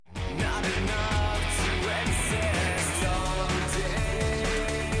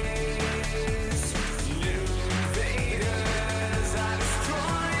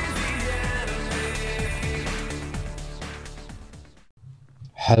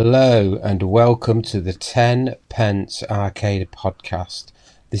Hello and welcome to the 10 Pence Arcade podcast.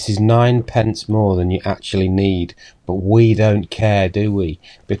 This is 9 pence more than you actually need, but we don't care, do we?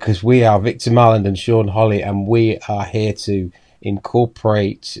 Because we are Victor Marland and Sean Holly, and we are here to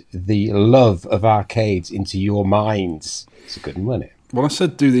incorporate the love of arcades into your minds. It's a good one, wasn't it? When I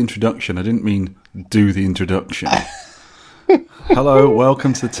said do the introduction, I didn't mean do the introduction. Hello,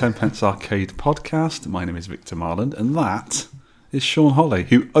 welcome to the 10 Pence Arcade podcast. My name is Victor Marland, and that is Sean Holly,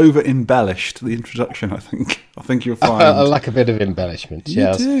 who over-embellished the introduction, I think. I think you'll find. I like a bit of embellishment,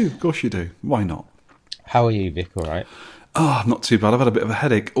 yes. You do, of course you do. Why not? How are you, Vic? All right? Oh, not too bad. I've had a bit of a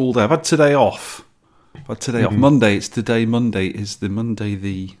headache all day. I've had today off. Monday, it's today. Monday is the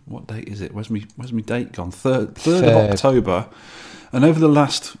Monday, what date is it? Where's me date gone? 3rd of October. And over the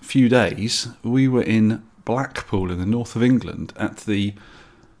last few days, we were in Blackpool in the north of England at the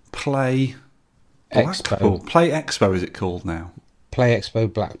Play Expo. Play Expo, is it called now? Play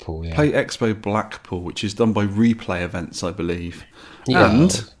Expo Blackpool, yeah. Play Expo Blackpool, which is done by Replay Events, I believe. Yeah.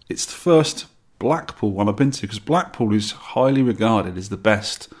 And it's the first Blackpool one I've been to, because Blackpool is highly regarded as the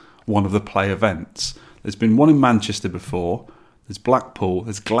best one of the Play events. There's been one in Manchester before. There's Blackpool.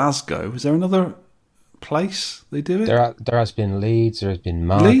 There's Glasgow. Is there another place they do it? There has been Leeds. There has been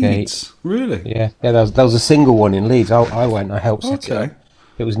Margate. Leeds? Really? Yeah. There was a single one in Leeds. I went. I helped set it Okay. up.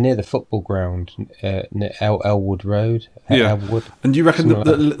 It was near the football ground, near Elwood Road. Yeah. Elwood. And do you reckon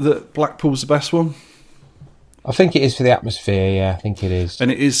Something like that Blackpool's the best one? I think it is for the atmosphere. Yeah, I think it is.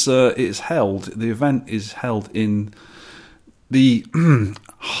 And the event is held in the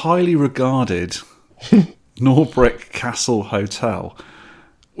highly regarded Norbrick Castle Hotel,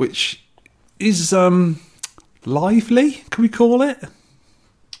 which is lively, can we call it?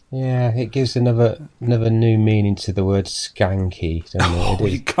 Yeah, it gives another new meaning to the word skanky, doesn't it? Oh,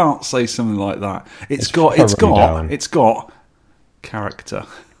 you can't say something like that. It's got character.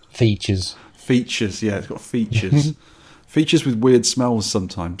 Features, yeah, it's got features. Features with weird smells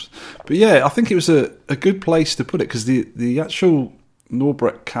sometimes. But yeah, I think it was a good place to put it, because the actual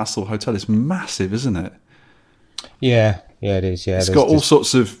Norbrick Castle Hotel is massive, isn't it? Yeah, it is. Yeah, It's got all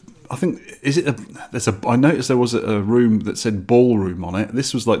sorts of. I think I noticed there was a room that said ballroom on it.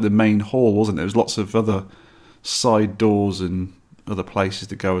 This was like the main hall, wasn't it? There was lots of other side doors and other places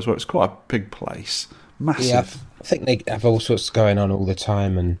to go as well. It's quite a big place, massive. Yeah, I think they have all sorts going on all the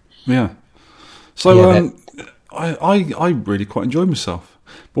time, and yeah. So I really quite enjoyed myself.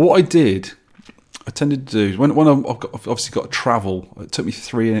 But what I tended to do when I've obviously got to travel. It took me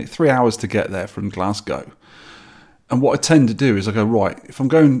 3 hours to get there from Glasgow. And what I tend to do is I go, right, if I'm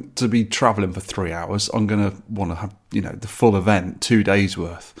going to be travelling for 3 hours, I'm going to want to have, the full event, 2 days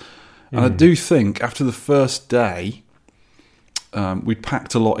worth. And I do think after the first day, we'd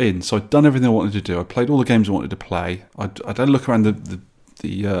packed a lot in. So I'd done everything I wanted to do. I played all the games I wanted to play. I'd had a look around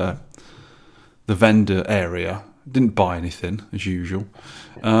the vendor area. Didn't buy anything, as usual.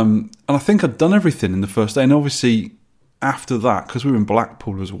 And I think I'd done everything in the first day. And obviously, after that, because we were in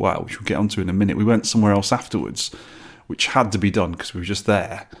Blackpool as well, which we'll get onto in a minute, we went somewhere else afterwards, which had to be done because we were just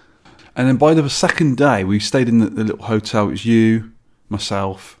there. And then by the second day, we stayed in the little hotel. It was you,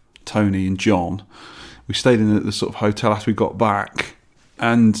 myself, Tony and John. We stayed in the sort of hotel after we got back.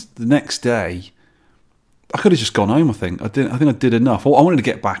 And the next day, I could have just gone home, I think. I think I did enough. I wanted to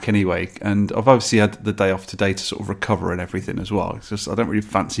get back anyway. And I've obviously had the day off today to sort of recover and everything as well. It's just I don't really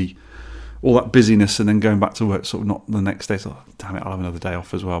fancy all that busyness and then going back to work sort of not the next day. So, damn it, I'll have another day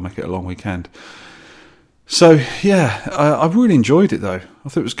off as well, make it a long weekend. So, yeah, I've really enjoyed it, though. I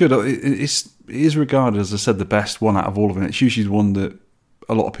thought it was good. It is regarded, as I said, the best one out of all of them. It's usually the one that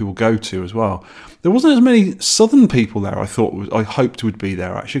a lot of people go to as well. There wasn't as many southern people there I hoped would be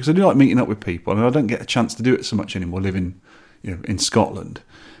there, actually, because I do like meeting up with people, and I don't get a chance to do it so much anymore, living in Scotland.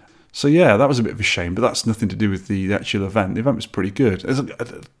 So, yeah, that was a bit of a shame, but that's nothing to do with the actual event. The event was pretty good. There's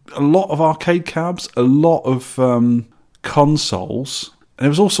a lot of arcade cabs, a lot of consoles. And there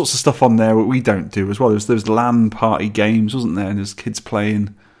was all sorts of stuff on there that we don't do as well. There was LAN party games, wasn't there? And there's kids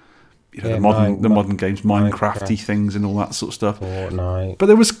playing the modern games, Minecraft-y things and all that sort of stuff. Fortnite. But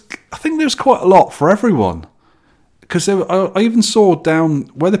I think there was quite a lot for everyone. Because I even saw down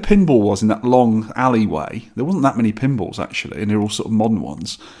where the pinball was in that long alleyway, there wasn't that many pinballs actually, and they're all sort of modern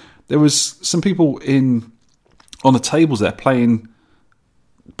ones. There was some people on the tables there playing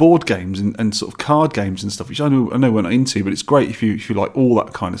board games and sort of card games and stuff, which I know we're not into, but it's great if you like all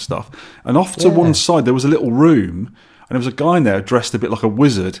that kind of stuff. And off to one side there was a little room, and there was a guy in there dressed a bit like a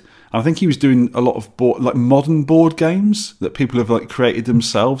wizard. And I think he was doing a lot of modern board games that people have created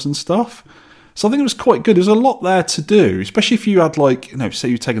themselves and stuff. So I think it was quite good. There's a lot there to do, especially if you had say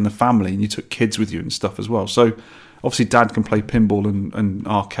you've taken the family and you took kids with you and stuff as well. So obviously Dad can play pinball and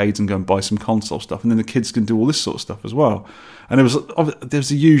arcades and go and buy some console stuff, and then the kids can do all this sort of stuff as well. And there's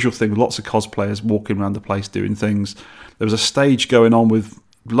the usual thing with lots of cosplayers walking around the place doing things. There was a stage going on with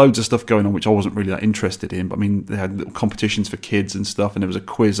loads of stuff going on, which I wasn't really that interested in. But I mean, they had little competitions for kids and stuff, and there was a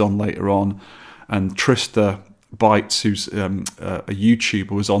quiz on later on. And Trista Bites, who's a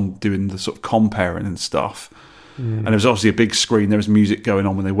YouTuber, was on doing the sort of comparing and stuff. And there was obviously a big screen. There was music going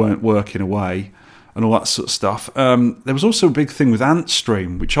on when they weren't working away and all that sort of stuff. There was also a big thing with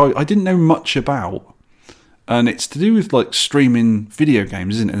Antstream, which I didn't know much about. And it's to do with like streaming video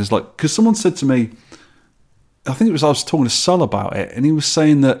games, isn't it? It's like, because someone said to me, I was talking to Sul about it, and he was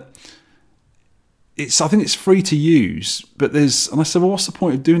saying that I think it's free to use, but and I said, well, what's the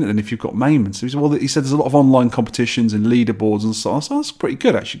point of doing it then if you've got main? So he said there's a lot of online competitions and leaderboards and so on. So that's pretty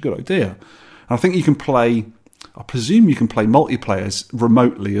good, actually, good idea. And I think you can play, I presume you can play multiplayers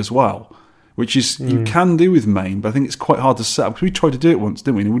remotely as well, which is you can do with main, but I think it's quite hard to set up, because we tried to do it once,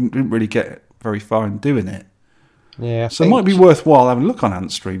 didn't we? And we didn't really get very far in doing it. Yeah, so it might be worthwhile having a look on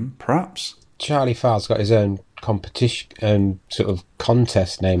Antstream, perhaps. Charlie Farr's got his own competition, sort of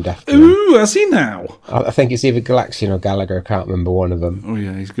contest named after him. Ooh, has he now? I think it's either Galaxian or Gallagher. I can't remember one of them. Oh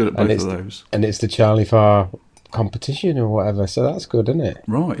yeah, he's good at both of those. And it's the Charlie Farr competition or whatever. So that's good, isn't it?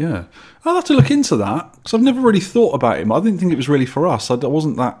 Right, yeah. I'll have to look into that, because I've never really thought about him. I didn't think it was really for us. I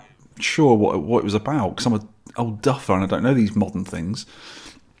wasn't that sure what it was about, because I'm an old duffer and I don't know these modern things.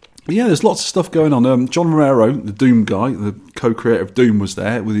 But yeah, there's lots of stuff going on. John Romero, the Doom guy, the co-creator of Doom, was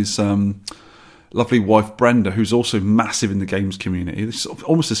there with his lovely wife Brenda, who's also massive in the games community. It's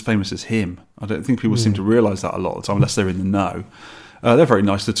almost as famous as him. I don't think people seem to realise that a lot of the time, unless they're in the know. They're very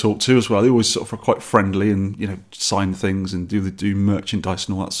nice to talk to as well. They always sort of are quite friendly and, you know, sign things and do the Doom merchandise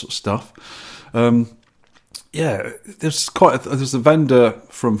and all that sort of stuff. Yeah, there's a vendor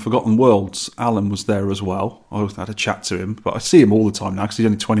from Forgotten Worlds. Alan was there as well. I had a chat to him, but I see him all the time now because he's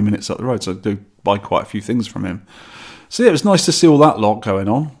only 20 minutes up the road, so I do buy quite a few things from him. So yeah, it was nice to see all that lot going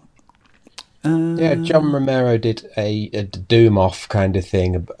on. Yeah, John Romero did a Doom off kind of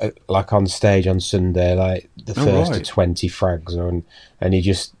thing, like on stage on Sunday, like the first to 20 frags,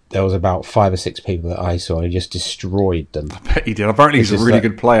 and there was about 5 or 6 people that I saw, and he just destroyed them. I bet he did. Apparently he's a really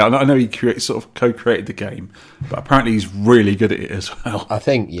good player. I know he sort of co-created the game, but apparently he's really good at it as well. I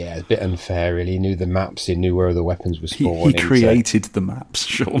think, yeah, it's a bit unfair, really. He knew the maps, he knew where the weapons were spawned. He created the maps,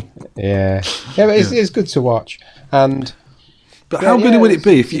 Sean. Yeah, but it's good to watch. But how good would it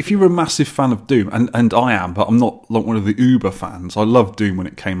be if you were a massive fan of Doom, and I am, but I'm not like one of the uber fans. I loved Doom when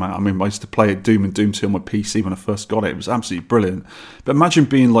it came out. I mean, I used to play Doom and Doom 2 on my PC when I first got it. It was absolutely brilliant. But imagine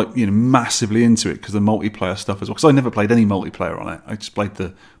being like, you know, massively into it because the multiplayer stuff as well. Because I never played any multiplayer on it. I just played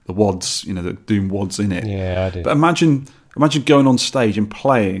the WODs, you know, the Doom WODs in it. Yeah, I did. But imagine going on stage and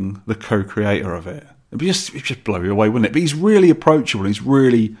playing the co-creator of it. It'd just blow you away, wouldn't it? But he's really approachable. He's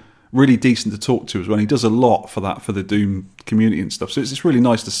really decent to talk to as well. And he does a lot for the Doom community and stuff. So it's really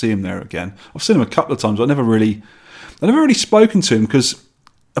nice to see him there again. I've seen him a couple of times. I've never really spoken to him because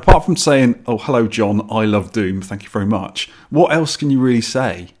apart from saying, "Oh, hello, John, I love Doom, thank you very much," what else can you really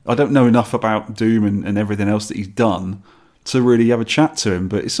say? I don't know enough about Doom and everything else that he's done to really have a chat to him,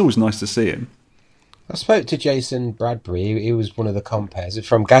 but it's always nice to see him. I spoke to Jason Bradbury. He was one of the compares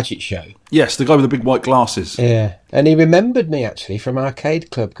from Gadget Show. Yes, the guy with the big white glasses. Yeah, and he remembered me actually from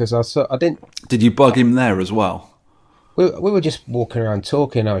Arcade Club because I didn't. Did you bug him there as well? We were just walking around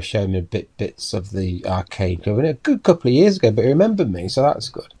talking. I was showing him bits of the Arcade Club, and a good couple of years ago. But he remembered me, so that's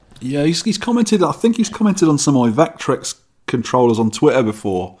good. Yeah, he's commented. I think he's commented on some of my Vectrex controllers on Twitter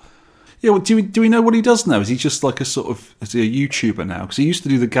before. Yeah, well, do we know what he does now? Is he just like is he a YouTuber now? Because he used to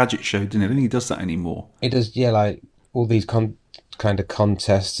do the Gadget Show, didn't he? I don't think he does that anymore. He does, yeah, like all these kind of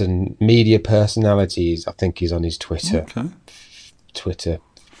contests and media personalities. I think he's on his Twitter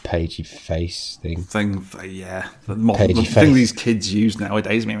pagey face thing. Yeah. The thing these kids use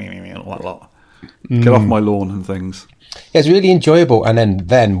nowadays, all that lot. Get off my lawn and things. Yeah, it's really enjoyable. And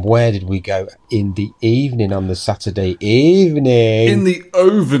then where did we go in the evening on the Saturday evening? In the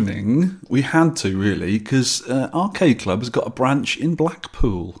evening, we had to really because Arcade Club has got a branch in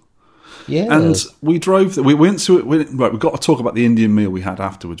Blackpool. Yeah, and we drove. We went to it. Right, we've got to talk about the Indian meal we had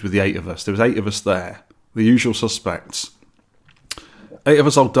afterwards with the 8 of us. There was 8 of us there, the usual suspects. 8 of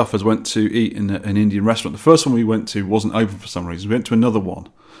us old duffers went to eat in an Indian restaurant. The first one we went to wasn't open for some reason. We went to another one,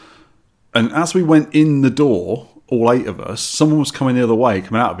 and as we went in the door, all 8 of us, someone was coming the other way,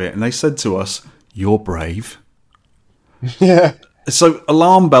 coming out of it, and they said to us, "You're brave." Yeah. So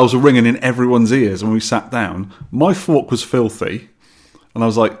alarm bells were ringing in everyone's ears when we sat down. My fork was filthy, and I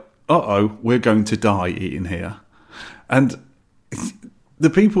was like, "Uh-oh, we're going to die eating here." And the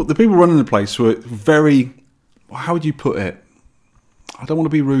people running the place were very how would you put it? I don't want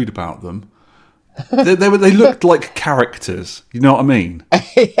to be rude about them. They looked like characters. You know what I mean?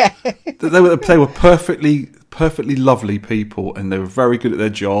 Yeah. They were perfectly lovely people, and they were very good at their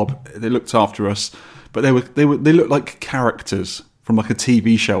job. They looked after us, but they looked like characters from like a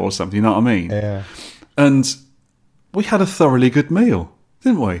TV show or something. You know what I mean? Yeah. And we had a thoroughly good meal,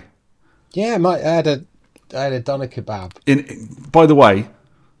 didn't we? Yeah, I had a doner kebab. By the way,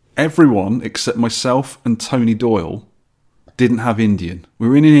 everyone except myself and Tony Doyle didn't have Indian. We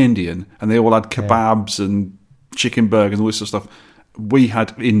were in an Indian, and they all had kebabs and chicken burgers and all this sort of stuff. We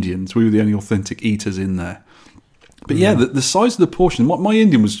had Indians. We were the only authentic eaters in there. But yeah, the size of the portion, my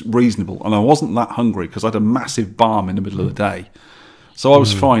Indian was reasonable, and I wasn't that hungry because I had a massive balm in the middle of the day. So I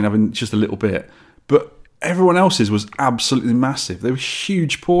was fine having just a little bit. But everyone else's was absolutely massive. They were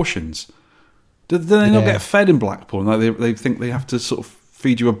huge portions. Do they not get fed in Blackpool? No, they think they have to sort of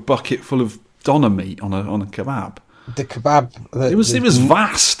feed you a bucket full of doner meat on a kebab. The kebab... It was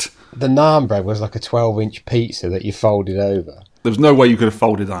vast. The naan bread was like a 12-inch pizza that you folded over. There was no way you could have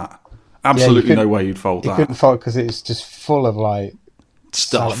folded that. Absolutely no way you'd fold that. You couldn't fold because it was just full of like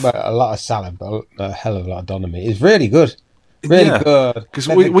stuff. Salad, a lot of salad, but a hell of a lot of doner meat. It's really good. Really good. Because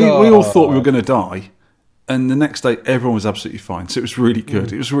we all thought we were going to die, and the next day everyone was absolutely fine. So it was really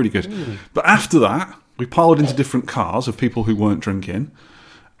good. It was really good. But after that, we piled into different cars of people who weren't drinking,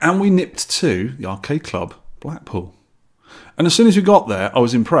 and we nipped to the Arcade Club, Blackpool. And as soon as we got there, I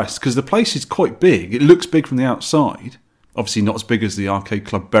was impressed because the place is quite big. It looks big from the outside. Obviously, not as big as the Arcade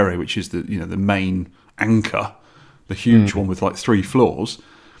Club Bury, which is the main anchor, the huge one with like 3 floors.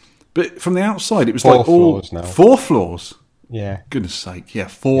 But from the outside, it was 4 like floors now. 4 floors. Yeah. Goodness sake,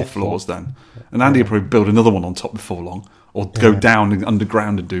 4 floors then. And Andy will probably build another one on top before long, or go down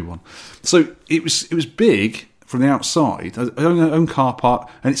underground and do one. So it was big from the outside. I own car park,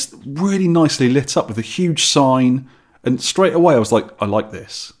 and it's really nicely lit up with a huge sign. And straight away, I was like, I like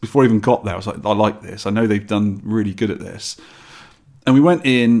this. Before I even got there, I was like, I like this. I know they've done really good at this. And we went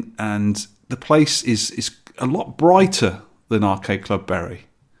in, and the place is a lot brighter than Arcade Club Bury.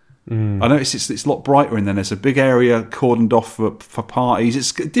 I noticed it's a lot brighter in there. There's a big area cordoned off for parties.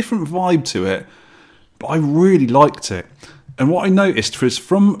 It's a different vibe to it, but I really liked it. And what I noticed was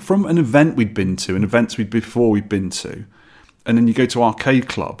from an event we'd been to, and events we'd been to, and then you go to Arcade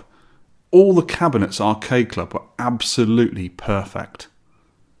Club, all the cabinets at Arcade Club were absolutely perfect.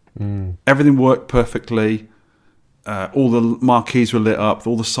 Everything worked perfectly. All the marquees were lit up.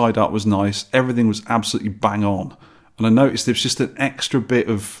 All the side art was nice. Everything was absolutely bang on. And I noticed there was just an extra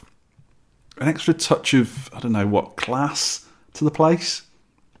touch of, I don't know what, class to the place.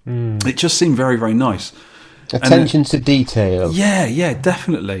 It just seemed very, very nice. Attention to detail. Yeah,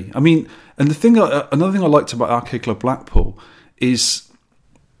 definitely. I mean, and another thing I liked about Arcade Club Blackpool is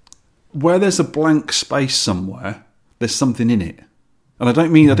where there's a blank space somewhere, there's something in it. And I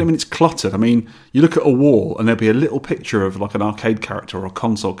don't mean it's cluttered. I mean, you look at a wall and there'll be a little picture of like an arcade character or a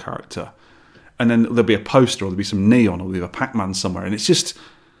console character, and then there'll be a poster or there'll be some neon or there'll be a Pac-Man somewhere, and it's just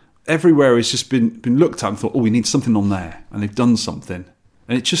everywhere has just been looked at and thought, oh, we need something on there, and they've done something,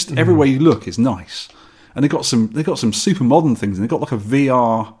 and it's just everywhere you look is nice. And they got some super modern things, and they got like a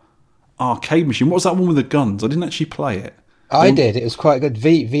VR arcade machine. What was that one with the guns? I didn't actually play it. I did. It was quite good.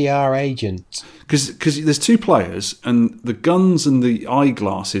 VR Agent. Because there's 2 players, and the guns and the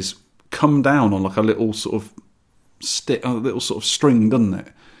eyeglasses come down on like a little sort of stick, a little sort of string, doesn't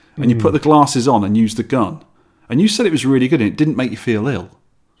it? And you put the glasses on and use the gun. And you said it was really good, and it didn't make you feel ill.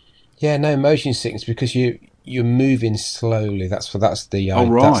 Yeah, no motion sickness because you're moving slowly. That's the. Oh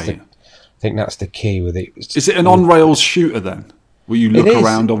right. I think that's the key with it. Is it an on rails shooter then? Where you look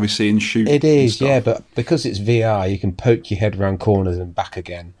around, obviously, and shoot. It is, yeah, but because it's VR, you can poke your head around corners and back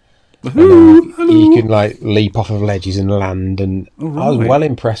again. Hello. You can like leap off of ledges and land, and right. I was well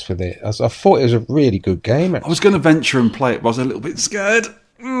impressed with it. I thought it was a really good game. Actually. I was going to venture and play it, but I was a little bit scared.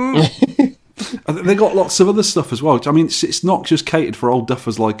 They got lots of other stuff as well. I mean, it's not just catered for old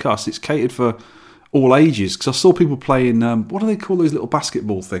duffers like us. It's catered for all ages. Because I saw people playing, what do they call those little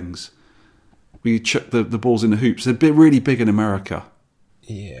basketball things? Where you chuck the balls in the hoops. They're really big in America.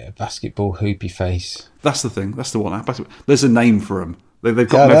 Yeah, basketball hoopy face. That's the thing. That's the one. There's a name for them. They've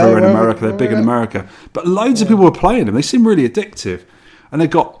got them everywhere in America. They're big in America. But loads of people were playing them. They seem really addictive. And they've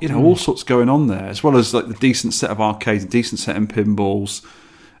got all sorts going on there, as well as like the decent set of arcades, decent set of pinballs.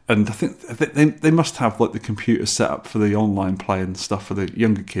 And I think they must have like the computer set up for the online play and stuff for the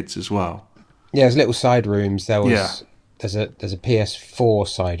younger kids as well. Yeah, there's little side rooms. There's a PS4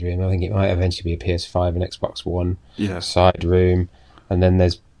 side room. I think it might eventually be a PS5 and Xbox One side room. And then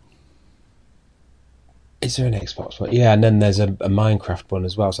there's Is there an Xbox one? Yeah, and then there's a Minecraft one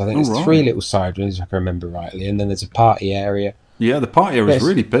as well. So I think there's 3 little side rooms, if I can remember rightly. And then there's a party area. Yeah, the party area is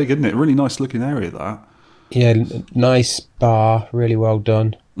really big, isn't it? Really nice looking area, that. Yeah, nice bar, really well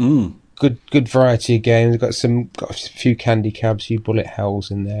done. Good variety of games. Got a few candy cabs, a few bullet hells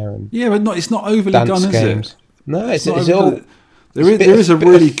in there, and yeah, but it's not overly done, is it? No, it's all. There is a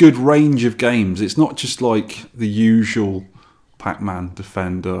really good range of games. It's not just like the usual Pac-Man,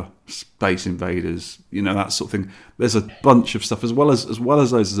 Defender, Space Invaders, that sort of thing. There's a bunch of stuff as well as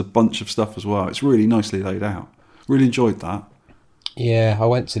those. There's a bunch of stuff as well. It's really nicely laid out. Really enjoyed that. Yeah, I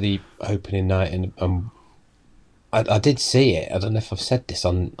went to the opening night and I did see it. I don't know if I've said this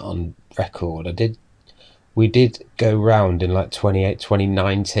on record. We did go round in like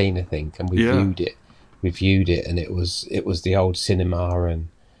 2019, I think, and we viewed it. We viewed it, and it was the old cinema, and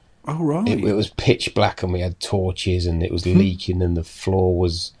oh right, it was pitch black, and we had torches, and it was leaking, and the floor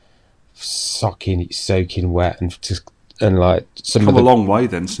was soaking wet, and like come a long way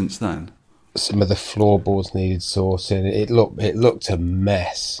then since then. Some of the floorboards needed sorting. It looked a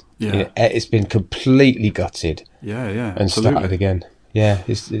mess. Yeah, it's been completely gutted. Yeah, and absolutely. Started again. Yeah,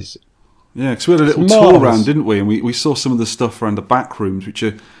 it's yeah, because we had a little tour around, didn't we? And we saw some of the stuff around the back rooms, which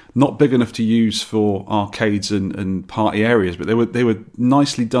are not big enough to use for arcades and party areas, but they were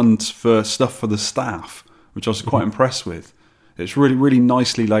nicely done for stuff for the staff, which I was quite impressed with. It's really, really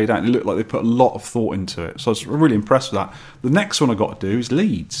nicely laid out. It looked like they put a lot of thought into it, so I was really impressed with that. The next one I got to do is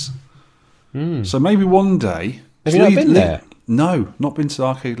Leeds. So maybe one day. Have you not been there? No, not been to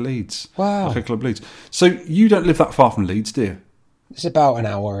Arcade Leeds. Wow. Arcade Club Leeds. So you don't live that far from Leeds, do you? It's about an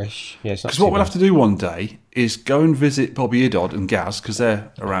hour-ish. Yeah, it's not. Because what we'll have to do one day is go and visit Bobby Idod and Gaz, because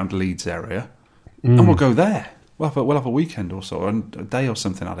they're around Leeds area, and we'll go there. We'll have a weekend or so, and a day or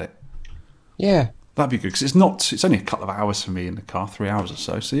something at it. Yeah, that'd be good, because it's only a couple of hours for me in the car, 3 hours or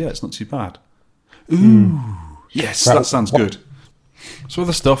so. So yeah, it's not too bad. Ooh, yes, that sounds good. So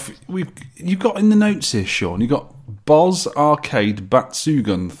other stuff you got in the notes here, Sean. You got Boz Arcade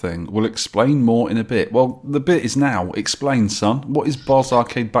Batsugun thing. We'll explain more in a bit. Well, the bit is now. Explain, son. What is Boz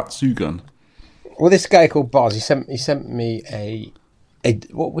Arcade Batsugun? Well, this guy called Boz, he sent me a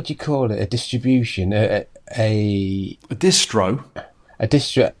what would you call it? A distribution, a distro. A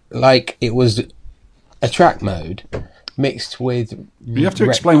distro, like it was a track mode mixed with. You have to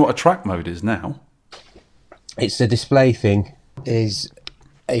explain what a track mode is now. It's a display thing. Is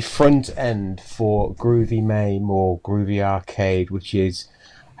a front end for Groovy MAME or Groovy Arcade, which is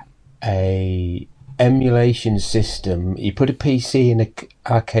a emulation system. You put a PC in an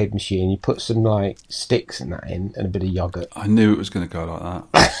arcade machine, you put some like sticks and that in, and a bit of yogurt. I knew it was going to go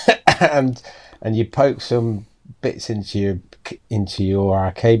like that. and you poke some bits into your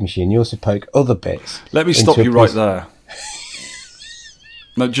arcade machine. You also poke other bits. Let me stop you right there.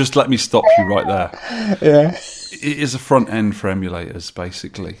 No, just let me stop you right there. Yeah. It is a front end for emulators,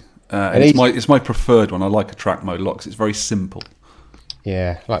 basically. And it's my preferred one. I like a track mode a lot because it's very simple.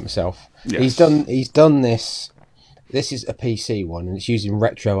 Yeah, like myself. Yes. He's done this. This is a PC one, and it's using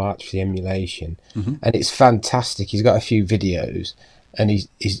RetroArch for the emulation, and it's fantastic. He's got a few videos, and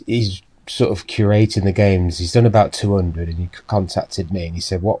he's sort of curating the games. He's done about 200, and he contacted me, and he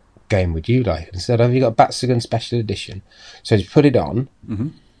said, "What game would you like?" And I said, "Have you got Batsugun Special Edition?" So he's put it on,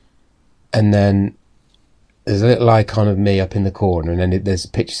 and then there's a little icon of me up in the corner, and then there's a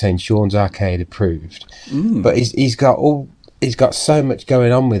picture saying Sean's Arcade approved. But he's got so much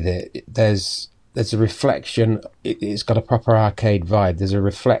going on with it. There's a reflection. It's got a proper arcade vibe. There's a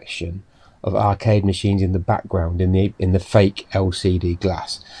reflection of arcade machines in the background in the fake LCD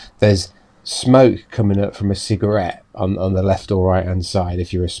glass. There's smoke coming up from a cigarette on the left or right hand side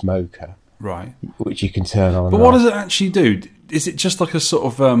if you're a smoker, right? Which you can turn on. But what does it actually do? Is it just like a sort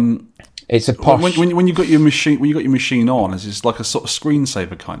of It's a posh. When you got your machine on, is it like a sort of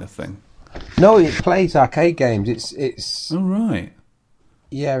screensaver kind of thing? No, it plays arcade games. It's. Oh right.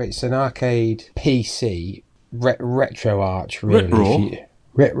 Yeah, it's an arcade PC RetroArch. Really,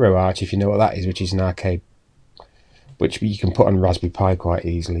 RetroArch, if you know what that is, which is an arcade, which you can put on Raspberry Pi quite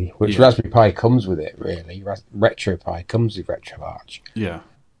easily. Which Raspberry Pi comes with it, really. RetroPie comes with RetroArch. Yeah.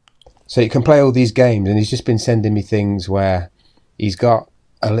 So you can play all these games, and he's just been sending me things where he's got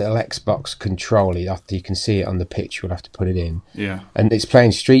a little Xbox controller. After you can see it on the pitch, we'll have to put it in. Yeah. And it's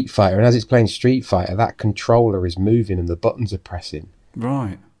playing Street Fighter, and as it's playing Street Fighter, that controller is moving and the buttons are pressing.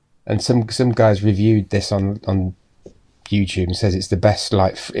 Right. And some guys reviewed this on YouTube and says it's the best.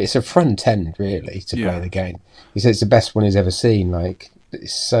 Like, it's a front end really to play the game. He says it's the best one he's ever seen. Like,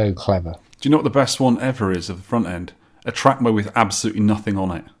 it's so clever. Do you know what the best one ever is of the front end? A track mode with absolutely nothing on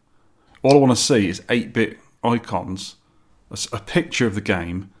it. All I want to see is 8-bit icons, a picture of the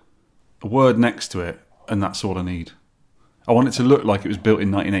game, a word next to it, and that's all I need. I want it to look like it was built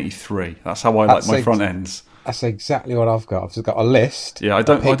in 1983. That's how I like my front ends. That's exactly what I've got. I've just got a list. Yeah, I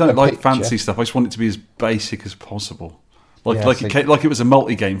don't like fancy stuff. I just want it to be as basic as possible. Like it was a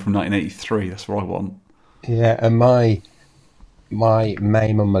multi-game from 1983. That's what I want. Yeah, and my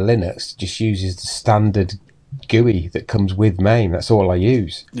MAME on my Linux just uses the standard GUI that comes with MAME. That's all I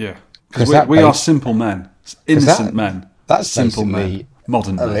use. Yeah, because we are simple men, innocent men. That's simple men,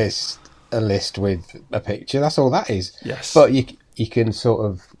 modern men. A list with a picture. That's all that is. Yes, but you can sort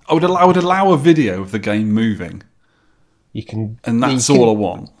of. I would allow a video of the game moving. You can, and that's all I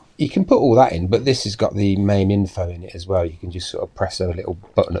want. You can put all that in, but this has got the MAME info in it as well. You can just sort of press a little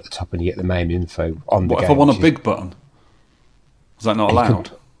button at the top and you get the MAME info on the game. What if I want a big button? Is that not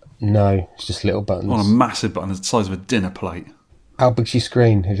allowed? No, it's just little buttons. I want a massive button the size of a dinner plate. How big's your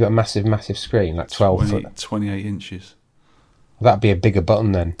screen? Have you got a massive screen, like 12 foot? 28 inches. That'd be a bigger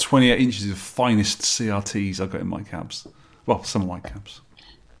button then. 28 inches of finest CRTs I've got in my cabs. Well, some of my cabs.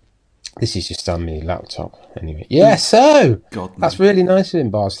 This is just on my laptop, anyway. Yeah, so God, that's really nice of him,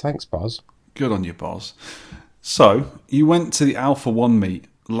 Boz. Thanks, Boz. Good on you, Boz. So you went to the Alpha One meet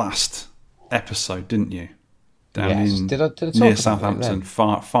last episode, didn't you? Down in did I talk near about Southampton,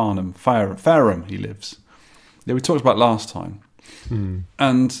 Farnham he lives. Yeah, we talked about last time,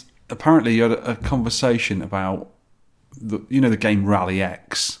 and apparently you had a conversation about the game Rally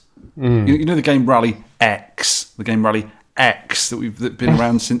X. You know the game Rally X, that's been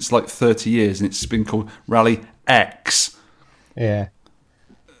around since like 30 years, and it's been called Rally X. Yeah.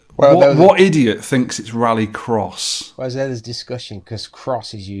 Well, what idiot thinks it's Rally Cross? Well, there's discussion because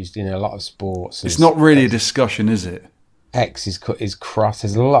cross is used in a lot of sports. It's not really a discussion, is it? X is cross.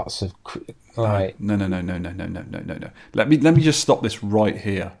 There's lots of like. No. Let me just stop this right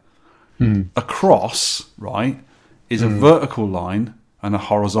here. A cross, right, is a vertical line and a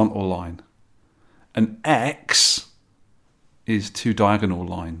horizontal line. An X is two diagonal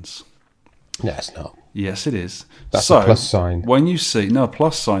lines. No, it's not. Yes, it is. That's a plus sign. When you see... No, a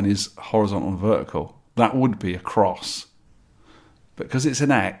plus sign is horizontal and vertical. That would be a cross. Because it's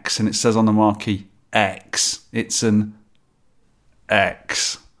an X and it says on the marquee X, it's an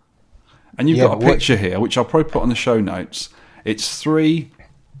X. And you've got a picture here, which I'll probably put on the show notes. It's 3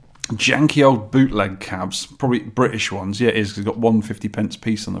 janky old bootleg cabs, probably British ones. Yeah, it is, 'cause it's got 150p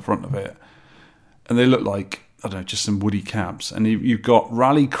piece on the front of it. And they look like, I don't know, just some woody cabs. And you've got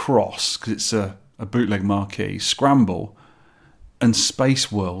Rally Cross, because it's a bootleg marquee, Scramble, and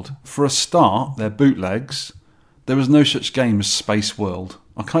Space World. For a start, they're bootlegs. There was no such game as Space World.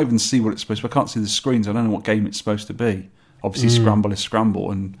 I can't even see what it's supposed to be. I can't see the screens. I don't know what game it's supposed to be. Obviously, Scramble is Scramble,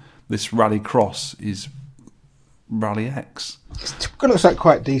 and this Rally Cross is Rally X. It looks like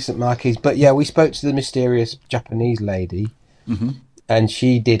quite decent marquees. But yeah, we spoke to the mysterious Japanese lady, and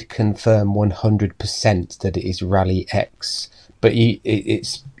she did confirm 100% that it is Rally X. But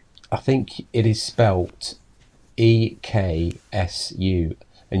it's... I think it is spelt EKSU,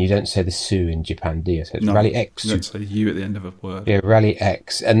 and you don't say the Su in Japan, do you? So it's Rally X. You don't say U at the end of a word. Yeah, Rally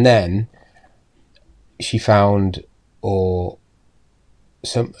X. And then she found, or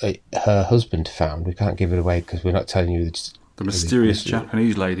her husband found, we can't give it away because we're not telling you the mysterious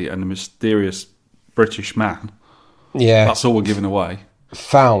Japanese lady and the mysterious British man. Yeah. That's all we're giving away.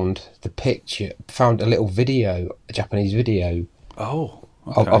 Found the picture, found a little video, a Japanese video. Oh.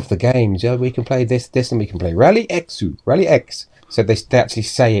 Okay. Of the games. Yeah, we can play this, and we can play Rally X. So they actually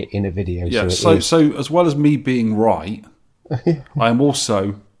say it in a video. Yeah, so as well as me being right, I am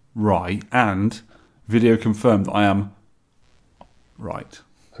also right, and video confirmed that I am right.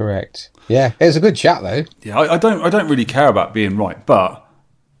 Correct. Yeah, it was a good chat though. Yeah, I don't really care about being right, but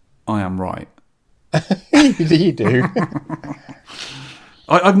I am right. You do.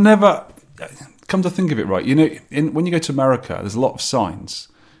 I've never... Come to think of it, right? You know, when you go to America, there's a lot of signs,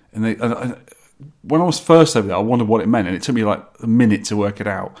 and when I was first over there, I wondered what it meant, and it took me like a minute to work it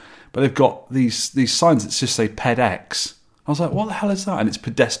out. But they've got these signs that just say PEDX. I was like, what the hell is that? And it's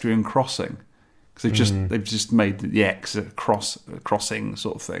pedestrian crossing, because they've just made the X a crossing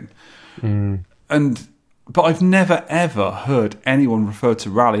sort of thing. But I've never ever heard anyone refer to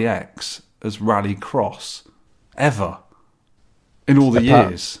Rally X as Rally Cross ever in all the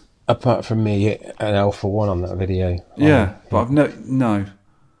years. Apart from me, an Alpha One on that video. Yeah, but I've no.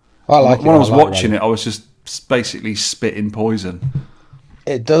 I like it. When I was watching it, I was just basically spitting poison.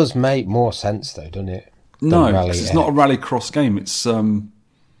 It does make more sense, though, doesn't it? No, because it's not a rally cross game. It's not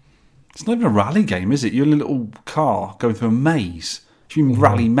even a rally game, is it? You're in a little car going through a maze. Do you mean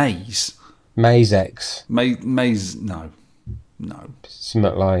rally maze? Maze X. Maze? No.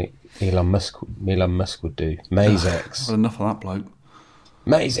 Something like Elon Musk would do. Maze X. Well, enough of that bloke.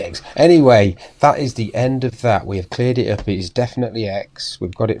 Amazing. Anyway, that is the end of that. We have cleared it up. It is definitely X.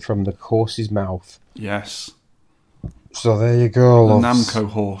 We've got it from the horse's mouth. Yes. So there you go. The loves. Namco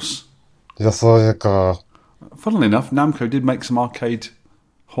horse. There you go. Funnily enough, Namco did make some arcade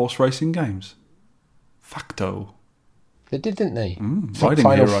horse racing games. Facto. They did, didn't they? Riding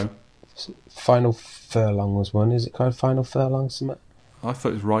Hero. Final Furlong was one. Is it called Final Furlong? Something? I thought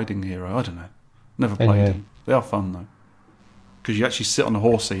it was Riding Hero. I don't know. Never played them. They are fun though. Because you actually sit on a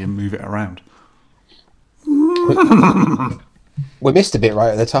horsey and move it around. We missed a bit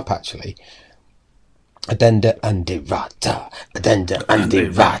right at the top, actually. Addenda Andirata. Addenda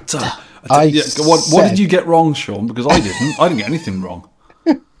Andirata. What did you get wrong, Sean? Because I didn't. I didn't get anything wrong.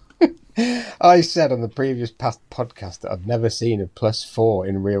 I said on the previous past podcast that I've never seen a +4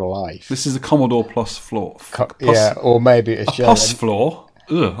 in real life. This is a Commodore Plus floor. Or maybe a show. Plus floor?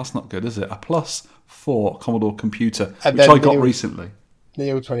 Ugh, that's not good, is it? A +4 Commodore computer, which I got recently.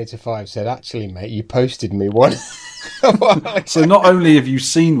 Neil 20-5 said, actually, mate, you posted me one. So not only have you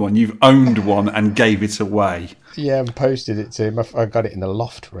seen one, you've owned one and gave it away. Yeah, and posted it to him. I got it in the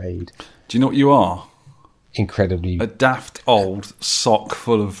Loft raid. Do you know what you are? Incredibly. A daft old sock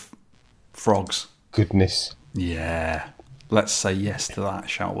full of frogs. Goodness. Yeah. Let's say yes to that,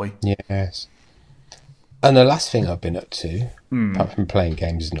 shall we? Yes. And the last thing I've been up to, apart from playing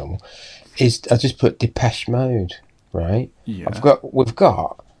games as normal, is I just put Depeche Mode, right? Yeah. We've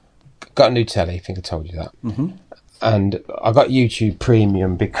got a new telly, I think I told you that. Mm-hmm. And I got YouTube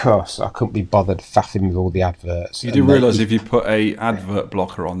Premium because I couldn't be bothered faffing with all the adverts. You do realise if you put a advert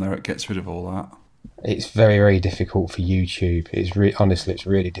blocker on there, it gets rid of all that. It's very, very difficult for YouTube. Honestly, it's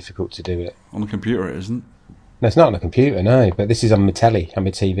really difficult to do it. On the computer, it isn't. No, it's not on a computer, no. But this is on my telly, on my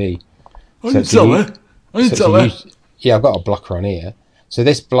TV. Yeah, I've got a blocker on here. So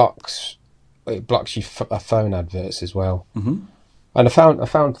this blocks you phone adverts as well. Mm-hmm. And I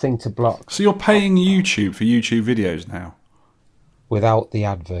found thing to block. So you're paying YouTube for YouTube videos now? Without the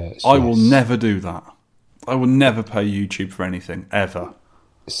adverts. I will never do that. I will never pay YouTube for anything, ever.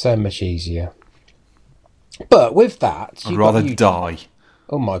 So much easier. But with that... I'd rather die.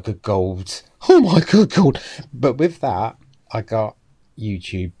 Oh my good gold. Oh my good gold. But with that, I got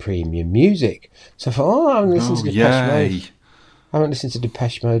YouTube Premium Music. So I thought, I haven't listened to Depeche Mode. I haven't listened to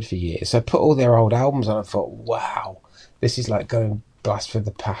Depeche Mode for years. So I put all their old albums on and I thought, wow, this is like going blast from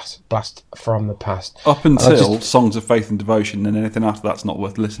the past. Up until Songs of Faith and Devotion, and anything after that's not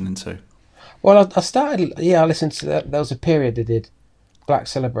worth listening to. Well, I listened to that. There was a period they did Black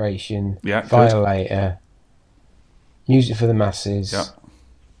Celebration, Violator, Music for the Masses,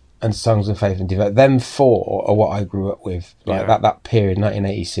 and Songs of Faith and Devotion. Them four are what I grew up with. That period,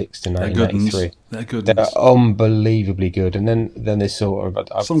 1986 to 1983. They're good. They're unbelievably good. And then they sort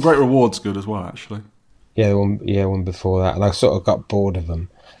of... Some Great Rewards good as well, actually. Yeah, one before that. And I sort of got bored of them.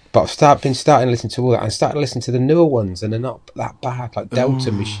 But I've been starting to listen to all that and started listening to the newer ones, and they're not that bad. Like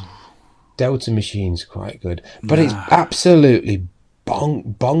Delta Machine's quite good. But it's absolutely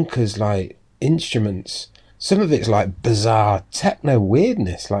bonkers, like, instruments. Some of it's like bizarre techno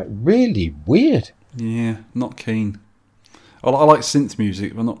weirdness, like really weird. Yeah, not keen. I like synth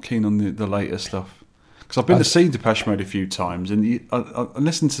music, but not keen on the later stuff. Because I've been to see Depeche Mode a few times, and I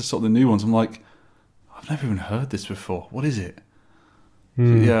listened to sort of the new ones. I'm like, I've never even heard this before. What is it?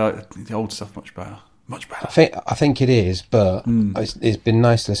 Yeah, the old stuff much better. Much better. I think it is, but it's been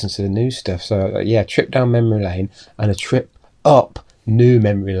nice to listen to the new stuff. So trip down memory lane and a trip up new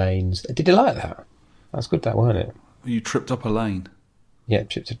memory lanes. Did you like that? That's good, that, wasn't it? You tripped up a lane. Yeah,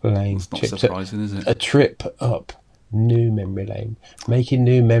 tripped up a lane. It's not surprising, is it? A trip up new memory lane, making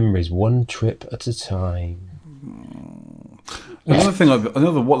new memories one trip at a time. The last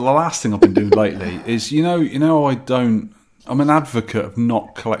thing I've been doing lately is, I'm an advocate of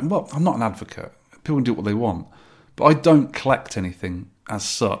not collecting. Well, I'm not an advocate. People can do what they want, but I don't collect anything as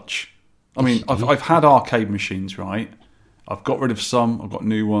such. I mean, I've had arcade machines, right? I've got rid of some. I've got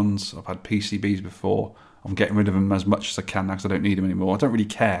new ones. I've had PCBs before. I'm getting rid of them as much as I can now because I don't need them anymore. I don't really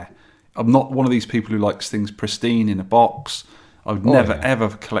care. I'm not one of these people who likes things pristine in a box. I would never, ever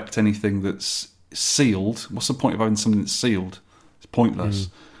collect anything that's sealed. What's the point of having something that's sealed? It's pointless.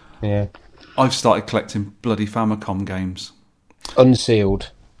 Yeah. I've started collecting bloody Famicom games.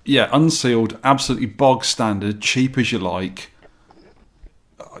 Unsealed. Yeah, unsealed, absolutely bog standard, cheap as you like.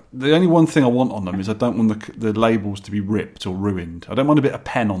 The only one thing I want on them is I don't want the labels to be ripped or ruined. I don't want a bit of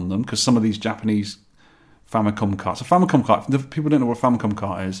pen on them because some of these Japanese Famicom carts. A Famicom cart, if people don't know what a Famicom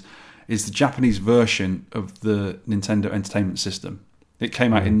cart is the Japanese version of the Nintendo Entertainment System. It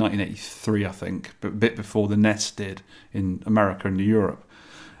came out in 1983, I think, but a bit before the NES did in America and Europe.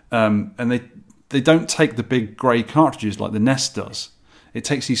 And they don't take the big grey cartridges like the NES does. it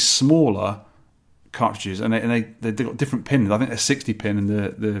takes these smaller cartridges, and they've got different pins. I think they're 60 pin, and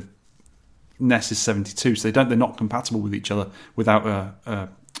the NES is 72, so they're not compatible with each other without a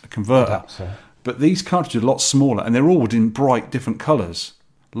converter. Adapter. But these cartridges are a lot smaller, and they're all in bright different colours.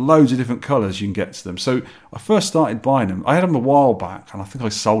 Loads of different colours you can get to them. So I first started buying them. I had them a while back, and I think I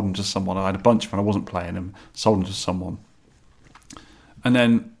sold them to someone. I had a bunch of them, I wasn't playing them. Sold them to someone. And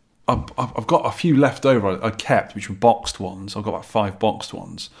then I've got a few left over I kept, which were boxed ones. I've got about 5 boxed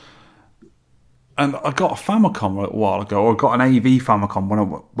ones. And I got a Famicom a while ago, or I got an AV Famicom when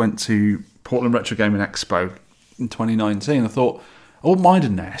I went to Portland Retro Gaming Expo in 2019. I thought, I wouldn't mind a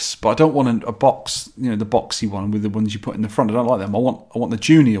NES, but I don't want a box, the boxy one with the ones you put in the front. I don't like them. I want the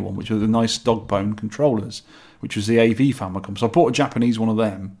junior one, which are the nice dog bone controllers, which was the AV Famicom. So I bought a Japanese one of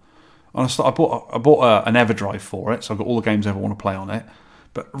them, and I bought an EverDrive for it, so I've got all the games I ever want to play on it.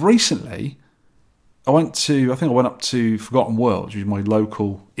 But recently, I went up to Forgotten Worlds, which is my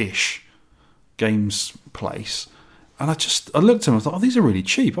local-ish games place, and I looked at them and thought, these are really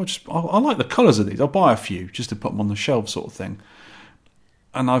cheap. I like the colours of these. I'll buy a few just to put them on the shelf, sort of thing.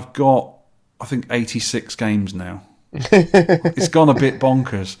 And I've got, I think, 86 games now. It's gone a bit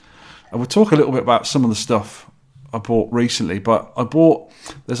bonkers. And we'll talk a little bit about some of the stuff I bought recently. But I bought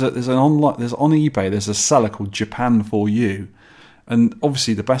there's on eBay. There's a seller called Japan for You, and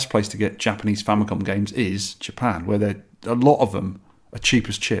obviously the best place to get Japanese Famicom games is Japan, where a lot of them are cheap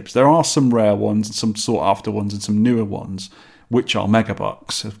as chips. There are some rare ones and some sought after ones and some newer ones, which are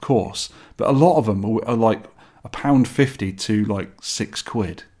megabucks, of course. But a lot of them are like £1.50 to like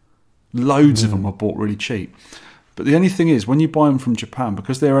 £6. Loads of them are bought really cheap. But the only thing is, when you buy them from Japan,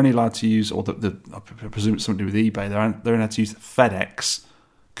 because they're only allowed to use, or I presume it's something to do with eBay, they're allowed to use FedEx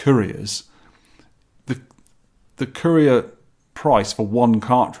couriers. The courier price for one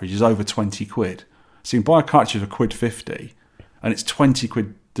cartridge is over £20. So you can buy a cartridge for £1.50, and it's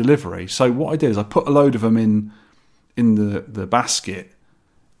 £20 delivery. So what I did is I put a load of them in the basket,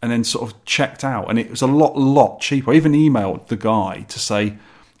 and then sort of checked out, and it was a lot cheaper. I even emailed the guy to say,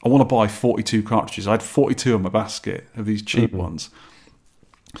 I want to buy 42 cartridges. I had 42 in my basket of these cheap ones.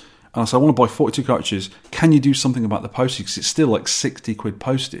 And I said, I want to buy 42 cartridges. Can you do something about the postage? Because it's still like £60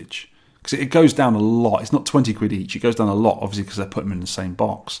 postage. Because it goes down a lot. It's not £20 each. It goes down a lot, obviously, because they put them in the same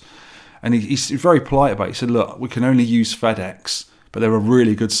box. And he's very polite about it. He said, look, we can only use FedEx, but they're a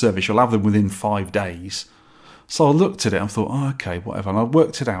really good service. You'll have them within 5 days. So I looked at it and thought, okay, whatever. And I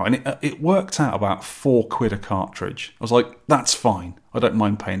worked it out. And it worked out about £4 a cartridge. I was like, that's fine. I don't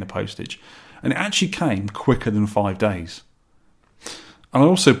mind paying the postage. And it actually came quicker than 5 days. And I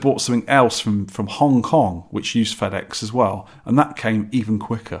also bought something else from Hong Kong, which used FedEx as well. And that came even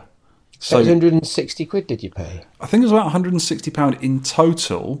quicker. So it was £160 did you pay? I think it was about £160 in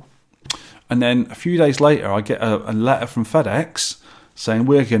total. And then a few days later, I get a letter from FedEx saying,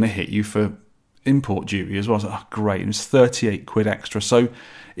 we're going to hit you for import duty as well. I was like, oh, great. It was £38 extra. So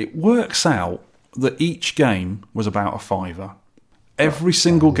it works out that each game was about £5. Every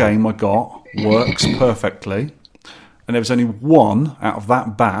single game I got works perfectly. And there was only one out of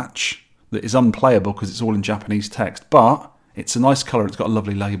that batch that is unplayable because it's all in Japanese text. But it's a nice colour. It's got a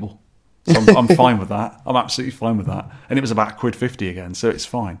lovely label. So I'm fine with that. I'm absolutely fine with that. And it was about £1.50 again, so it's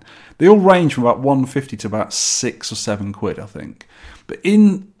fine. They all range from about £1.50 to about £6 or £7, I think. But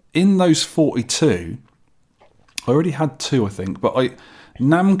in those 42, I already had 2, I think. But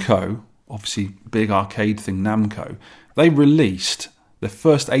Namco, obviously big arcade thing, Namco, they released their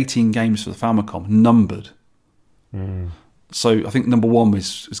first 18 games for the Famicom numbered. So I think number 1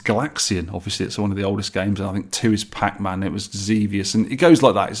 was Galaxian. Obviously, it's one of the oldest games. And I think 2 is Pac-Man. It was Xevious. And it goes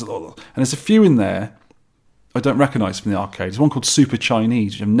like that. And there's a few in there I don't recognise from the arcade. There's one called Super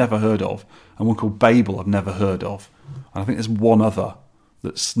Chinese, which I've never heard of. And one called Babel, I've never heard of. And I think there's one other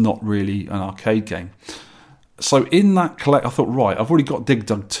that's not really an arcade game. So in that I thought, right, I've already got Dig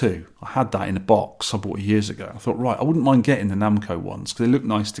Dug 2. I had that in a box I bought years ago. I thought, right, I wouldn't mind getting the Namco ones because they look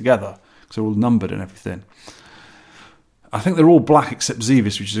nice together because they're all numbered and everything. I think they're all black except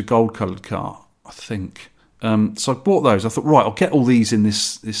Xevious, which is a gold-coloured car, I think. So I bought those. I thought, right, I'll get all these in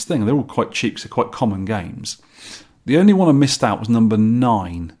this thing. They're all quite cheap, so quite common games. The only one I missed out was number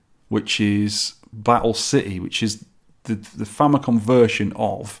 9, which is Battle City, which is the Famicom version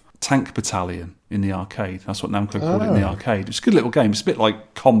of Tank Battalion in the arcade. That's what Namco called it in the arcade. It's a good little game. It's a bit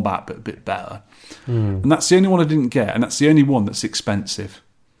like Combat, but a bit better. And that's the only one I didn't get, and that's the only one that's expensive.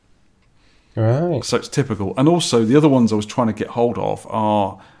 Right. So it's typical. And also, the other ones I was trying to get hold of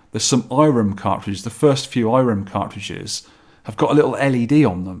there's some IREM cartridges. The first few IREM cartridges have got a little LED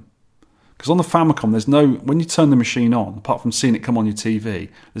on them. Because on the Famicom, when you turn the machine on, apart from seeing it come on your TV,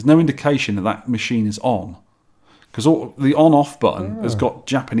 there's no indication that machine is on. because the on-off button has got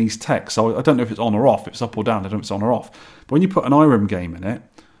Japanese text, so I don't know if it's on or off, if it's up or down, I don't know if it's on or off. But when you put an Irem game in it,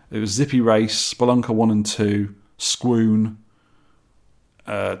 it was Zippy Race, Spelunker 1 and 2, Squoon,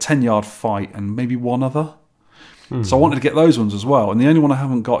 10-Yard Fight, and maybe one other. So I wanted to get those ones as well, and the only one I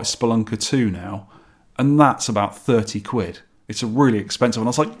haven't got is Spelunker 2 now, and that's about 30 quid. It's a really expensive, and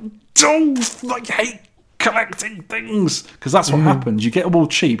I was like, I hate collecting things, because that's what happens. You get them all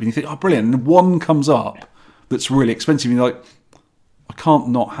cheap, and you think, oh, brilliant, and one comes up that's really expensive, and you're like, I can't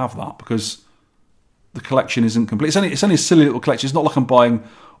not have that, because the collection isn't complete. It's only a silly little collection. It's not like I'm buying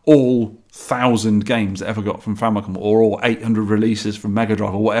all 1,000 games that ever got from Famicom, or all 800 releases from Mega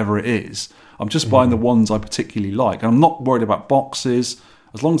Drive, or whatever it is. I'm just buying the ones I particularly like, and I'm not worried about boxes,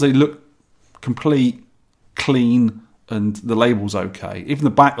 as long as they look complete, clean, and the label's okay. Even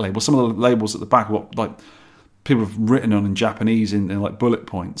the back label, some of the labels at the back, what like people have written on in Japanese in like bullet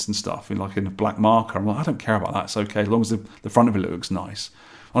points and stuff, in a black marker. I'm like, I don't care about that. It's okay as long as the front of it looks nice.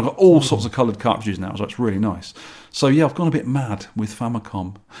 I've got all sorts of coloured cartridges now, so it's really nice. So yeah, I've gone a bit mad with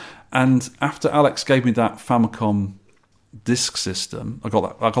Famicom, and after Alex gave me that Famicom disc system, I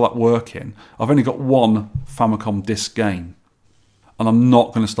got that working. I've only got one Famicom disc game. And I'm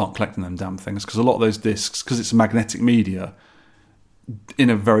not going to start collecting them damn things, because a lot of those discs, because it's magnetic media,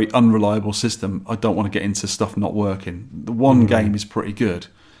 in a very unreliable system, I don't want to get into stuff not working. The one game is pretty good,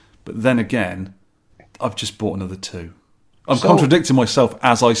 but then again, I've just bought another two. I'm contradicting myself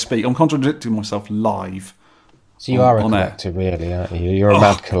as I speak. I'm contradicting myself live. So you are a collector, really, aren't you? You're a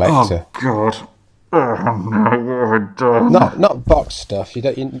mad collector. Oh God. Not box stuff. You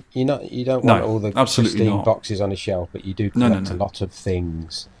don't want all the pristine boxes on a shelf, but you do collect a lot of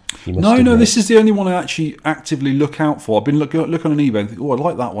things. No. This is the only one I actually actively look out for. I've been look on eBay and think, oh, I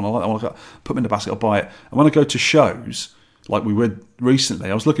like that one. Put them in the basket. I'll buy it. And when I go to shows, like we were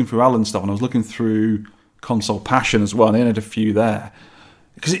recently, I was looking through Alan stuff, and I was looking through Console Passion as well. And they had a few there.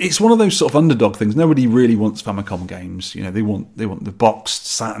 Because it's one of those sort of underdog things. Nobody really wants Famicom games. They want the boxed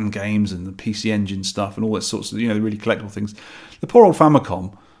Saturn games and the PC Engine stuff and all that sorts of the really collectible things. The poor old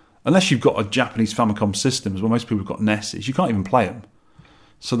Famicom, unless you've got a Japanese Famicom system, as well, most people have got NESs, you can't even play them.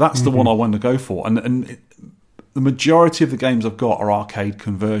 So that's the one I want to go for. And the majority of the games I've got are arcade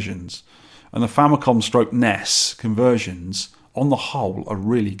conversions, and the Famicom / NES conversions, on the whole, are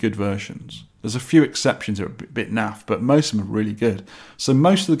really good versions. There's a few exceptions that are a bit naff, but most of them are really good. So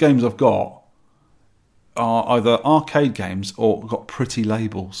most of the games I've got are either arcade games or got pretty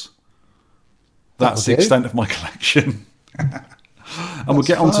labels. That's the extent of my collection. And we'll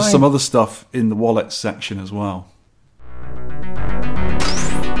get onto some other stuff in the wallet section as well.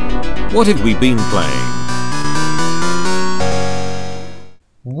 What have we been playing?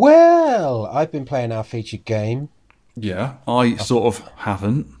 Well, I've been playing our featured game. Yeah, I sort of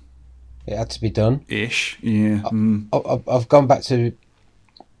haven't. It had to be done. Ish, yeah. I've gone back to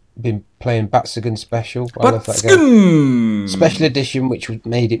been playing Batsugan Special. Batsugan! Special Edition, which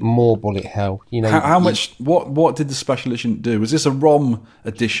made it more bullet hell. How much? What did the Special Edition do? Was this a ROM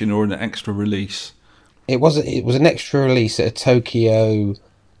edition or an extra release? It was an extra release at a Tokyo.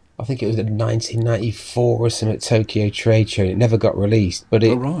 I think it was a 1994 or something at Tokyo trade show. It never got released, but it.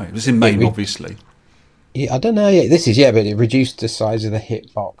 Oh right, it was in MAME, obviously. Yeah, I don't know. Yeah, this is but it reduced the size of the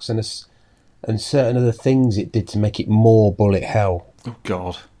hitbox and certain other things it did to make it more bullet hell. Oh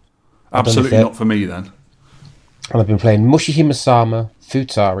God, absolutely not for me then. And I've been playing Mushihime-sama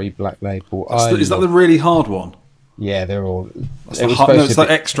Futari Black Label. Is that the really hard one? Yeah, they're all. It's the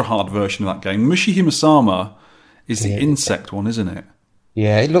extra hard version of that game. Mushihime-sama is the insect one, isn't it?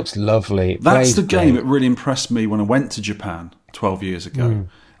 Yeah, it looks lovely. That's the game that really impressed me when I went to Japan 12 years ago.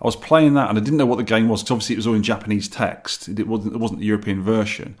 I was playing that and I didn't know what the game was, because obviously it was all in Japanese text. It wasn't the European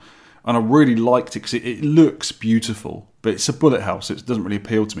version. And I really liked it because it looks beautiful, but it's a bullet hell, so it doesn't really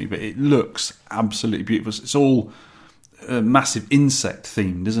appeal to me, but it looks absolutely beautiful. It's all massive insect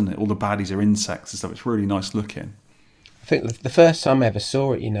themed, isn't it? All the baddies are insects and stuff. It's really nice looking. I think the first time I ever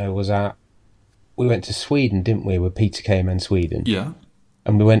saw it, was we went to Sweden, didn't we, with Peter Cayman, Sweden? Yeah.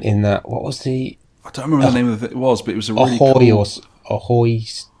 And we went in that, what was the... I don't remember the name of it was, but it was a really Ahoy, what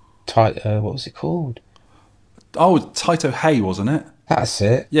was it called? Oh, Taito Hey, wasn't it? That's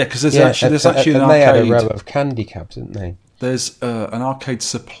it. Yeah, because there's actually an arcade. They had a row of candy cabs, didn't they? There's an arcade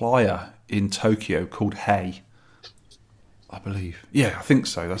supplier in Tokyo called Hey, I believe. Yeah, I think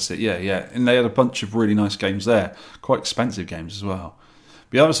so. That's it. Yeah. And they had a bunch of really nice games there. Quite expensive games as well.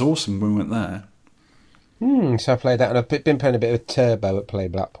 But yeah, that was awesome when we went there. So I played that, and I've been playing a bit of Turbo at Play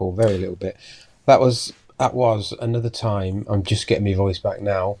Blackpool, very little bit. That was another time. I'm just getting my voice back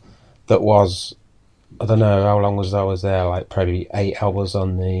now. That was, I don't know how long I was there, like probably 8 hours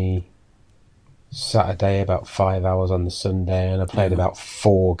on the Saturday, about 5 hours on the Sunday, and I played about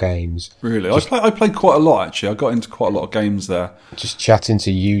 4 games. Really? I played quite a lot, actually. I got into quite a lot of games there. Just chatting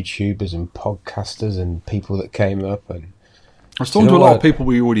to YouTubers and podcasters and people that came up. And I was talking to a lot of people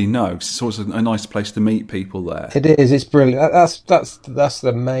we already know, because it's always a nice place to meet people there. It is. It's brilliant. That's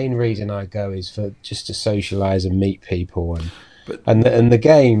the main reason I go, is for just to socialise and meet people. And the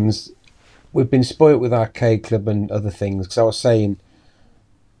games, we've been spoilt with Arcade Club and other things, because I was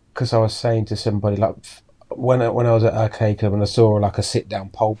saying to somebody, like, when I was at Arcade Club and I saw like a sit down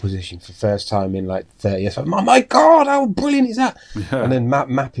pole position for the first time in like 30 years, oh my God, how brilliant is that? Yeah. And then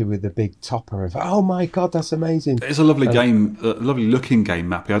Mappy with the big topper of, oh my God, that's amazing. It's a lovely game, a lovely looking game,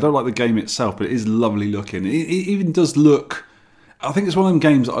 Mappy. I don't like the game itself, but it is lovely looking. It even does look, I think it's one of them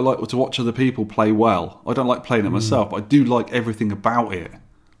games that I like to watch other people play well. I don't like playing it myself, but I do like everything about it.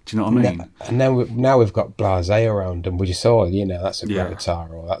 Do you know what I mean? And now we've got Blasé around, and we just saw, that's a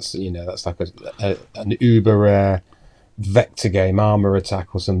Gravatar, or that's like an uber vector game, Armour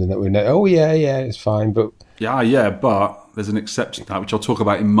Attack or something that we know. Oh yeah, it's fine, but but there's an exception to that, which I'll talk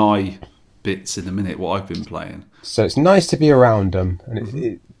about in my bits in a minute. What I've been playing. So it's nice to be around them,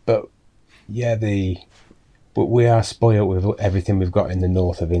 and but we are spoiled with everything we've got in the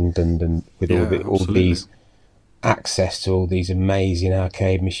north of England, and with all these. Access to all these amazing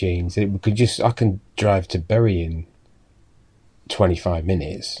arcade machines. I can drive to Bury in 25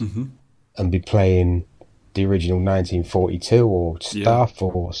 minutes and be playing the original 1942 or Star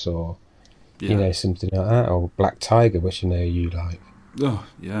Force or something like that, or Black Tiger, which you like. Oh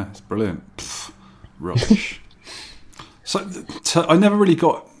yeah, it's brilliant. Rubbish. So I never really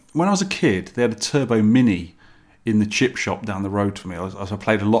got, when I was a kid, they had a Turbo Mini in the chip shop down the road from me. I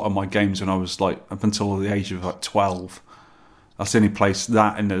played a lot of my games when I was like up until the age of like 12. That's the only place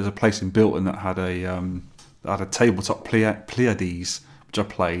and there was a place in Bilton that had a tabletop Pleiades, which I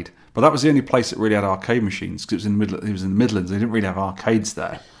played. But that was the only place that really had arcade machines, because it was in the Midlands. They didn't really have arcades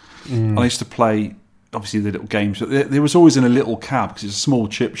there. And I used to play obviously the little games, but there was always in a little cab, because it's a small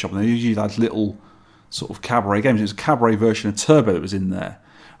chip shop, and they usually had little sort of cabaret games. It was a cabaret version of Turbo that was in there.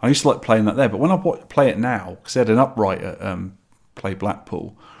 I used to like playing that there, but when I play it now, because they had an upright at Play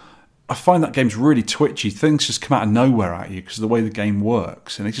Blackpool, I find that game's really twitchy. Things just come out of nowhere at you because of the way the game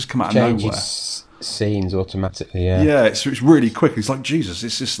works, and they just come out of nowhere. Scenes automatically, yeah. It's really quick. It's like, Jesus,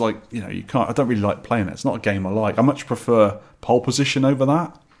 it's just like, you can't. I don't really like playing it. It's not a game I like. I much prefer pole position over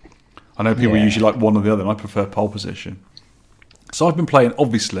that. I know people usually like one or the other, and I prefer pole position. So I've been playing,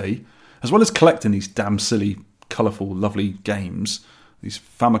 obviously, as well as collecting these damn silly, colourful, lovely games, these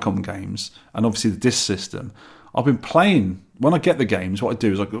Famicom games, and obviously the disc system. I've been playing, when I get the games, what I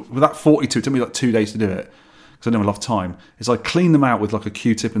do is, like, with that 42, it took me like 2 days to do it, because I didn't have enough time, is I clean them out with like a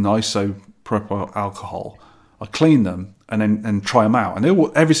Q-tip and isopropyl alcohol. I clean them and try them out, and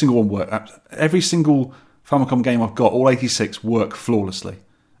every single one worked. Every single Famicom game I've got, all 86, work flawlessly.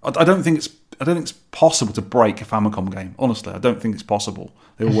 I don't think it's possible to break a Famicom game. Honestly, I don't think it's possible.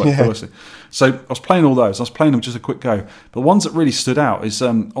 They all work flawlessly. So I was playing all those. I was playing them just a quick go. But the ones that really stood out is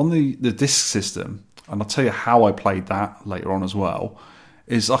on the disc system, and I'll tell you how I played that later on as well,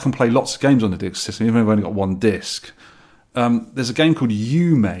 is I can play lots of games on the disc system, even if I've only got one disc. There's a game called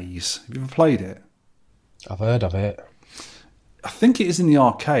U-Maze. Have you ever played it? I've heard of it. I think it is in the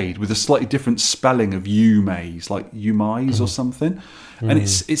arcade with a slightly different spelling of U-Maze, like U-Maze or something. And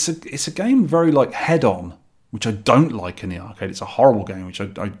it's a game very like head-on, which I don't like in the arcade. It's a horrible game, which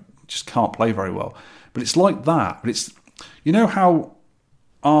I just can't play very well. But it's like that. But it's, how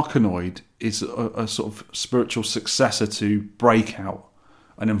Arkanoid is a sort of spiritual successor to Breakout,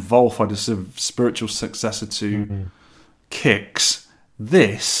 and then Volfight is a spiritual successor to Kicks.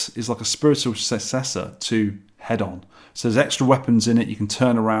 This is like a spiritual successor to Head-On. So there's extra weapons in it. You can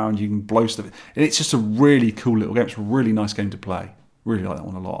turn around, you can blow stuff. And it's just a really cool little game. It's a really nice game to play. Really like that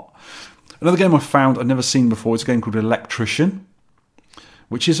one a lot. Another game I found I'd never seen before is a game called Electrician,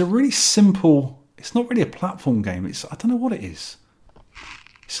 which is a really simple. It's not really a platform game. I don't know what it is.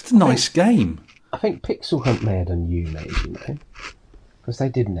 It's just a nice game. I think Pixel Hunt may have done U-Maze, because they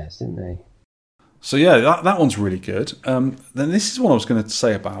did NES, didn't they? So yeah, that one's really good. Then this is what I was going to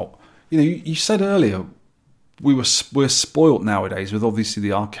say about. You said earlier we're spoilt nowadays with obviously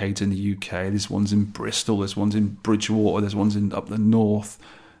the arcades in the UK. There's ones in Bristol, there's ones in Bridgewater, there's ones up the north,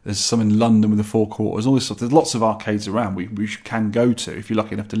 there's some in London with the Four Quarters, all this stuff. There's lots of arcades around we can go to if you're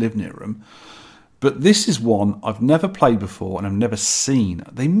lucky enough to live near them. But this is one I've never played before and I've never seen.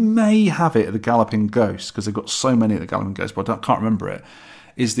 They may have it at the Galloping Ghost, because they've got so many at the Galloping Ghost, but I can't remember it.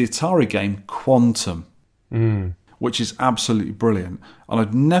 Is the Atari game Quantum, which is absolutely brilliant. And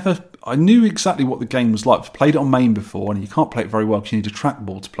I knew exactly what the game was like. I've played it on MAME before, and you can't play it very well because you need a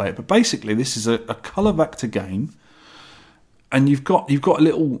trackball to play it. But basically, this is a colour vector game, and you've got a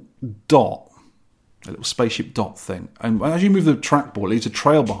little dot, a little spaceship dot thing, and as you move the trackball, it leaves a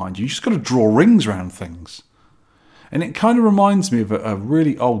trail behind you. You just got to draw rings around things, and it kind of reminds me of a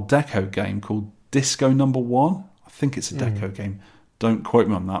really old Deco game called Disco Number 1. I think it's a Deco game. Don't quote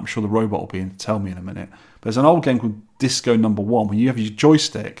me on that. I'm sure the robot will be in to tell me in a minute. But there's an old game called Disco Number 1 where you have your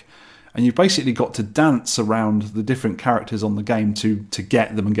joystick and you've basically got to dance around the different characters on the game to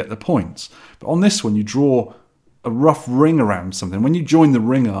get them and get the points. But on this one, you draw a rough ring around something. When you join the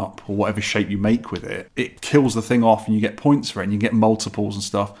ring up, or whatever shape you make with it, it kills the thing off and you get points for it, and you get multiples and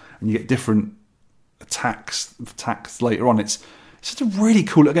stuff, and you get different attacks later on. It's just a really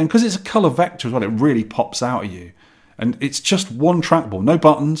cool little game. Because it's a colour vector as well, it really pops out at you. And it's just one trackball, no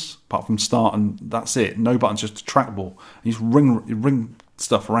buttons, apart from start, and that's it. No buttons, just a trackball. And you just ring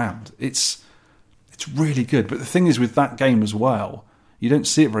stuff around. It's really good. But the thing is with that game as well, you don't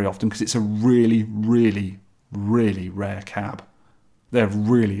see it very often because it's a really, really, really rare cab. They're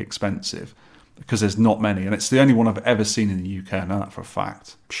really expensive because there's not many. And it's the only one I've ever seen in the UK. I know that for a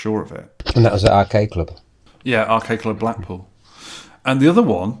fact. I'm sure of it. And that was at Arcade Club? Yeah, Arcade Club Blackpool. And the other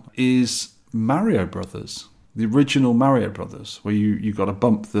one is Mario Brothers. The original Mario Brothers, where you got to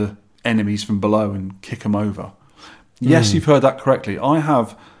bump the enemies from below and kick them over. Yes, you've heard that correctly. I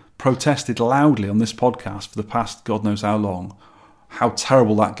have protested loudly on this podcast for the past God knows how long how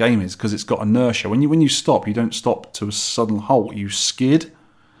terrible that game is because it's got inertia. When you stop, you don't stop to a sudden halt. You skid.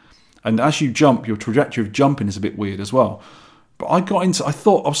 And as you jump, your trajectory of jumping is a bit weird as well. But I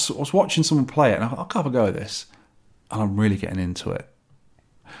was watching someone play it, and I'll have a go at this. And I'm really getting into it.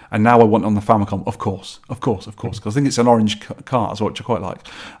 And now I want on the Famicom, of course, because I think it's an orange cart as well, which I quite like.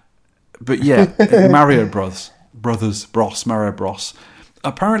 But yeah, Mario Bros.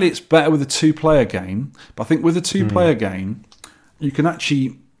 Apparently it's better with a two-player game, but I think with a two-player game, you can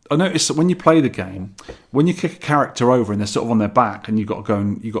actually... I noticed that when you play the game, when you kick a character over and they're sort of on their back and you've got to go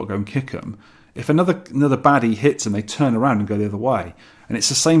and kick them, if another baddie hits them, they turn around and go the other way. And it's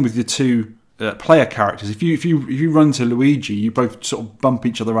the same with your two... player characters. If you run to Luigi, you both sort of bump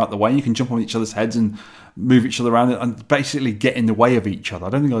each other out the way. You can jump on each other's heads and move each other around and basically get in the way of each other.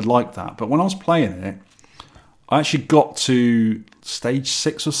 I don't think I'd like that. But when I was playing it, I actually got to stage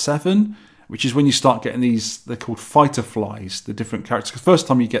 6 or 7, which is when you start getting these. They're called fighter flies. The different characters. The first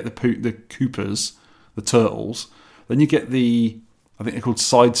time you get the Koopas, the turtles. Then you get I think they're called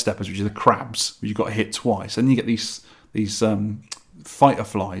sidesteppers, which are the crabs, which you've got to hit twice. Then you get these fighter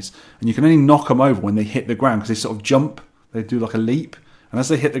flies, and you can only knock them over when they hit the ground because they sort of jump, they do like a leap, and as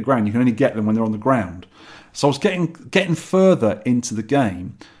they hit the ground you can only get them when they're on the ground. So I was getting further into the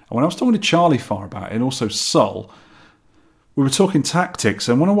game, and when I was talking to Charlie Fire about it, and also Sol, we were talking tactics,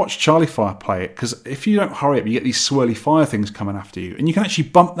 and when I watched Charlie Fire play it, because if you don't hurry up you get these swirly fire things coming after you, and you can actually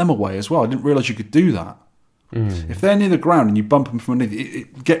bump them away as well. I didn't realise you could do that. If they're near the ground and you bump them from underneath,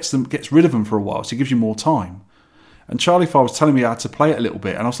 it gets rid of them for a while, so it gives you more time. And Charlie Farr was telling me how to play it a little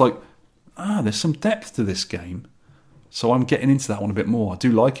bit, and I was like, there's some depth to this game. So I'm getting into that one a bit more. I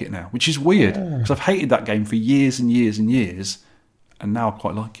do like it now, which is weird, because I've hated that game for years and years and years, and now I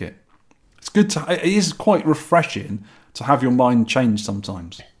quite like it. It is quite refreshing to have your mind change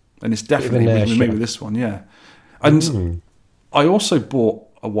sometimes. And it's definitely with me with this one, yeah. And I also bought,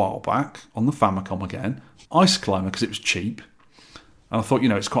 a while back, on the Famicom again, Ice Climber, because it was cheap. And I thought,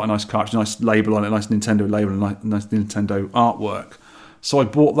 it's quite a nice cartridge, nice label on it, nice Nintendo label, and nice Nintendo artwork. So I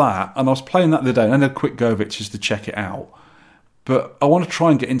bought that, and I was playing that the other day, and I had a quick go of it just to check it out. But I want to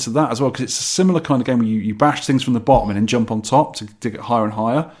try and get into that as well, because it's a similar kind of game where you bash things from the bottom and then jump on top to get higher and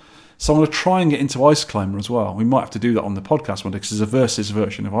higher. So I'm going to try and get into Ice Climber as well. We might have to do that on the podcast one day, because there's a versus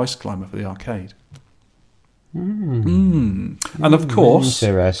version of Ice Climber for the arcade. And of course,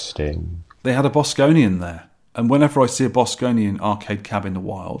 interesting. They had a Bosconian there. And whenever I see a Bosconian arcade cab in the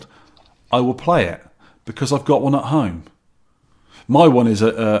wild, I will play it, because I've got one at home. My one is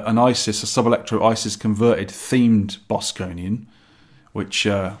an ISIS, a Sub-Electro ISIS converted themed Bosconian, which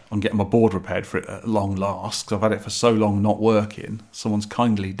I'm getting my board repaired for it at long last, because I've had it for so long not working. Someone's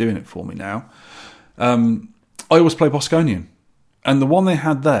kindly doing it for me now. I always play Bosconian. And the one they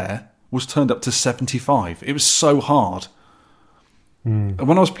had there was turned up to 75. It was so hard. And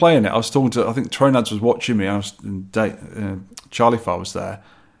when I was playing it, I was talking to, I think Tronads was watching me, Charlie Farr was there,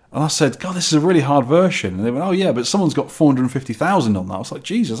 and I said, God, this is a really hard version. And they went, oh yeah, but someone's got 450,000 on that. I was like,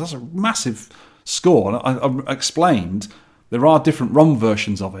 Jesus, that's a massive score. And I explained there are different ROM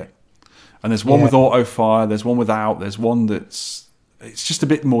versions of it. And there's one with auto fire, there's one without, there's one that's it's just a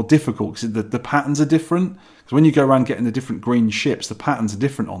bit more difficult because the patterns are different. Because when you go around getting the different green ships, the patterns are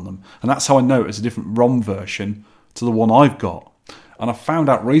different on them. And that's how I know it's a different ROM version to the one I've got. And I found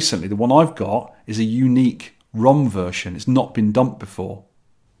out recently the one I've got is a unique ROM version. It's not been dumped before.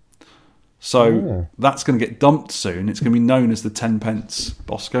 So that's going to get dumped soon. It's going to be known as the 10 pence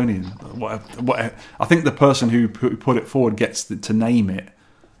Bosconian. Whatever. I think the person who put it forward gets to name it,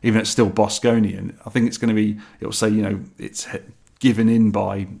 even though it's still Bosconian. I think it's going to be, it'll say, it's given in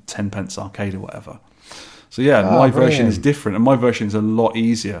by 10 pence arcade or whatever. So yeah, my version is different, and my version is a lot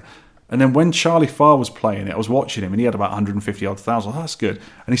easier. And then when Charlie Farr was playing it, I was watching him, and he had about 150,000. That's good.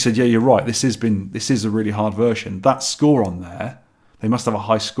 And he said, "Yeah, you're right. This is a really hard version. That score on there, they must have a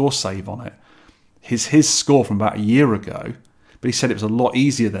high score save on it. His score from about a year ago, but he said it was a lot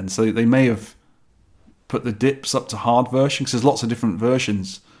easier then. So they may have put the dips up to hard version because there's lots of different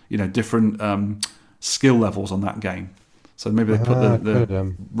versions, different skill levels on that game. So maybe they put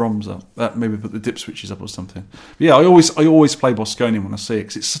the ROMs up. Maybe put the dip switches up or something. But yeah, I always play Bosconian when I see it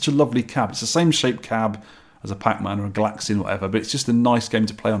because it's such a lovely cab. It's the same shaped cab as a Pac-Man or a Galaxian or whatever, but it's just a nice game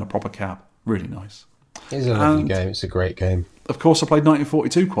to play on a proper cab. Really nice. It's a lovely game. It's a great game. Of course, I played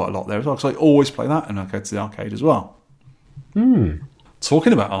 1942 quite a lot there as well because I always play that and I go to the arcade as well.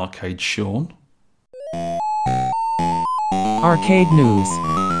 Talking about arcade, Sean. Arcade news.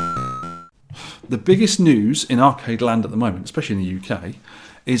 The biggest news in arcade land at the moment, especially in the UK,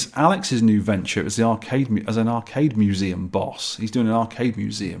 is Alex's new venture as an arcade museum boss. He's doing an arcade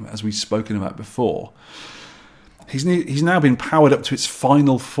museum, as we've spoken about before. He's now been powered up to its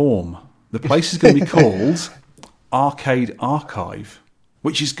final form. The place is going to be called Arcade Archive,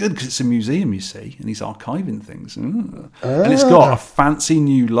 which is good because it's a museum, you see, and he's archiving things. And it's got a fancy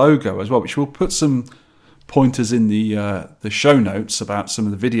new logo as well, which we'll put some pointers in the show notes about some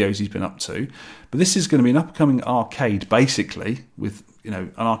of the videos he's been up to. But this is going to be an upcoming arcade, basically, with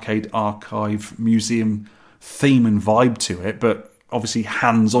an arcade archive museum theme and vibe to it, but obviously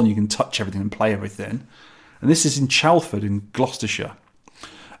hands-on, you can touch everything and play everything. And this is in Chelford in Gloucestershire.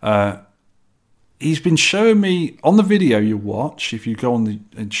 He's been showing me, on the video you watch, if you go on the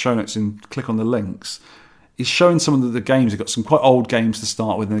show notes and click on the links, he's showing some of the games. They've got some quite old games to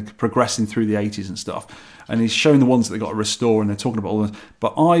start with, and they're progressing through the 80s and stuff. And he's showing the ones that they've got to restore, and they're talking about all this.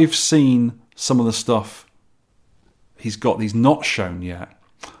 But I've seen some of the stuff he's got that he's not shown yet,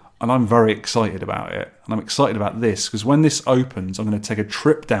 and I'm very excited about it. And I'm excited about this, because when this opens, I'm going to take a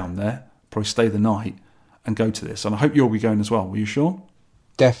trip down there, probably stay the night, and go to this. And I hope you'll be going as well. Were you sure?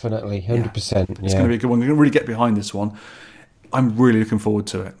 Definitely, 100%. Yeah. It's going to be a good one. We're going to really get behind this one. I'm really looking forward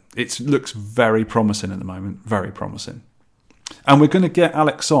to it. It looks very promising at the moment. Very promising. And we're going to get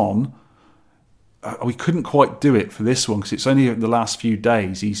Alex on. We couldn't quite do it for this one because it's only the last few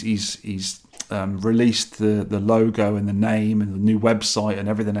days. He's released the logo and the name and the new website and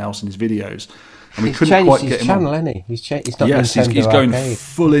everything else in his videos. And we couldn't quite get him channel, on. Hasn't he? He's not Nintendo he's going Arcade.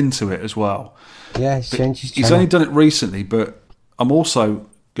 full into it as well. Yeah, he's changed his channel. He's only done it recently, but I'm also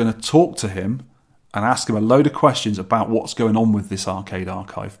going to talk to him and ask him a load of questions about what's going on with this Arcade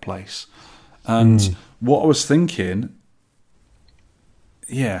Archive place. And what I was thinking,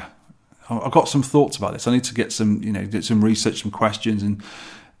 I've got some thoughts about this. I need to get some research, some questions and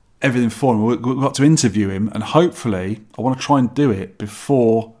everything for him. We've got to interview him, and hopefully I want to try and do it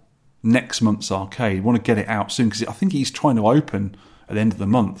before next month's arcade. I want to get it out soon because I think he's trying to open at the end of the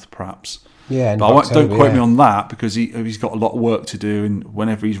month, perhaps. Yeah, but don't quote me on that because he's got a lot of work to do, and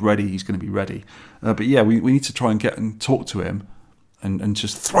whenever he's ready, he's going to be ready. But yeah, we need to try and get and talk to him and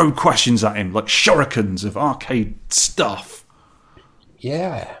just throw questions at him like shurikens of arcade stuff.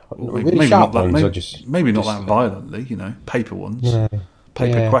 Yeah, maybe not that, maybe not that violently, paper ones,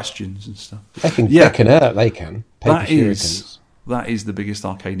 paper questions and stuff. They can hurt. They can. That is the biggest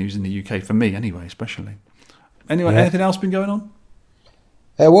arcade news in the UK for me, anyway, especially. Anyway, anything else been going on?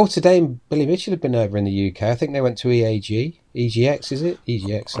 Well, today Billy Mitchell have been over in the UK. I think they went to EGX, is it?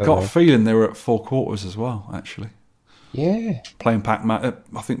 EGX. I got a feeling they were at Four Quarters as well, actually. Yeah. Playing Pac-Man.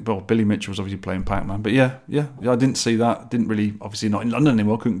 I think, Billy Mitchell was obviously playing Pac-Man. But yeah, I didn't see that. Didn't really, obviously not in London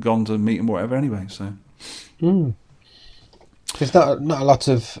anymore. Couldn't go on to meet him or whatever anyway, so. There's not a lot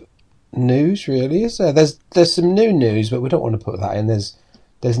of news, really, is there? There's some new news, but we don't want to put that in.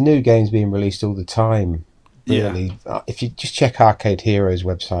 There's new games being released all the time. Really, if you just check Arcade Heroes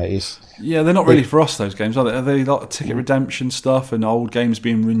website, they're not really for us. Those games are they? Are they a lot of ticket redemption stuff and old games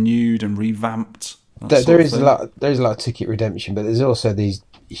being renewed and revamped? There is a lot of ticket redemption, but there's also these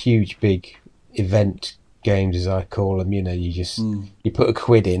huge, big event games, as I call them. You put a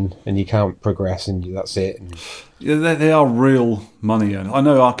quid in and you can't progress, and that's it. And they are real money earners. I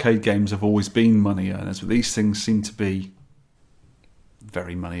know arcade games have always been money earners, but these things seem to be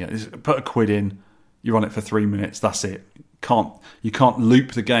very money. Put a quid in, you're on it for 3 minutes. That's it. You can't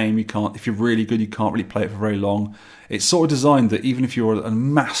loop the game. You can't. If you're really good, you can't really play it for very long. It's sort of designed that even if you're a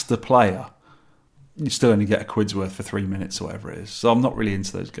master player, you still only get a quid's worth for 3 minutes or whatever it is. So I'm not really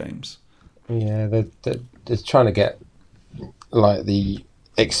into those games. Yeah, they're trying to get like the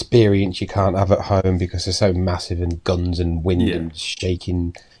experience you can't have at home because they're so massive, and guns and wind and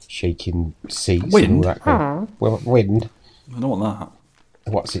shaking seats and all that kind of, well, wind. I don't want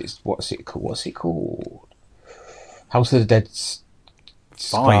that. What's it called? House of the Dead.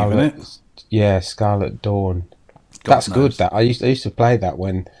 5, isn't it? Yeah, Scarlet Dawn. God That's knows. good. That I used to play that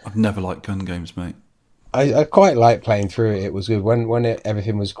when I've never liked gun games, mate. I quite liked playing through it. It was good when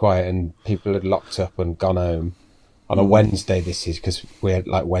everything was quiet and people had locked up and gone home on a Wednesday. This is because we had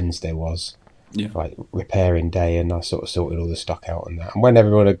like Wednesday was like repairing day, and I sort of sorted all the stock out and that. And when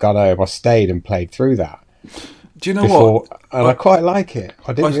everyone had gone home, I stayed and played through that. Do you know what? And I quite like it.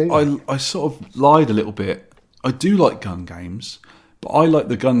 I sort of lied a little bit. I do like gun games, but I like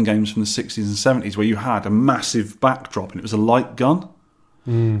the gun games from the 60s and 70s where you had a massive backdrop and it was a light gun.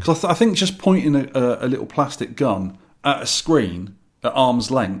 Because I think just pointing a little plastic gun at a screen at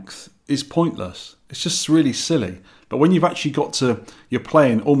arm's length is pointless. It's just really silly. But when you've actually you're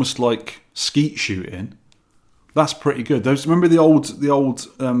playing almost like skeet shooting, that's pretty good. Remember the old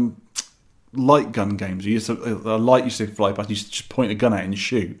light gun games? A light used to fly past, you used to just point a gun at it and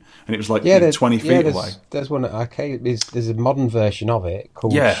shoot, and it was like 20 feet away. There's one at arcade. There's a modern version of it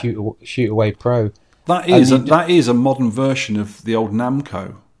called Shoot Away Pro. That is a modern version of the old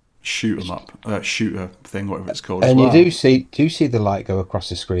Namco shooter thing, whatever it's called. And as well. you do see the light go across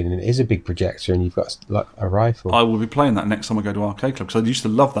the screen, and it is a big projector, and you've got like a rifle. I will be playing that next time I go to Arcade Club, because I used to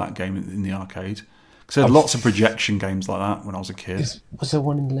love that game in the arcade. Because they had lots of projection games like that when I was a kid. Was there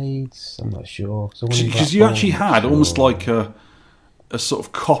one in Leeds? I'm not sure. Because you actually had almost like a sort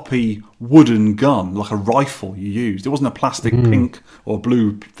of copy wooden gun, like a rifle you used. It wasn't a plastic pink or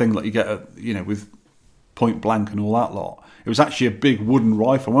blue thing like you get with point blank and all that lot. It was actually a big wooden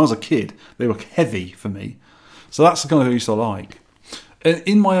rifle. When I was a kid, they were heavy for me. So that's the kind of thing I used to like.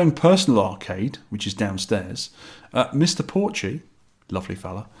 In my own personal arcade, which is downstairs, Mr. Porchy, lovely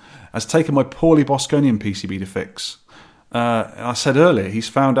fella, has taken my poorly Bosconian PCB to fix. I said earlier, he's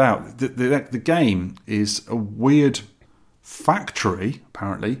found out that the game is a weird factory,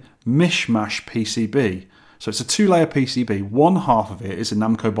 apparently, mishmash PCB. So it's a 2-layer PCB. One half of it is a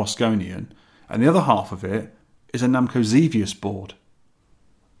Namco Bosconian, and the other half of it is a Namco Xevious board.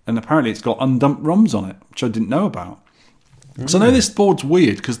 And apparently it's got undumped ROMs on it, which I didn't know about. So I know this board's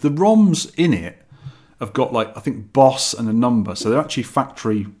weird, because the ROMs in it have got, like, I think, BOSS and a number. So they're actually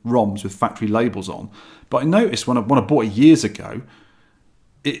factory ROMs with factory labels on. But I noticed when I bought it years ago,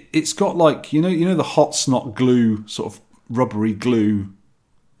 it's got, like, you know the hot snot glue, sort of rubbery glue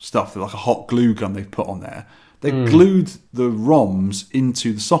stuff, like a hot glue gun they've put on there. They've glued the ROMs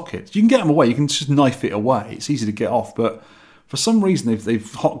into the sockets. You can get them away. You can just knife it away. It's easy to get off. But for some reason,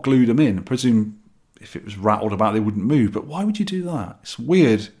 they've hot glued them in. I presume if it was rattled about, they wouldn't move. But why would you do that? It's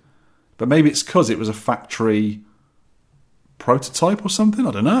weird. But maybe it's because it was a factory prototype or something.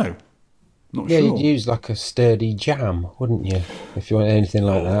 I don't know. Not sure. Yeah, you'd use like a sturdy jam, wouldn't you? If you want anything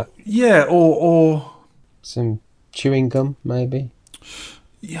like that. Yeah, or some chewing gum, maybe.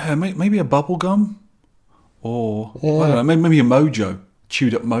 Yeah, maybe a bubble gum. Or, I don't know, maybe a Mojo.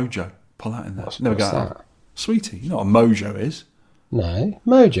 Chewed up Mojo. Pull that in there. Never got that. Sweetie, you know what a Mojo is? No,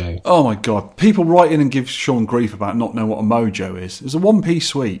 Mojo. Oh my God. People write in and give Sean grief about not knowing what a Mojo is. It was a 1p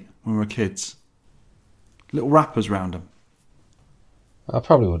sweet when we were kids. Little wrappers round them. I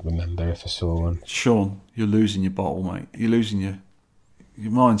probably would remember if I saw one. Sean, you're losing your bottle, mate. You're losing your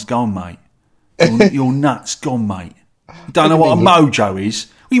mind's gone, mate. Your nut's gone, mate. You don't know what a Mojo is?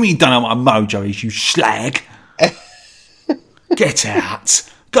 What do you mean you don't know what a Mojo is, you slag? Get out.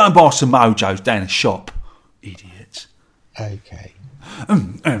 Go and buy some Mojos down the shop. Idiots. Okay.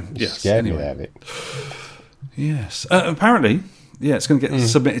 Yes. Scared me there a bit. Yes. Apparently, it's going to get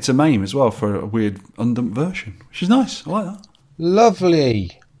submitted to MAME as well for a weird undumped version, which is nice. I like that.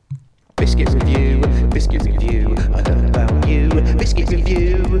 Lovely. Biscuit review. I don't know about you. Biscuit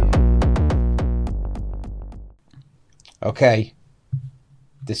review. Okay.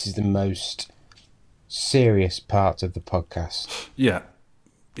 This is the most serious part of the podcast. Yeah.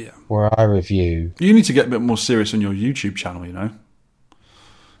 Where I review. You need to get a bit more serious on your YouTube channel, you know.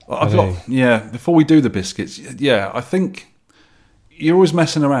 Before we do the biscuits, I think you're always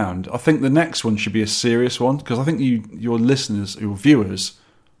messing around. I think the next one should be a serious one, because I think your listeners, your viewers,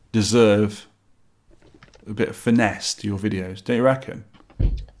 deserve a bit of finesse to your videos. Don't you reckon?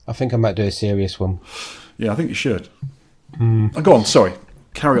 I think I might do a serious one. Yeah, I think you should. Go on, sorry.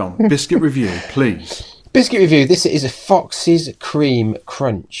 Carry on. Biscuit review, please. Biscuit review. This is a Fox's Cream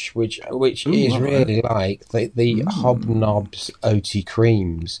Crunch, which is right. really like the Hobnobs OT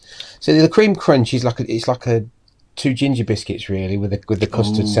creams. So the cream crunch is like a 2 ginger biscuits really with the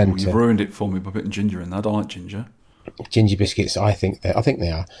custard centre. You've ruined it for me by putting ginger in that. I like ginger. Ginger biscuits, I think they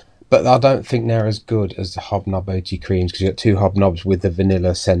are, but I don't think they're as good as the Hobnob OT creams because you've got 2 Hobnobs with the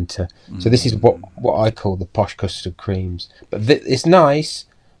vanilla centre. So this is what I call the posh custard creams. But it's nice,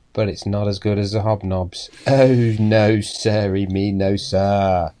 but it's not as good as the Hobnobs. Oh no, sirree me, no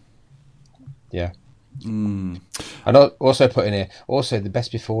sir. Yeah. And I'll also put in here, the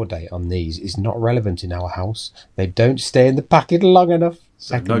best before date on these is not relevant in our house. They don't stay in the packet long enough.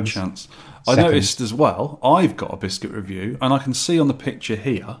 No chance. I noticed as well, I've got a biscuit review, and I can see on the picture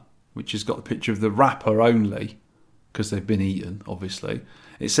here, which has got the picture of the wrapper only, because they've been eaten, obviously.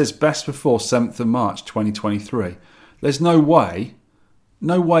 It says best before 7th of March 2023. There's no way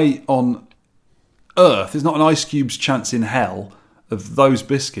on earth, there's not an ice cube's chance in hell of those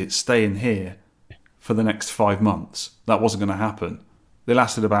biscuits staying here for the next 5 months. That wasn't going to happen. They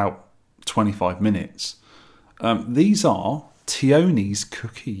lasted about 25 minutes. These are Tioni's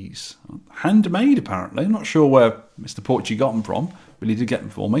cookies. Handmade, apparently. I'm not sure where Mr. Porchy got them from, but he did get them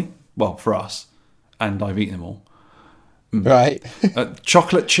for me. Well, for us. And I've eaten them all. Right.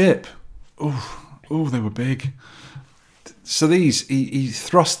 Chocolate chip. Oh, they were big. So these, he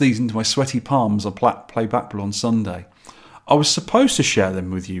thrust these into my sweaty palms on Play Blackpool on Sunday. I was supposed to share them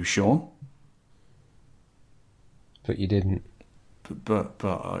with you, Sean. But you didn't. But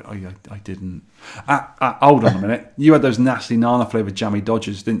I didn't. Hold on a minute. You had those nasty nana flavoured jammy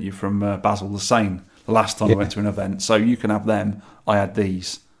Dodgers, didn't you, from Basil the Sane the last time I went to an event? So you can have them. I had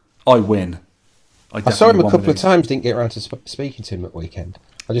these. I win. I saw him a couple of times. Didn't get around to speaking to him at weekend.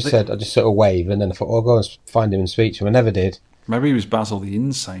 I just sort of wave, and then I thought, I'll go and find him and speak to him. I never did. Maybe he was Basil the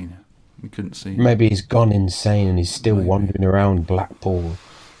Insane. We couldn't see him. Maybe he's gone insane and he's still wandering around Blackpool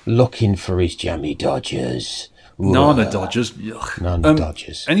looking for his jammy Dodgers. Nana Dodgers. Yuck. Nana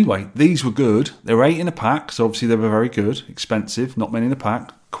Dodgers. Anyway, these were good. They were 8 in a pack, so obviously they were very good. Expensive, not many in a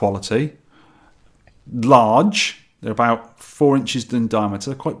pack. Quality. Large. They're about 4 inches in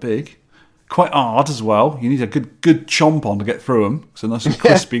diameter. Quite big. Quite hard as well. You need a good chomp on to get through them. So nice and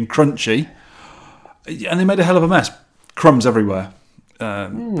crispy and crunchy. And they made a hell of a mess. Crumbs everywhere.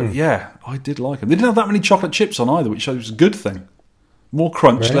 But yeah, I did like them. They didn't have that many chocolate chips on either, which was a good thing. More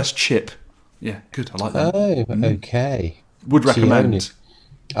crunch, Really? less chip. Yeah, good. I like them. Oh, okay. Would recommend.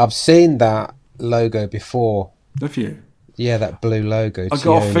 I've seen that logo before. Have you? Yeah, that blue logo. I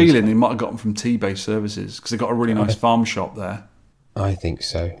got a feeling they might have got them from T-Base Services because they've got a really nice farm shop there. I think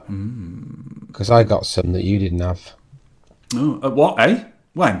so. Because I got some that you didn't have. Oh, what, eh?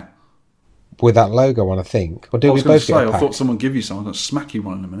 When? With that logo on, I think. Or I do we was going both to get say, a I pack? thought someone would give you some. I'm going to smack you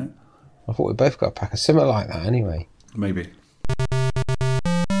one in a minute. I thought we both got a pack of similar like that anyway. Maybe.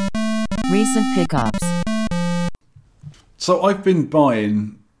 Recent pickups. So I've been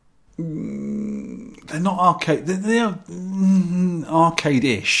buying... they're not arcade... They're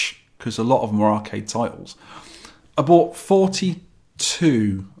arcade-ish, because a lot of them are arcade titles. I bought 42...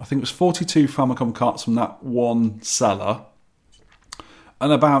 I think it was 42 Famicom carts from that one seller,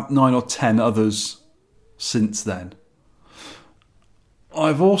 and about 9 or 10 others since then.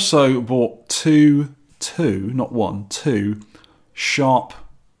 I've also bought two Sharp,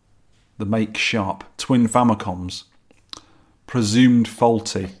 the make Sharp twin Famicoms, presumed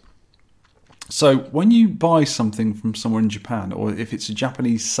faulty. So when you buy something from somewhere in Japan, or if it's a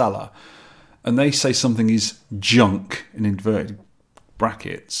Japanese seller, and they say something is junk in inverted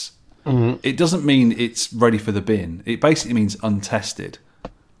brackets, it doesn't mean it's ready for the bin. It basically means untested.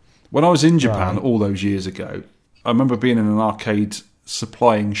 When I was in Japan all those years ago, I remember being in an arcade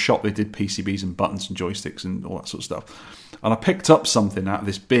supplying shop. They did PCBs and buttons and joysticks and all that sort of stuff. And I picked up something out of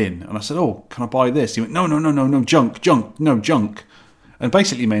this bin and I said, "Oh, can I buy this?" He went, No, junk, no junk. And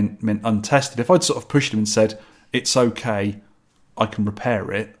basically meant untested. If I'd sort of pushed him and said, "It's okay, I can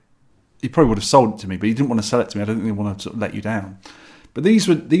repair it," he probably would have sold it to me, but he didn't want to sell it to me. I don't think he wanted to sort of let you down. But these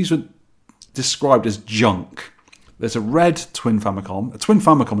were described as junk. There's a red twin Famicom. A twin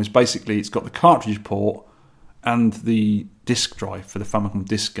Famicom is basically, it's got the cartridge port and the disk drive for the Famicom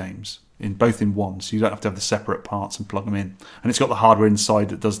disk games, both in one, so you don't have to have the separate parts and plug them in. And it's got the hardware inside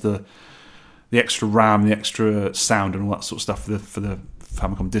that does the extra RAM, the extra sound and all that sort of stuff for the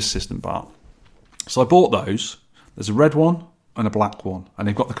Famicom disk system part. So I bought those. There's a red one and a black one, and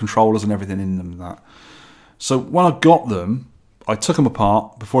they've got the controllers and everything in them and that. So when I got them, I took them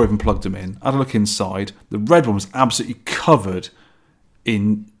apart before I even plugged them in, had a look inside. The red one was absolutely covered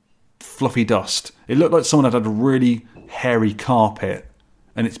in fluffy dust. It looked like someone had a really hairy carpet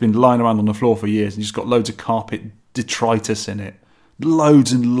and it's been lying around on the floor for years and just got loads of carpet detritus in it.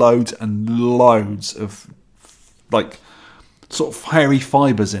 Loads and loads and loads of like sort of hairy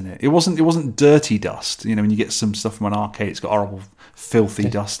fibres in it. It wasn't dirty dust. You know, when you get some stuff from an arcade, it's got horrible, filthy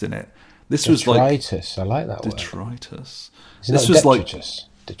dust in it. This was like detritus. I like that word. Detritus. This was detritus.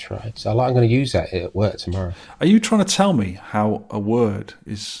 Detritus. I'm going to use that at work tomorrow. Are you trying to tell me how a word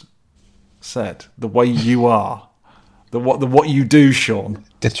is said? The way you are, the what you do, Sean?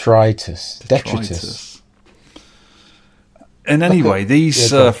 Detritus. Detritus. And anyway,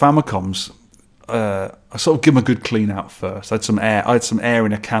 these Famicoms, I sort of give them a good clean out first. I had some air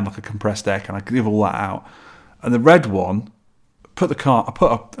in a can, like a compressed air can. I give all that out, and the red one, I put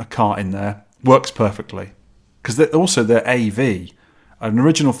a cart in there. Works perfectly because they're AV. An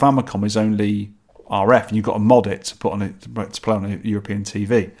original Famicom is only RF, and you've got to mod it to put on it to play on a European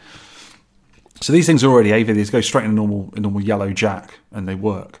TV. So these things are already AV. These go straight in a normal yellow jack, and they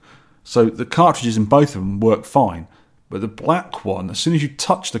work. So the cartridges in both of them work fine, but the black one, as soon as you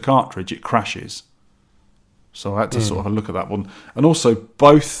touch the cartridge, it crashes. So I had to sort of have a look at that one. And also,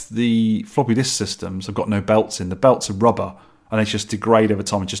 both the floppy disk systems have got no belts in. The belts are rubber, and they just degrade over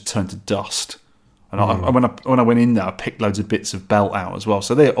time and just turn to dust. And when I went in there, I picked loads of bits of belt out as well.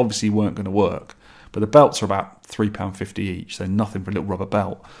 So they obviously weren't going to work. But the belts are about £3.50 each, so nothing for a little rubber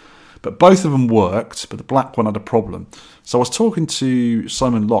belt. But both of them worked, but the black one had a problem. So I was talking to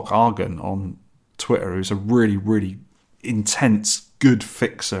Simon Locke Argan on Twitter, who's a really, really intense, good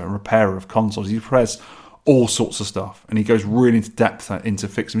fixer and repairer of consoles. He repairs all sorts of stuff, and he goes really into depth into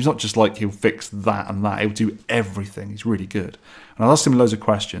fixing. He's not just like he'll fix that and that. He'll do everything. He's really good. And I asked him loads of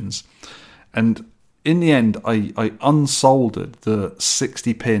questions. And in the end, I unsoldered the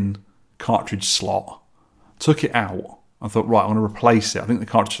 60-pin cartridge slot, took it out. I thought, right, I'm going to replace it. I think the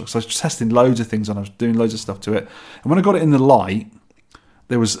cartridge... So I was testing loads of things and I was doing loads of stuff to it. And when I got it in the light,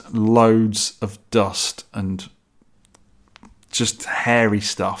 there was loads of dust and just hairy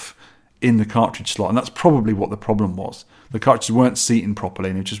stuff in the cartridge slot. And that's probably what the problem was. The cartridges weren't seating properly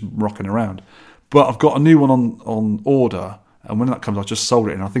and it was just rocking around. But I've got a new one on order, and when that comes, I'll just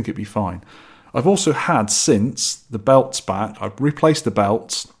solder it and I think it'll be fine. I've also had, since the belts back, I've replaced the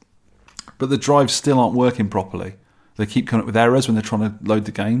belts, but the drives still aren't working properly. They keep coming up with errors when they're trying to load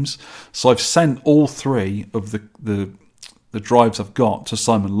the games. So I've sent all three of the drives I've got to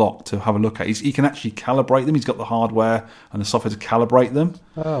Simon Locke to have a look at. He can actually calibrate them. He's got the hardware and the software to calibrate them.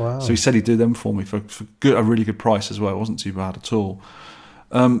 Oh, wow. So he said he'd do them for me for a really good price as well. It wasn't too bad at all.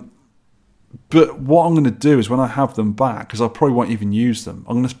 But what I'm going to do is when I have them back, because I probably won't even use them,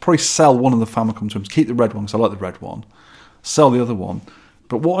 I'm going to probably sell one of the Famicom to him, keep the red one because I like the red one, sell the other one.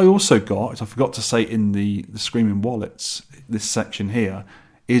 But what I also got, is I forgot to say in the Screaming Wallets, this section here,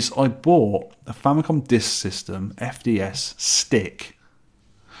 is I bought a Famicom Disk System FDS stick.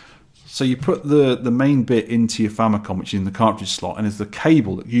 So you put the main bit into your Famicom, which is in the cartridge slot, and there's the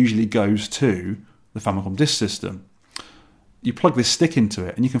cable that usually goes to the Famicom Disk System. You plug this stick into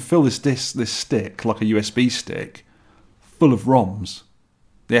it, and you can fill this stick, like a USB stick, full of ROMs,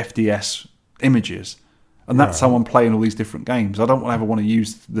 the FDS images. And that's how I'm playing all these different games. I don't ever want to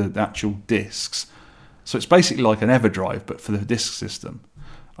use the actual discs. So it's basically like an EverDrive, but for the disk system.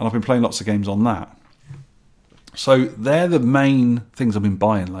 And I've been playing lots of games on that. So they're the main things I've been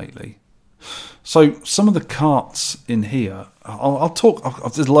buying lately. So some of the carts in here, I'll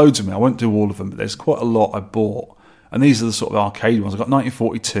talk, there's loads of them. I won't do all of them, but there's quite a lot I bought. And these are the sort of arcade ones. I've got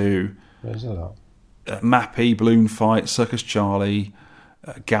 1942, There's a lot. Mappy, Balloon Fight, Circus Charlie,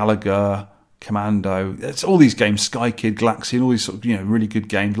 Gallagher, Commando. It's all these games, Sky Kid, Galaxy, all these sort of really good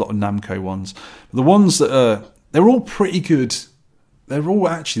games. A lot of Namco ones. The ones that they're all pretty good. They're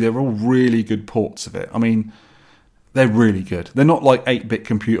all really good ports of it. I mean, they're really good. They're not like 8-bit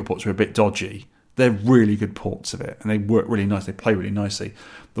computer ports, which are a bit dodgy. They're really good ports of it, and they work really nice. They play really nicely.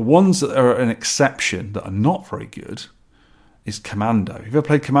 The ones that are an exception that are not very good is Commando. Have you ever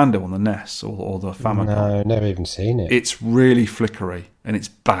played Commando on the NES or the Famicom? No, never even seen it. It's really flickery, and it's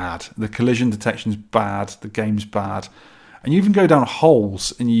bad. The collision detection's bad. The game's bad. And you even go down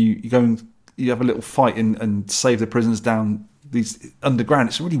holes, and you go and you have a little fight and save the prisoners down these underground.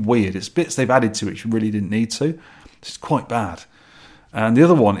 It's really weird. It's bits they've added to it which you really didn't need to. It's quite bad. And the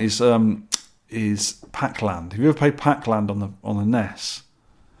other one is Pac-Land. Have you ever played Pac-Land on the NES?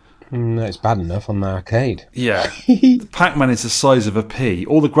 No, it's bad enough on the arcade. Yeah. Pac-Man is the size of a pea.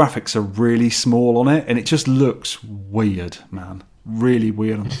 All the graphics are really small on it, and it just looks weird, man. Really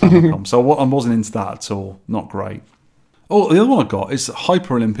weird on the Famicom. So I wasn't into that at all. Not great. Oh, the other one I got is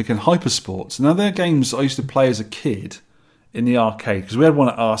Hyper Olympic and Hyper Sports. Now, they're games I used to play as a kid in the arcade, because we had one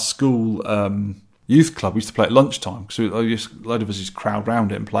at our school youth club. We used to play at lunchtime, because a load of us just crowd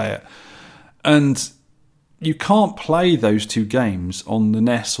round it and play it. And you can't play those two games on the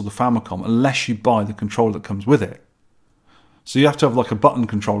NES or the Famicom unless you buy the controller that comes with it. So you have to have like a button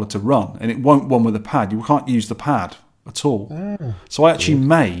controller to run, and it won't run with a pad. You can't use the pad at all. So I actually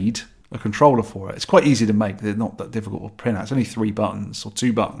made a controller for it. It's quite easy to make. They're not that difficult to print out. It's only 3 buttons or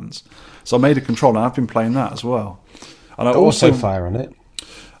 2 buttons. So I made a controller, and I've been playing that as well. And I also fire on it.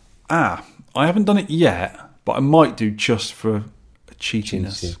 I haven't done it yet, but I might do just for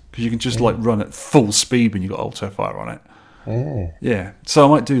cheatiness, because you can just like run at full speed when you've got auto fire on it. Yeah, so I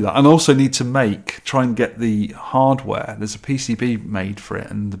might do that. And I also need to try and get the hardware. There's a PCB made for it,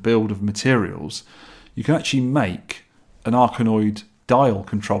 and the build of materials. You can actually make an Arkanoid dial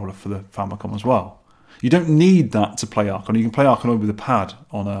controller for the Famicom as well. You don't need that to play Arkanoid. You can play Arkanoid with a pad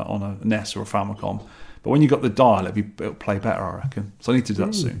on a NES or a Famicom, but when you've got the dial, it'll play better, I reckon. So I need to do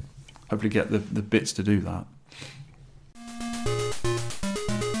that soon. Hopefully get the bits to do that.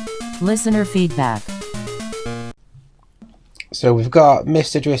 Listener feedback. So we've got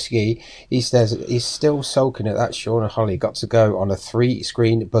Mr. Drisky. He says he's still sulking at that Sean and Holly got to go on a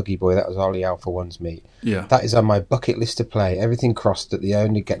 3-screen Buggy Boy. That was Ollie Alpha 1's meet. Yeah. That is on my bucket list to play. Everything crossed that the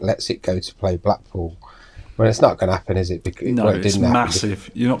owner lets it go to play Blackpool. Well, it's not going to happen, is it? No, well, it's massive.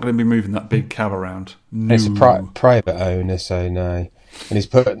 You're not going to be moving that big cab around. No. It's a private owner, so no. And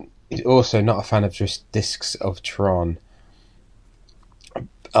he's also not a fan of just discs of Tron.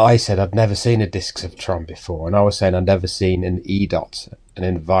 I said I'd never seen a discs of Tron before, and I was saying I'd never seen an EDOT, an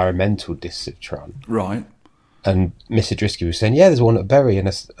environmental disc of Tron. Right. And Mr. Drisky was saying, yeah, there's one at Bury,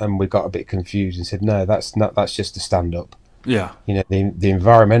 and we got a bit confused and said, no, that's just a stand-up. Yeah. You know, the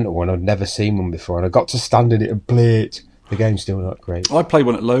environmental one, I'd never seen one before, and I got to stand in it and play it. The game's still not great. I played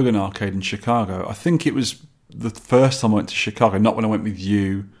one at Logan Arcade in Chicago. I think it was the first time I went to Chicago, not when I went with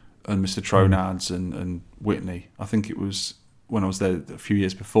you and Mr. Tronads and Whitney. I think it was when I was there a few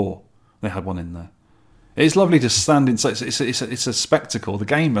years before. They had one in there. It's lovely to stand inside. It's a spectacle. The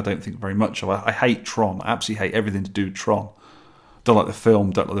game I don't think very much of. I hate Tron. I absolutely hate everything to do with Tron. Don't like the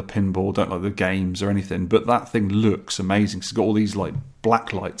film, don't like the pinball, don't like the games or anything. But that thing looks amazing. It's got all these like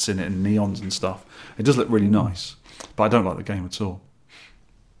black lights in it and neons and stuff. It does look really nice. But I don't like the game at all.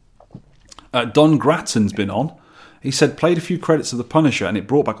 Don Grattan's been on. He said, played a few credits of The Punisher and it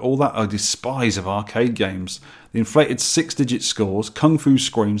brought back all that I despise of arcade games. The inflated 6-digit scores, kung fu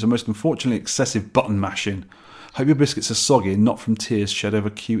screams, and most unfortunately excessive button mashing. Hope your biscuits are soggy and not from tears shed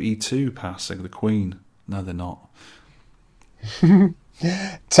over QE2 passing the Queen. No, they're not.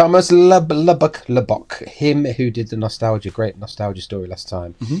 Thomas Lubbock, him who did the great nostalgia story last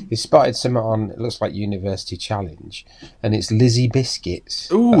time, he spotted something on, it looks like University Challenge, and it's Lizzie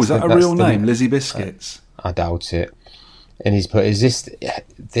Biscuits. Ooh, is that a real name, Lizzie Biscuits? I doubt it. And he's put, is this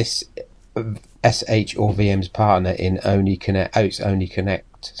SH or VM's partner in Only Connect? Oh, it's Only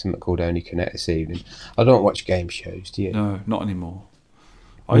Connect, something called Only Connect this evening. I don't watch game shows, do you? No, not anymore.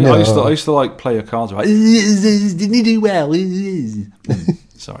 I used to like play a cards. Right? Didn't he do well?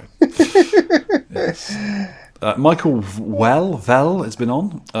 Sorry. Yes. Michael Vell has been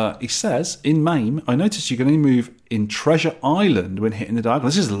on. He says, in MAME, I noticed you can only move in Treasure Island when hitting the diagonal.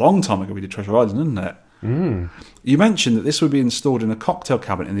 This is a long time ago we did Treasure Island, isn't it? You mentioned that this would be installed in a cocktail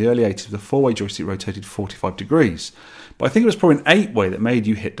cabinet in the early 80s with a 4-way joystick rotated 45 degrees. But I think it was probably an 8-way that made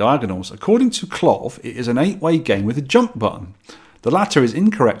you hit diagonals. According to Clov, it is an 8-way game with a jump button. The latter is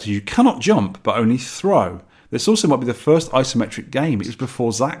incorrect as you cannot jump but only throw. This also might be the first isometric game. It was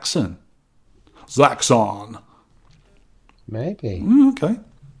before Zaxxon. Maybe. Okay.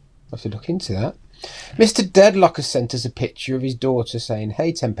 I should look into that. Mr. Deadlock has sent us a picture of his daughter saying,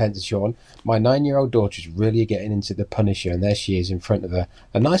 hey, 10 pence, Sean, my 9-year-old daughter's really getting into The Punisher, and there she is in front of a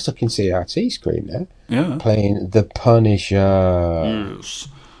nice looking CRT screen there. Yeah. Playing The Punisher. Yes.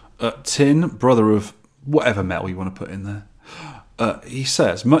 Tin, brother of whatever metal you want to put in there. He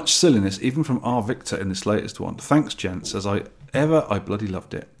says, much silliness, even from our Victor in this latest one. Thanks, gents, I bloody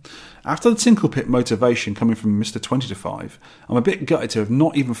loved it. After the Tinkle Pit motivation coming from Mr. 20 to 5, I'm a bit gutted to have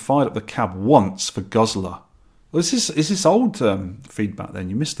not even fired up the cab once for Guzzler. Well, is this old feedback then?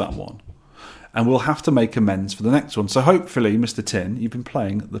 You missed that one. And we'll have to make amends for the next one. So hopefully, Mr. Tin, you've been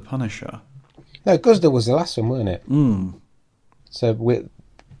playing The Punisher. No, Guzzler was the last one, wasn't it? So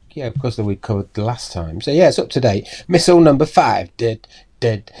Guzzler we covered the last time. So yeah, it's up to date. Missile number 5.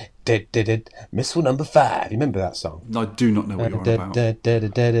 Missile number 5. You remember that song? I do not know what you're on about. I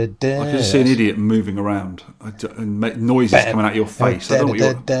can just see an idiot moving around and make noises coming out of your face. I don't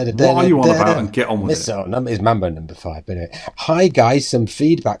know what are you on about, and get on with Missile number is Mambo number 5. But anyway. Hi guys, some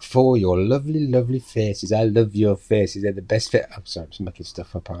feedback for your lovely faces. I love your faces. They're the best fit. I'm sorry, I'm just making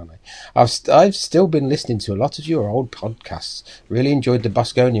stuff up, aren't I? I've still been listening to a lot of your old podcasts. Really enjoyed the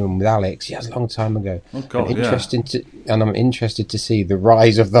Bosconian one with Alex. Yeah, it was a long time ago. Oh God, I'm interested to see the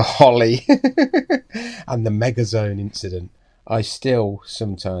rise of the Holly and the Megazone incident. I still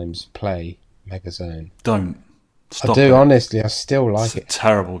sometimes play Megazone. Don't. Stop I do, it. honestly. I still like it. It's a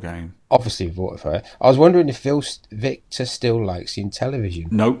terrible game. Obviously, voted for it. I was wondering if Victor still likes Intellivision.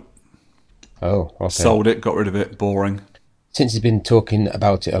 Nope. Oh, okay. Sold it, got rid of it. Boring. Since he's been talking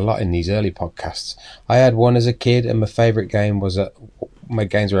about it a lot in these early podcasts, I had one as a kid, and my favourite game was my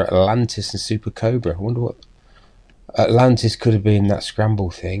games were Atlantis and Super Cobra. I wonder what Atlantis could have been. That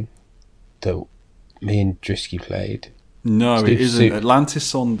scramble thing that me and Drisky played. No, it isn't.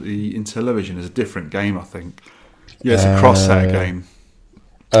 Atlantis on the Intellivision is a different game, I think. Yeah, it's a crosshair game.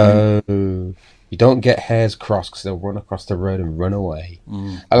 Oh, you don't get hares crossed because they'll run across the road and run away.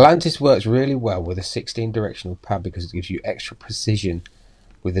 Atlantis works really well with a 16-directional pad because it gives you extra precision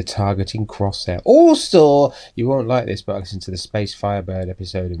with the targeting crosshair. Also, you won't like this, but I listened to the Space Firebird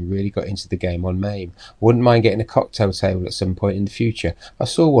episode and really got into the game on MAME. Wouldn't mind getting a cocktail table at some point in the future. I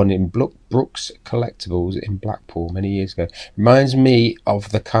saw one in Brooks Collectibles in Blackpool many years ago. Reminds me of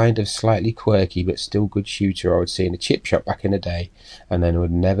the kind of slightly quirky but still good shooter I would see in a chip shop back in the day and then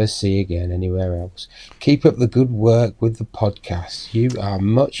would never see again anywhere else. Keep up the good work with the podcast. You are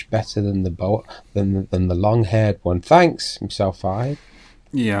much better than the long-haired one. Thanks, Missile 5.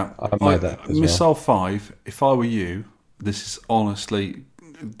 Yeah, Missile 5, if I were you, this is honestly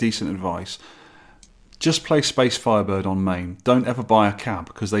decent advice. Just play Space Firebird on MAME. Don't ever buy a cab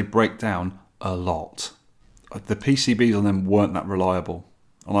because they break down a lot. The PCBs on them weren't that reliable.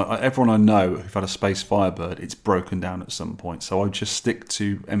 And everyone I know who've had a Space Firebird, it's broken down at some point. So I'd just stick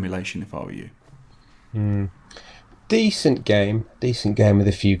to emulation if I were you. Decent game with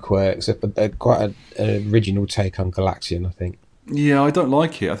a few quirks. Quite an original take on Galaxian, I think. Yeah, I don't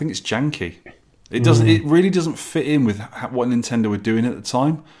like it. I think it's janky. It doesn't. It really doesn't fit in with what Nintendo were doing at the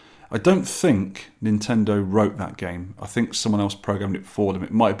time. I don't think Nintendo wrote that game. I think someone else programmed it for them.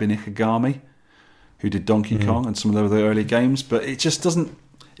 It might have been Ikegami, who did Donkey Kong and some of the early games. But it just doesn't.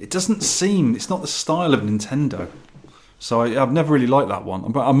 It doesn't seem. It's not the style of Nintendo. So I've never really liked that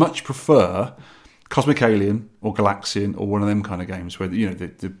one. But I much prefer Cosmic Alien or Galaxian or one of them kind of games where the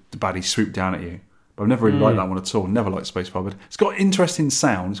baddies swoop down at you. But I've never really liked that one at all. Never liked Space Firebird. It's got interesting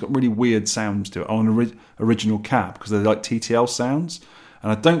sounds. It's got really weird sounds to it on an original cab because they're like TTL sounds. And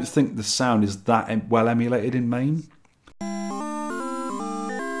I don't think the sound is that well emulated in MAME.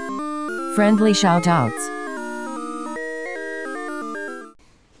 Friendly shout-outs.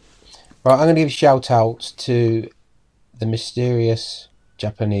 Right, I'm going to give shout-outs to the mysterious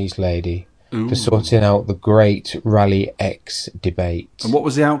Japanese lady for sorting out the great Rally X debate. And what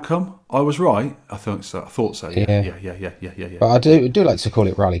was the outcome? I was right. I thought so. Yeah. But I do like to call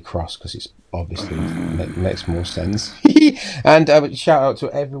it Rally Cross because it's obviously makes more sense. And shout out to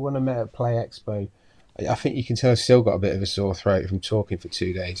everyone I met at Play Expo. I think you can tell I've still got a bit of a sore throat from talking for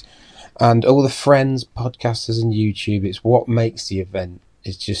 2 days. And all the friends, podcasters, and YouTube. It's what makes the event.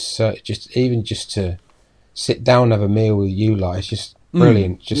 It's just to sit down and have a meal with you lot. It's just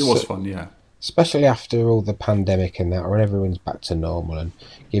brilliant. It was fun, yeah. Especially after all the pandemic and that, when everyone's back to normal and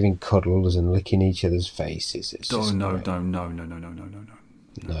giving cuddles and licking each other's faces. No, don't do that.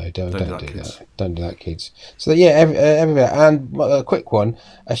 Don't do that, kids. So yeah, everywhere. And a quick one,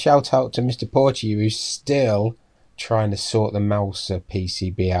 a shout out to Mr. Porty, who's still trying to sort the mouse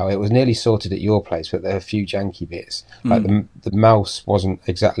PCB out. It was nearly sorted at your place, but there are a few janky bits. Like the mouse wasn't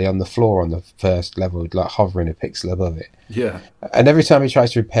exactly on the floor on the first level, like hovering a pixel above it. Yeah. And every time he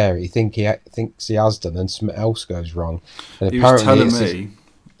tries to repair it, he thinks he has done, and something else goes wrong. And he was telling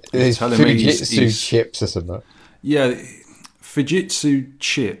it's Fujitsu chips or something. Yeah, Fujitsu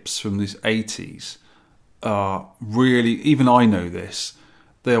chips from the 80s are really, even I know this,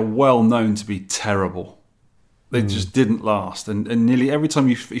 they are well known to be terrible. They just didn't last. And nearly every time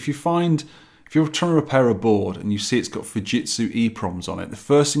if you're trying to repair a board and you see it's got Fujitsu EEPROMs on it, the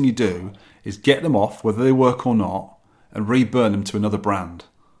first thing you do is get them off, whether they work or not, and reburn them to another brand.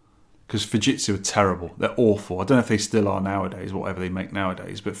 Because Fujitsu are terrible. They're awful. I don't know if they still are nowadays, whatever they make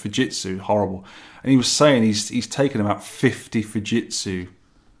nowadays, but Fujitsu, horrible. And he was saying he's taken about 50 Fujitsu.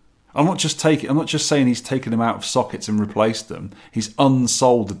 I'm not just saying he's taken them out of sockets and replaced them. He's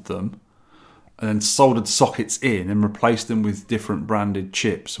unsoldered them and then soldered sockets in and replaced them with different branded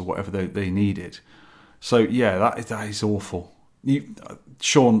chips or whatever they needed. So yeah, that is awful.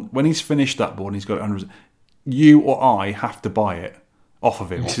 Sean, when he's finished that board and he's got it 100%, you or I have to buy it off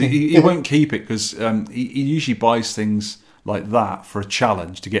of him. So he won't keep it because he usually buys things like that for a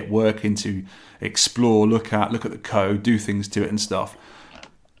challenge to get work into, explore, look at the code, do things to it and stuff.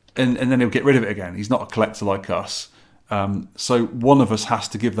 And then he'll get rid of it again. He's not a collector like us. So one of us has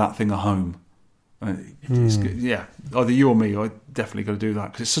to give that thing a home. Yeah, either you or me. I definitely got to do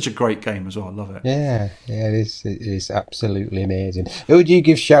that because it's such a great game as well. I love it. Yeah, it is. It is absolutely amazing. Who would you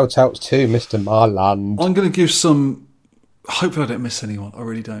give shout outs to, Mr. Marland? I'm going to give some. Hopefully, I don't miss anyone. I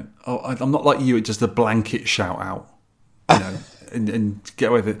really don't. I'm not like you. It's just a blanket shout out, you know, and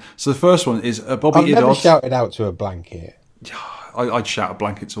get away with it. So the first one is Bobby I've never Iddod. shouted out to a blanket. I'd shout at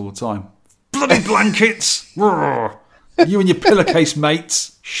blankets all the time. Bloody blankets! You and your pillowcase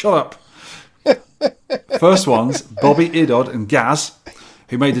mates. Shut up. First one's Bobby Iddod and Gaz,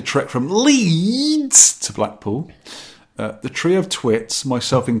 who made the trek from Leeds to Blackpool. The trio of twits,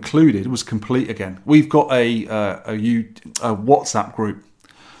 myself included, was complete again. We've got a WhatsApp group,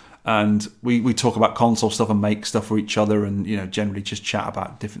 and we talk about console stuff and make stuff for each other, and generally just chat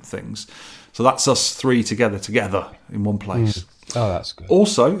about different things. So that's us three together in one place. Oh, that's good.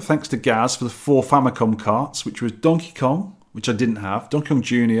 Also, thanks to Gaz for the 4 Famicom carts, which was Donkey Kong, which I didn't have, Donkey Kong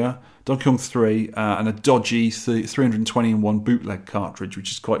Jr., Donkey Kong 3, and a dodgy 320-in-1 bootleg cartridge,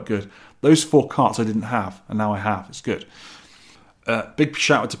 which is quite good. Those 4 carts I didn't have, and now I have. It's good. Big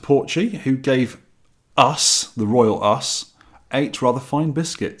shout out to Porchy, who gave us, the royal us, 8 rather fine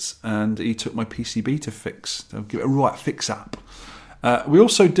biscuits, and he took my PCB to fix. I'll give it a right fix up. We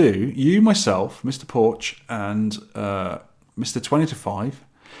also do, you, myself, Mr. Porch, and Mr. 20 to 5,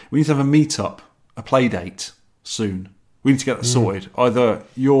 we need to have a meet-up, a play date soon. We need to get that sorted. Either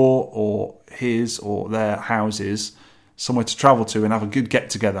your or his or their houses, somewhere to travel to and have a good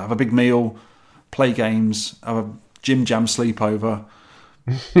get-together. Have a big meal, play games, have a gym jam sleepover.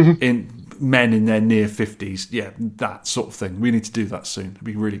 In men in their near 50s. Yeah, that sort of thing. We need to do that soon. It'd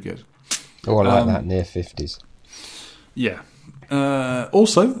be really good. Oh, I like that, near 50s. Yeah.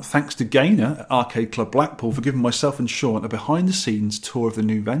 Also, thanks to Gaynor at Arcade Club Blackpool for giving myself and Sean a behind-the-scenes tour of the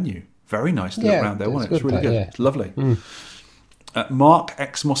new venue. Very nice to look around there, wasn't it? It's really good. Yeah. It's lovely. Mark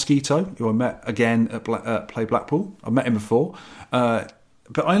X Mosquito, who I met again at Play Blackpool. I've met him before, but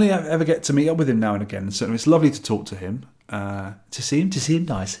I only ever get to meet up with him now and again. So it's lovely to talk to him, to see him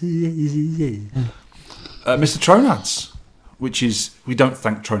nice. Mr. Tronads, which is, we don't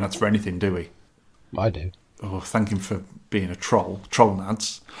thank Tronads for anything, do we? I do. Oh, thank him for being a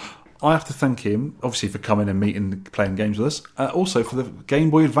Trollnads. I have to thank him, obviously, for coming and meeting and playing games with us. Also for the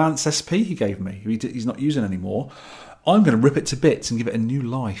Game Boy Advance SP he gave me, who he's not using anymore. I'm going to rip it to bits and give it a new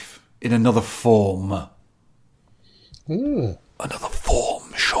life in another form. Ooh. Another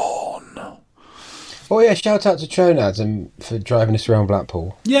form, Sean. Oh yeah, shout out to Tronads and for driving us around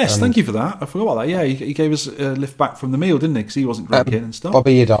Blackpool. Yes, thank you for that. I forgot about that. Yeah, he gave us a lift back from the meal, didn't he? Because he wasn't drinking and stuff.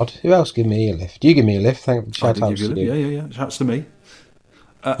 Bobby Iddod. Who else gave me a lift? You give me a lift. Shout out to you. Yeah. Shouts to me.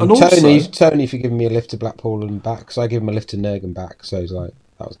 And also, Tony for giving me a lift to Blackpool and back, because I gave him a lift to Nurg and back, so he's like,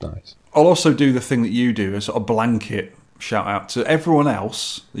 that was nice. I'll also do the thing that you do, a sort of blanket shout out to everyone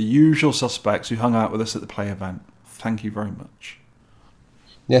else, the usual suspects who hung out with us at the play event. Thank you very much.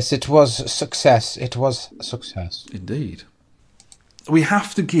 Yes, it was a success. It was a success. Indeed. We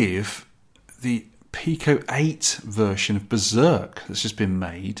have to give the Pico 8 version of Berserk that's just been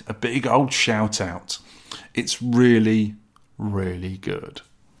made a big old shout out. It's really, really good.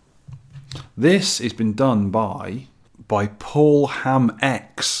 This has been done by Paul Ham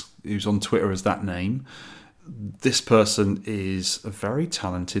X, who's on Twitter as that name. This person is a very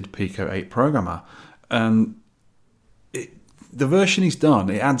talented Pico 8 programmer. The version he's done,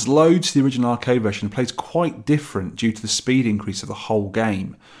 it adds loads to the original arcade version and plays quite different due to the speed increase of the whole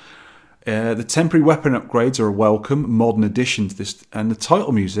game. The temporary weapon upgrades are a welcome modern addition to this, and the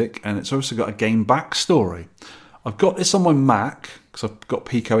title music, and it's also got a game backstory. I've got this on my Mac, because I've got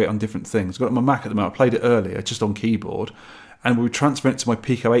Pico 8 on different things. I've got it on my Mac at the moment. I played it earlier, just on keyboard, and we'll transfer it to my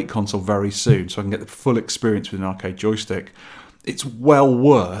Pico 8 console very soon, so I can get the full experience with an arcade joystick. It's well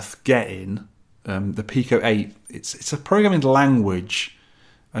worth getting the Pico 8. It's a programming language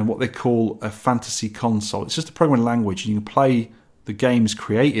and what they call a fantasy console. It's just a programming language, and you can play the games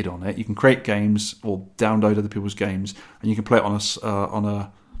created on it. You can create games or download other people's games, and you can play it on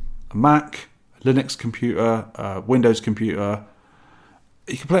a Mac, Linux computer, Windows computer.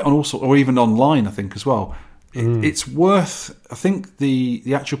 You can play it on all sorts, or even online, I think, as well. It's worth, I think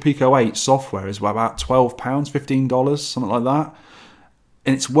the actual Pico 8 software is about £12, $15, something like that.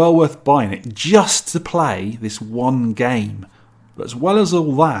 and it's well worth buying it just to play this one game. But as well as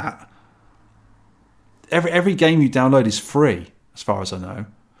all that, every game you download is free, as far as I know.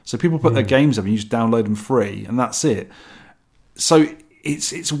 So people put their games up and you just download them free, and that's it. So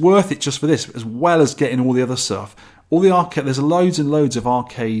it's worth it just for this, as well as getting all the other stuff. All the arcade, there's loads and loads of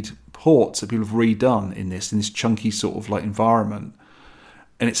arcade ports that people have redone in this chunky sort of like environment,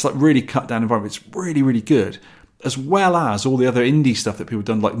 and it's like really cut down environment. It's really, really good, as well as all the other indie stuff that people have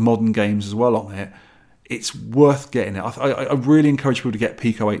done, like modern games as well on it. It's worth getting it. I really encourage people to get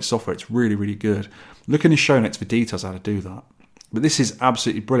Pico 8 software. It's really, really good. Look in the show notes for details how to do that. But this is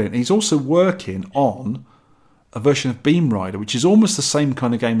absolutely brilliant. He's also working on a version of Beam Rider, which is almost the same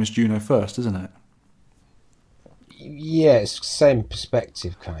kind of game as Juno First, isn't it? Yeah, it's same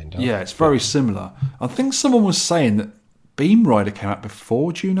perspective, kind of. Yeah, it's very similar. I think someone was saying that Beam Rider came out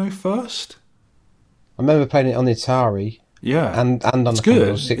before Juno First. I remember playing it on the Atari. Yeah, and on it's the good.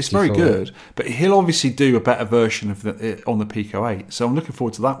 Commodore 64. It's very good, but he'll obviously do a better version of it on the Pico 8. So I'm looking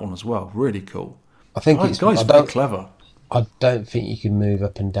forward to that one as well. Really cool. I think it's guy's very clever. I don't think you can move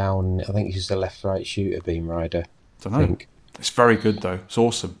up and down. I think it's just a left-right shooter, Beam Rider. Don't know. It's very good though. It's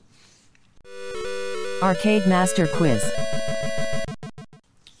awesome. Arcade Master Quiz.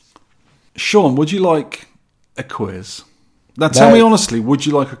 Sean, would you like a quiz? Now tell me honestly, would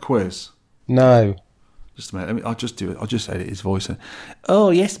you like a quiz? No. Just a minute. I'll just do it. I'll just edit his voice in.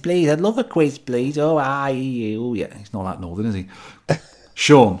 Oh, yes, please. I'd love a quiz, please. Oh, yeah. He's not that northern, is he?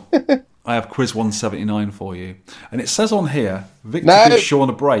 Sean, I have quiz 179 for you. And it says on here, Victor gives Sean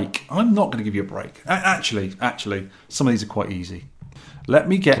a break. I'm not going to give you a break. Actually, some of these are quite easy. Let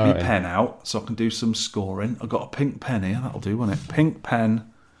me get my pen out so I can do some scoring. I've got a pink pen here. That'll do, won't it? Pink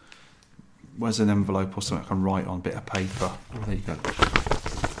pen. Where's an envelope or something I can write on? Bit of paper. Oh, there you go.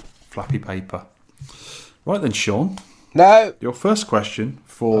 Flappy paper. Right then, Sean. No. Your first question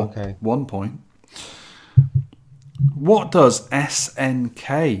for 1 point. What does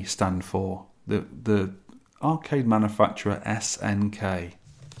SNK stand for? The arcade manufacturer SNK.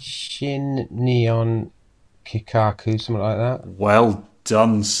 Shin Neon Kikaku, something like that. Well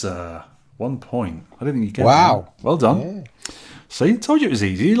done, sir. 1 point. I didn't think you'd get that. Well done. Yeah. See, I told you it was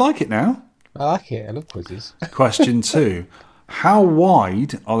easy. You like it now? I like it. I love quizzes. Question 2. How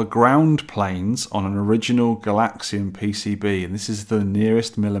wide are the ground planes on an original Galaxian PCB? And this is the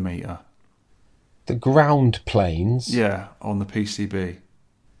nearest millimetre. The ground planes? Yeah, on the PCB.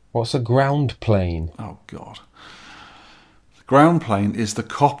 What's a ground plane? Oh, God. The ground plane is the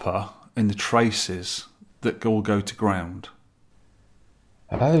copper in the traces that all go to ground.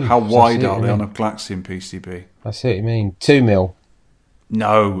 Oh, how wide are they on a Galaxian PCB? I see what you mean. 2 mil.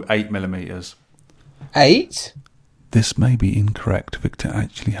 No, 8 millimetres. 8? This may be incorrect. Victor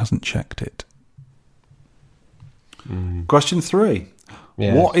actually hasn't checked it. Question 3.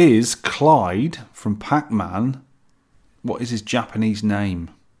 Yeah. What is Clyde from Pac-Man? What is his Japanese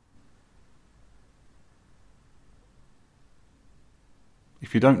name?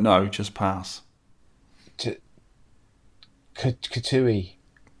 If you don't know, just pass. Katui.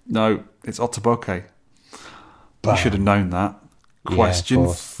 No, it's Otoboke. You should have known that.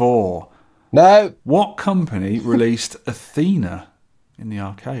 Question 4. No. What company released Athena in the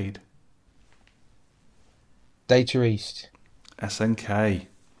arcade? Data East. SNK.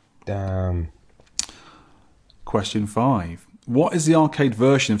 Damn. Question 5. What is the arcade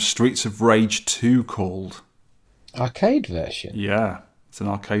version of Streets of Rage 2 called? Arcade version? Yeah, it's an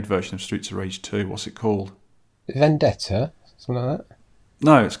arcade version of Streets of Rage 2. What's it called? Vendetta? Something like that?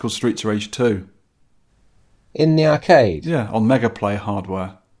 No, it's called Streets of Rage 2. In the arcade? Yeah, on Mega Play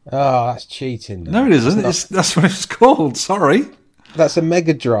hardware. Oh, that's cheating. Though. No, it isn't. That's what it's called. Sorry. That's a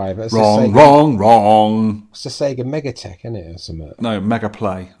Mega Drive. That's Wrong. It's a Sega Megatech, isn't it, or something? No, Mega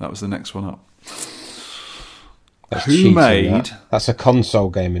Play. That was the next one up. That's Who cheating, made... That's a console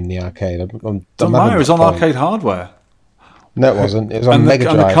game in the arcade. Doesn't matter. It was on arcade hardware. No, it wasn't. It was on Mega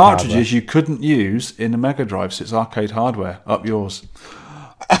Drive. And the cartridges hardware you couldn't use in the Mega Drive, so it's arcade hardware. Up yours.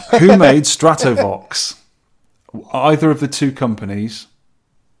 Who made Stratovox? Either of the two companies...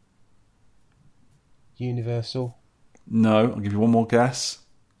 Universal? No, I'll give you one more guess.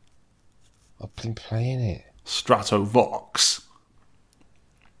 I've been playing it. Stratovox.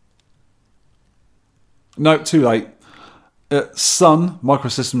 No, too late. Sun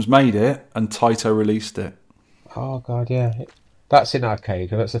Microsystems made it and Taito released it. Oh, God, yeah. That's in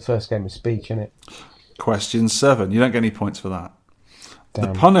arcade. That's the first game of speech, isn't it? Question 7. You don't get any points for that.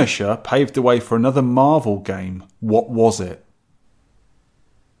 Damn. The Punisher paved the way for another Marvel game. What was it?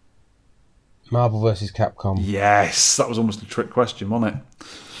 Marvel vs. Capcom. Yes, that was almost a trick question, wasn't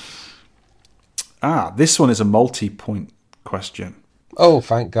it? This one is a multi-point question. Oh,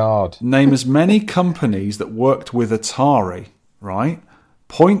 thank God. Name as many companies that worked with Atari, right?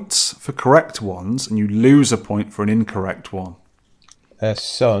 Points for correct ones, and you lose a point for an incorrect one.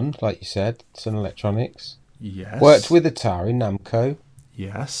 Sun, like you said, Sun Electronics. Yes. Worked with Atari, Namco.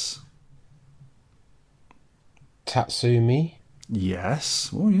 Yes. Tatsumi.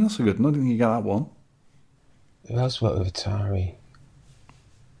 Yes. Oh, yeah, that's a good one. I didn't think you got that one. Who else worked with Atari?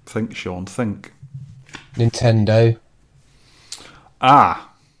 Think, Sean, think. Nintendo.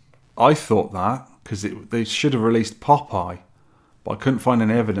 I thought that because they should have released Popeye, but I couldn't find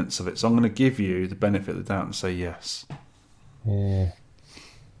any evidence of it, so I'm going to give you the benefit of the doubt and say yes. Yeah.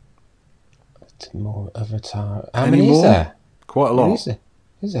 More Avatar. How Any many more? is there? Quite a How many lot.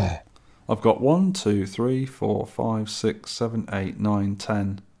 is there? I've got 1, 2, 3, 4, 5, 6, 7, 8, 9,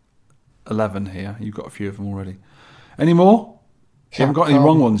 10, 11 here. You've got a few of them already. Any more? You haven't got any Capcom.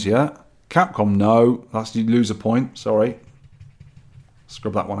 wrong ones yet. Capcom, no. That's you lose a point. Sorry.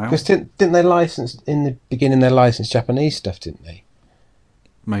 Scrub that one out. Because didn't they license, in the beginning, they licensed Japanese stuff, didn't they?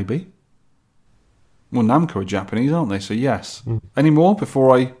 Maybe. Well, Namco are Japanese, aren't they? So yes. Any more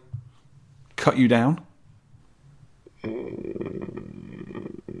before I cut you down?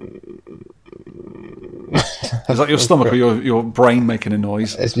 Is that your stomach or your brain making a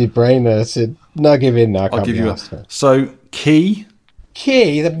noise? It's my brain there. I said, no, give in now. I I'll can't give be you asked. So, Key.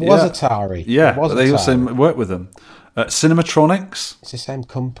 Key, there was Yeah. Atari. Yeah, There was but they also Atari. worked with them. Cinematronics. It's the same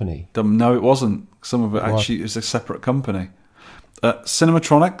company. No, it wasn't. Some of it What? actually is a separate company.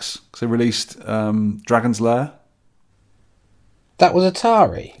 Cinematronics, because they released Dragon's Lair. That was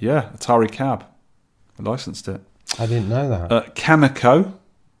Atari. Yeah, Atari Cab. I licensed it. I didn't know that. Cameco.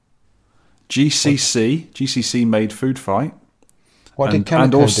 GCC made Food Fight. What did and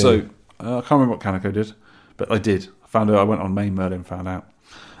Cameco also, do? I can't remember what Cameco did, but I did. I found out. I went on Main Merlin and found out.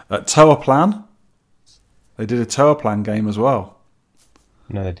 Tower Plan. They did a Tower Plan game as well.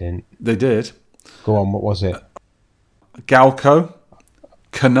 No, they didn't. They did. Go on, what was it? Galco.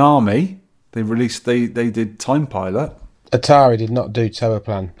 Konami. They did Time Pilot. Atari did not do Tower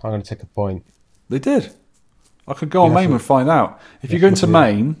Plan. I'm going to take a point. They did. I could go on Yeah, Main for- and find out. If you yeah, go into for-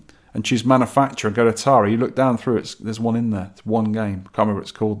 Main and choose Manufacturer and go to Atari, you look down through it. There's one in there. It's one game. Can't remember what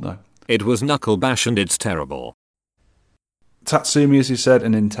it's called though. It was Knuckle Bash and it's terrible. Tatsumi, as you said,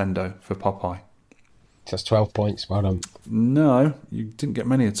 and Nintendo for Popeye. That's 12 points. Well done. No, you didn't get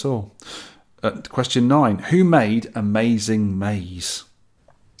many at all. Question 9. Who made Amazing Maze?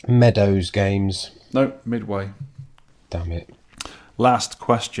 Meadows Games. No, Midway. Damn it. Last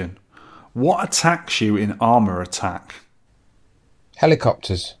question. What attacks you in Armour Attack?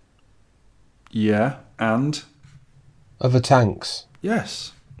 Helicopters. Yeah, and? Other tanks.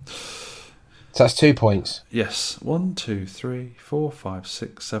 Yes. So that's 2 points. Yes. 1, 2, 3, 4, 5,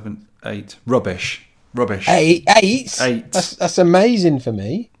 6, 7, 8. Rubbish. Eight? Eight. That's amazing for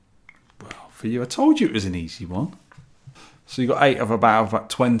me. For you, I told you it was an easy one. So you got 8 of about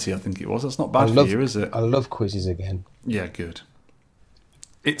 20, I think it was. That's not bad for you, is it? I love quizzes again. Yeah, good.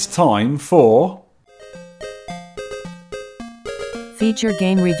 It's time for... Feature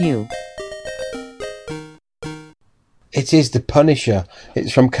game review. It is The Punisher.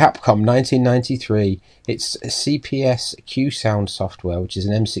 It's from Capcom, 1993. It's a CPS Q sound software, which is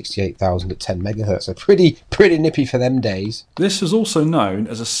an M68000 at 10 megahertz. So pretty nippy for them days. This is also known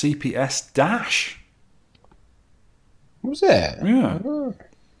as a CPS Dash. Was it? Yeah.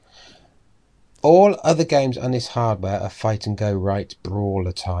 All other games on this hardware are fight and go right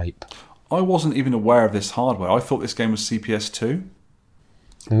brawler type. I wasn't even aware of this hardware. I thought this game was CPS 2.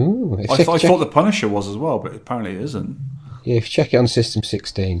 Ooh, I thought The Punisher was as well, but apparently it isn't. Yeah, if you check it on System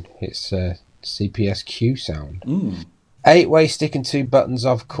 16, it's CPS Q sound. 8-way stick and 2 buttons,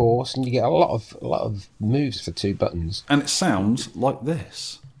 of course, and you get a lot of moves for 2 buttons. And it sounds like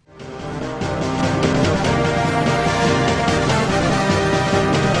this.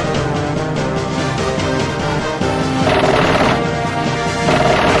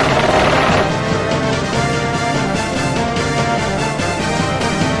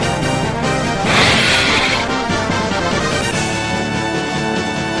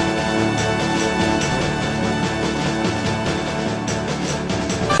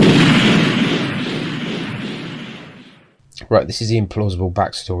 Right, this is the implausible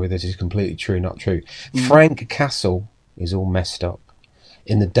backstory that is completely true, not true. Frank Castle is all messed up.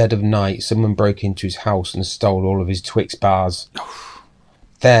 In the dead of night, someone broke into his house and stole all of his Twix bars.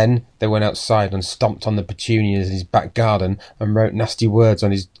 Then they went outside and stomped on the petunias in his back garden and wrote nasty words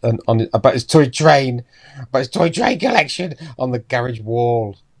on about his toy train collection on the garage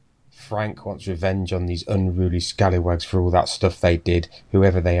wall. Frank wants revenge on these unruly scallywags for all that stuff they did,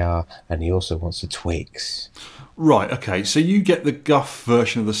 whoever they are, and he also wants the Twix. Right, okay, so you get the guff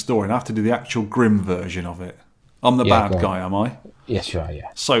version of the story and I have to do the actual grim version of it. I'm the bad guy, am I? Yes, you are,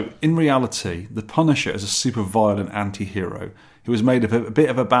 yeah. So, in reality, the Punisher is a super violent anti-hero who was made of a bit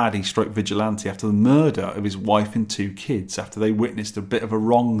of a baddie stroke vigilante after the murder of his wife and 2 kids after they witnessed a bit of a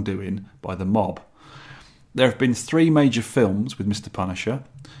wrongdoing by the mob. There have been 3 major films with Mr. Punisher.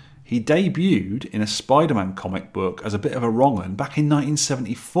 He debuted in a Spider-Man comic book as a bit of a wrong'un back in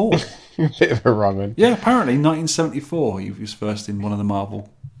 1974. A bit of a wrong one. Yeah, apparently 1974 he was first in one of the Marvel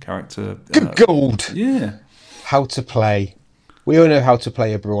character. Good gold! Yeah. How to play. We all know how to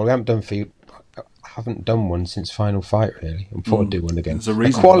play a brawl. I haven't done one since Final Fight, really. I thought I'd do one again. There's a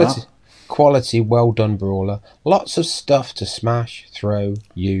reason for that. Quality, well done brawler. Lots of stuff to smash, throw,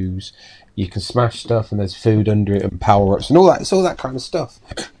 use. You can smash stuff and there's food under it and power-ups and all that. It's all that kind of stuff.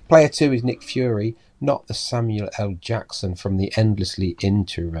 Player 2 is Nick Fury, not the Samuel L. Jackson from the endlessly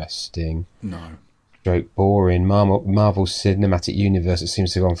interesting, stroke boring Marvel Cinematic Universe that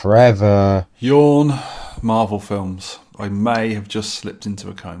seems to go on forever. Yawn. Marvel films. I may have just slipped into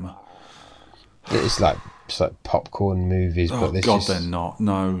a coma. It's like popcorn movies, but this God, they're not.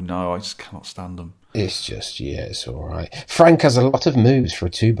 No, I just cannot stand them. It's just, it's alright. Frank has a lot of moves for a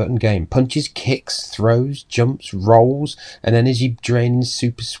 2-button game. Punches, kicks, throws, jumps, rolls, an energy draining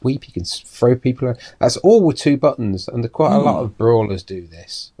super sweep. You can throw people around. That's all with 2 buttons, and quite a lot of brawlers do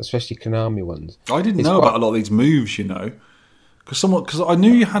this, especially Konami ones. I didn't know about a lot of these moves, because I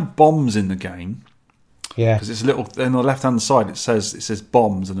knew you had bombs in the game. Yeah. Because it's little, on the left-hand side it says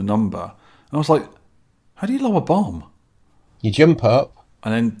bombs and a number. And I was like, how do you lower a bomb? You jump up.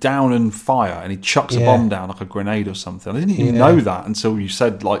 And then down and fire, and he chucks a bomb down like a grenade or something. I didn't even know that until you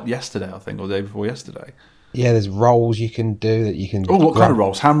said yesterday, I think, or the day before yesterday. Yeah, there's rolls you can do that you can. Oh, what kind of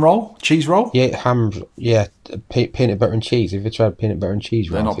rolls? Ham roll, cheese roll? Yeah, peanut butter and cheese. Have you tried peanut butter and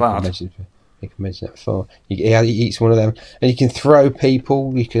cheese rolls? They're not bad. You can mention that before. He eats one of them, and you can throw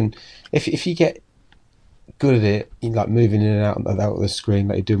people. You can, if you get good at it, you like moving in and out of the screen,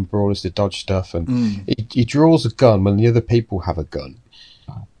 like you're doing brawlers to dodge stuff, and he draws a gun when the other people have a gun.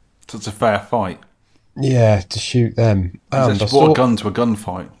 So it's a fair fight. Yeah, to shoot them. He's brought a gun to a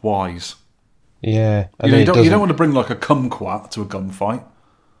gunfight. Wise. Yeah. You don't want to bring like a kumquat to a gunfight.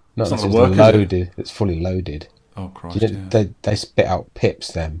 No, it's it's not work, loaded. It's fully loaded. Oh, Christ, They spit out pips,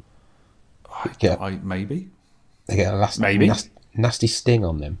 them. Maybe. They get a nasty sting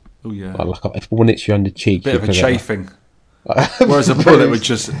on them. Oh, yeah. Like if one hits you on the cheek. Bit of a chafing. Whereas a bullet would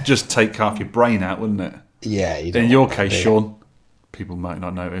just take half your brain out, wouldn't it? Yeah. In your case, Sean, people might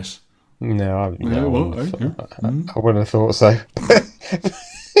not notice. No, I wouldn't have thought so.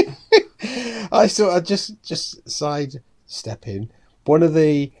 I thought I'd just sidestep in. One of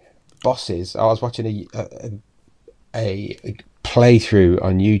the bosses, I was watching a playthrough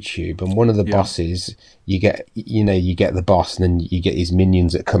on YouTube, and one of the bosses, you get the boss, and then you get these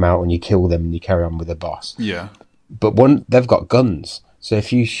minions that come out and you kill them and you carry on with the boss. Yeah. But they've got guns. So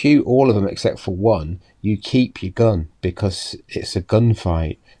if you shoot all of them except for one, you keep your gun because it's a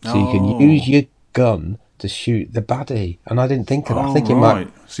gunfight. So you can use your gun to shoot the baddie. And I didn't think of that. I think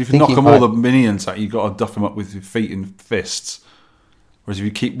So if you knock them all the minions out, you've got to duff them up with your feet and fists. Whereas if you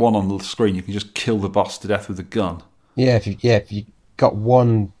keep one on the screen, you can just kill the boss to death with a gun. Yeah, if you got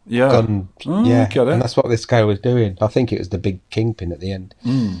one gun, get it. And that's what this guy was doing. I think it was the big kingpin at the end.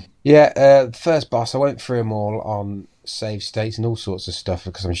 Yeah, the first boss, I went through them all on save states and all sorts of stuff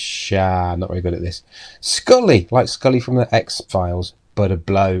because I'm not very good at this. Scully, like Scully from the X-Files, but a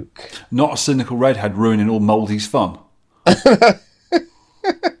bloke. Not a cynical redhead ruining all Mouldy's fun.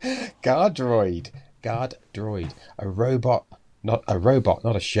 Guard droid, a robot. Not a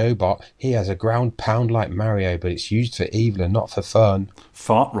showbot. He has a ground pound like Mario, but it's used for evil and not for fun.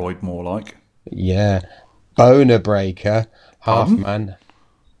 Fartroid, more like. Yeah. Boner breaker, half man.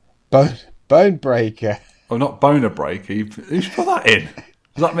 Bone breaker. Oh, not boner breaker. Who's put that in?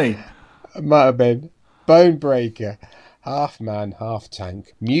 Was that me? It might have been. Bone breaker, half man, half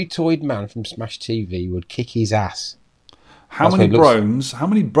tank. Mutoid man from Smash TV would kick his ass. How many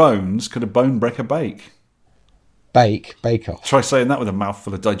bones could a bone breaker bake? Bake off. Try saying that with a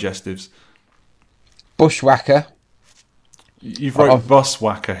mouthful of digestives. Bushwhacker. You've wrote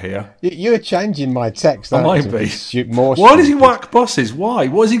buswhacker here. You're changing my text. I might be. Why does he whack buses? Why?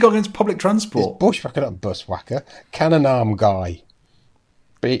 What has he got against public transport? It's bushwhacker, not buswhacker. Cannon arm guy.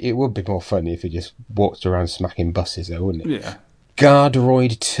 But it would be more funny if he just walked around smacking buses, though, wouldn't it? Yeah.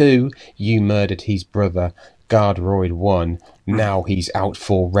 Guardroid 2. You murdered his brother. Guardroid 1. Now he's out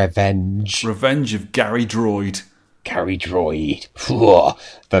for revenge. Revenge of Gary Droid. Gary Droid.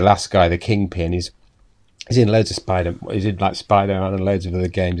 The last guy, the Kingpin, is He's in loads of He's in like Spider-Man and loads of other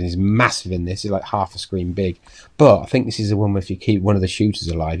games, and he's massive in this. He's like half a screen big. But I think this is the one where if you keep one of the shooters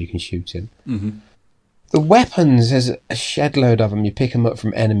alive, you can shoot him. Mm-hmm. The weapons, there's a shed load of them. You pick them up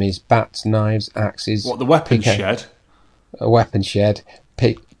from enemies: bats, knives, axes. What, the weapon shed? A weapon shed.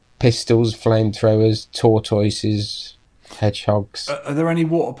 Pistols, flamethrowers, tortoises, hedgehogs. Are there any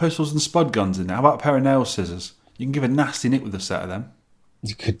water pistols and spud guns in there? How about a pair of nail scissors? You can give a nasty nick with a set of them.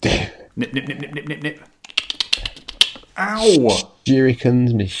 You could do. Nip, nip, nip, nip, nip, nip, nip. Ow!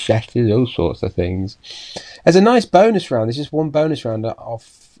 Shurikens, machetes, all sorts of things. There's a nice bonus round. There's just one bonus round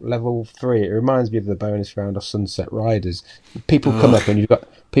off level 3. It reminds me of the bonus round of Sunset Riders. People come up and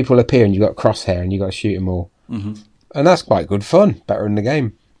people appear and you've got crosshair and you've got to shoot them all. Mm-hmm. And that's quite good fun. Better in the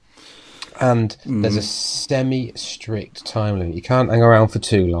game. And there's a semi-strict time limit. You can't hang around for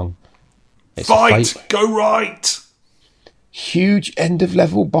too long. It's Fight! Go right! Huge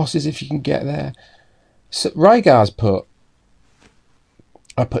end-of-level bosses if you can get there. So Rygar's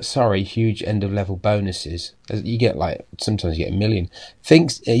huge end-of-level bonuses. You get sometimes you get 1 million.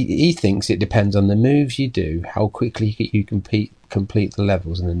 He thinks it depends on the moves you do, how quickly you complete the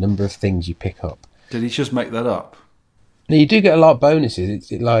levels, and the number of things you pick up. Did he just make that up? No, you do get a lot of bonuses.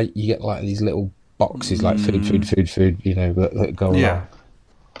 It's like you get these little boxes like food, that go along.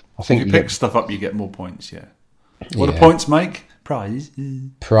 I think if you pick stuff up, you get more points. Yeah. What do points make?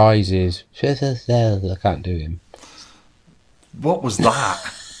 Prizes. I can't do him. What was that?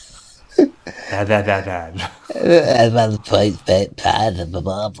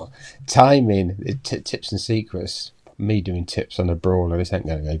 Timing. Tips and secrets. Me doing tips on a brawler, this ain't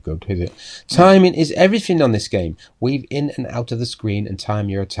going to go good, is it? Timing is everything on this game. Weave in and out of the screen and time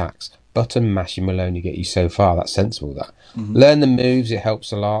your attacks. Button mashing will only get you so far. That's sensible, that. Mm-hmm. Learn the moves, it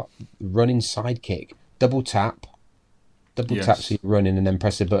helps a lot. Running sidekick. Double tap so you run in and then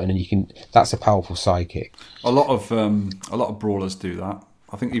press a button and you can. That's a powerful sidekick. A lot of brawlers do that.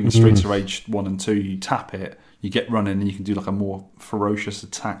 I think even Streets of Rage 1 and 2, you tap it, you get running, and you can do like a more ferocious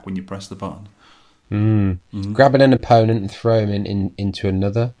attack when you press the button. Grabbing an opponent and throw him into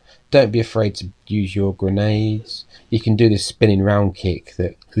another. Don't be afraid to use your grenades. You can do this spinning round kick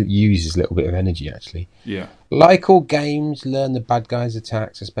that uses a little bit of energy, actually. Yeah. Like all games, learn the bad guys'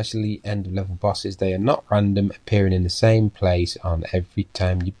 attacks, especially end-of-level bosses. They are not random, appearing in the same place on every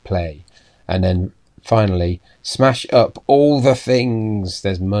time you play. And then, finally, smash up all the things.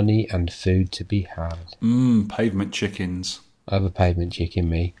 There's money and food to be had. Pavement chickens. Over pavement chicken,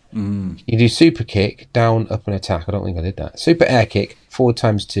 me. You do super kick, down, up and attack. I don't think I did that. Super air kick,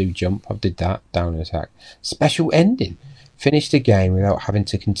 4x2 jump. I did that, down and attack. Special ending. Finish the game without having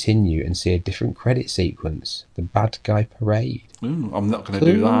to continue and see a different credit sequence. The bad guy parade. I'm not going to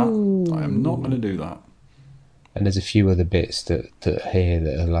do that. I am not going to do that. And there's a few other bits that here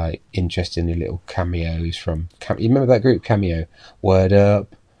that are like interesting little cameos from. You remember that group Cameo? Word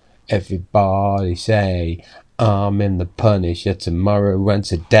up, everybody say. I'm in the Punisher tomorrow and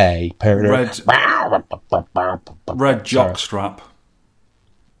today. Red jockstrap.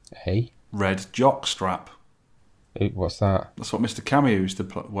 Hey? Red jockstrap. What's that? That's what Mr. Cameo used to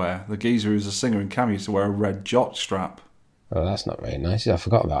wear. The geezer who's a singer in Cameo used to wear a red jockstrap. Oh, that's not very nice. I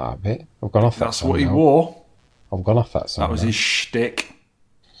forgot about that bit. I've gone off that. That's what he wore. I've gone off that song. That was his shtick.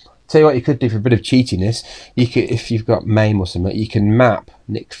 Tell you what you could do for a bit of cheatiness. You could, if you've got MAME or something, you can map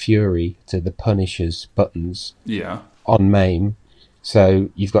Nick Fury to the Punisher's buttons. Yeah. On MAME, so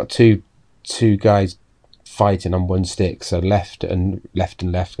you've got two guys fighting on one stick. So left and left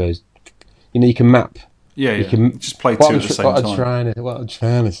goes. You can map. Yeah, you can just play two at the same time. What I'm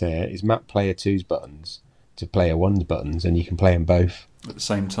trying to say is map player 2's buttons to player 1's buttons, and you can play them both at the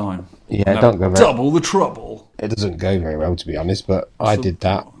same time. Yeah, don't go double the trouble. It doesn't go very well, to be honest, but I did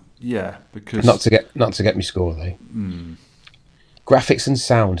that. Yeah, because not to get me score though. Graphics and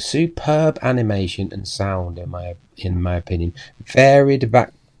sound, superb animation and sound in my opinion. Varied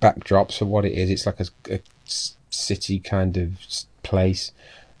backdrops for what it is. It's like a city kind of place.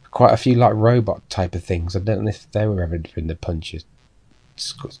 Quite a few like robot type of things. I don't know if they were ever in the Punisher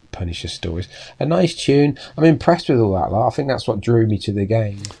stories. A nice tune. I'm impressed with all that. I think that's what drew me to the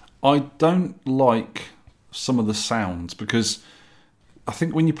game. I don't like some of the sounds because I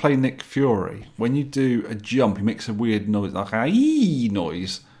think when you play Nick Fury, when you do a jump, he makes a weird noise, like a ee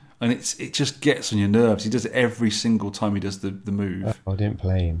noise, and it just gets on your nerves. He does it every single time he does the move. I didn't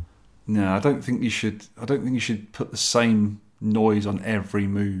play him. No, I don't think you should put the same noise on every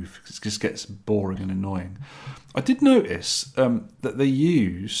move. It just gets boring and annoying. I did notice that they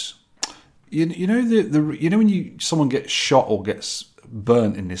use, you know when someone gets shot or gets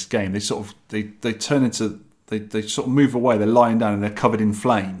burnt in this game, they turn into. They sort of move away. They're lying down and they're covered in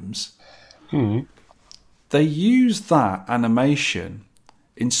flames. they used that animation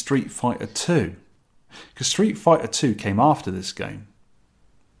in Street Fighter 2. Because Street Fighter 2 came after this game.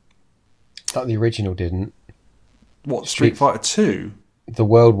 Not the original didn't. What, Street Fighter 2? The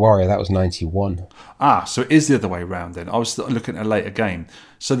World Warrior, that was 91. So it is the other way around then. I was looking at a later game.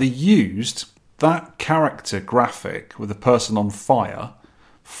 So they used that character graphic with a person on fire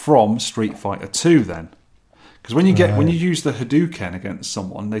from Street Fighter 2 then. Because when you use the Hadouken against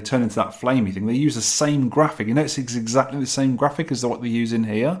someone, they turn into that flamey thing. They use the same graphic. You notice it's exactly the same graphic as what they use in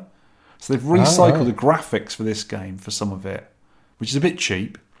here. So they've recycled the graphics for this game for some of it, which is a bit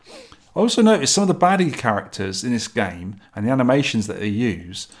cheap. I also noticed some of the baddie characters in this game and the animations that they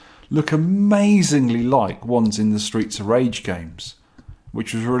use look amazingly like ones in the Streets of Rage games,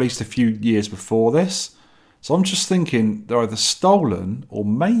 which was released a few years before this. So I'm just thinking they're either stolen or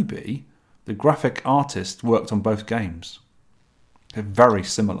maybe the graphic artist worked on both games. They're very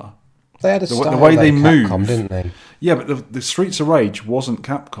similar. They had a style the way they Capcom, move, didn't they? Yeah, but the Streets of Rage wasn't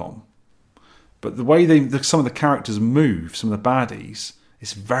Capcom. But the way some of the characters move, some of the baddies,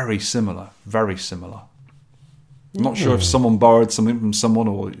 is very similar. Very similar. I'm not sure if someone borrowed something from someone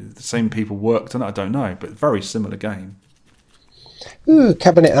or the same people worked on it. I don't know, but very similar game. Ooh,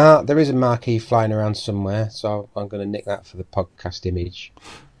 cabinet art. There is a marquee flying around somewhere, so I'm going to nick that for the podcast image.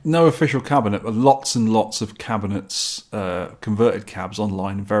 No official cabinet, but lots and lots of cabinets, converted cabs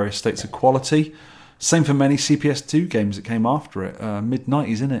online in various states of quality. Same for many CPS2 games that came after it.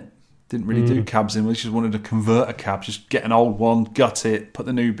 Mid-90s, innit? Didn't really do cabs in. We just wanted to convert a cab. Just get an old one, gut it, put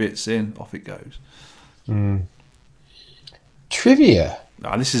the new bits in, off it goes. Trivia.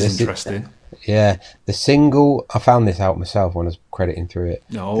 This is interesting. Yeah, the single. I found this out myself when I was crediting through it.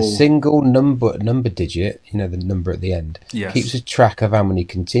 The single number digit, the number at the end, keeps a track of how many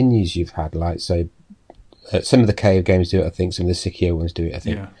continues you've had. Like, so, some of the Cave games do it. I think some of the Sekiro ones do it. I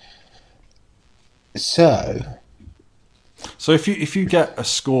think. Yeah. So if you get a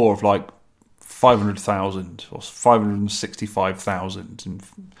score of like 500,000 or 565,000 and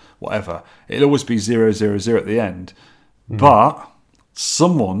whatever, it'll always be 000 at the end. But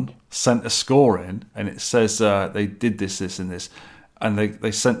someone sent a score in, and it says they did this, and this, and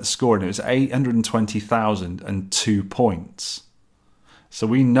they sent the score in. It was 820,002 points. So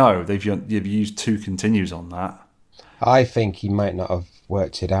we know they've used 2 continues on that. I think he might not have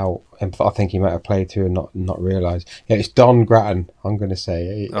worked it out. I think he might have played through and not realised. Yeah, it's Don Grattan, I'm going to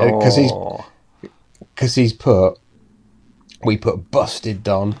say. Because we put busted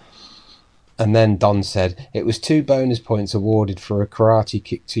Don. And then Don said, it was 2 bonus points awarded for a karate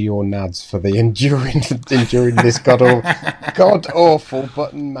kick to your nads for the enduring this god-awful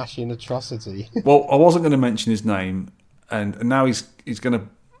button-mashing atrocity. Well, I wasn't going to mention his name, and now he's going to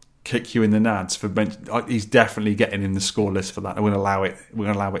kick you in the nads for he's definitely getting in the score list for that. We're going to allow it. We're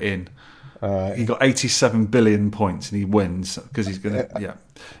going to allow it in. He got 87 billion points and he wins because he's going to.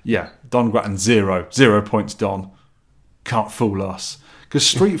 Yeah. Don Grattan 0 points. Don can't fool us because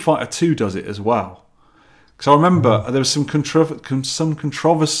Street Fighter 2 does it as well. Because I remember there was some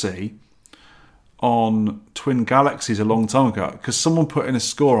controversy on Twin Galaxies a long time ago because someone put in a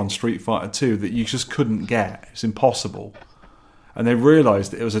score on Street Fighter 2 that you just couldn't get. It's impossible. And they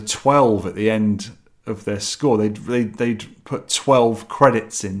realised that it was a 12 at the end of their score. They'd put 12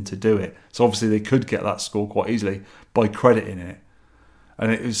 credits in to do it. So obviously they could get that score quite easily by crediting it.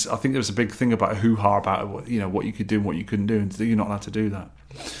 And I think there was a big thing about a hoo-ha about what you could do and what you couldn't do, and you're not allowed to do that.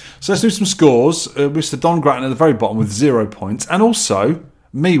 So let's do some scores. Mr. Don Grattan at the very bottom with 0 points, and also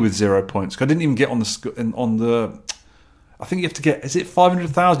me with 0 points. Because I didn't even get on the. I think you have to get. Is it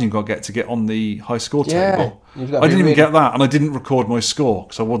 500,000 you've got to get on the high score table? I didn't even get that, and I didn't record my score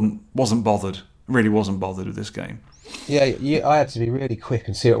because I wasn't bothered. Really wasn't bothered with this game. Yeah, I had to be really quick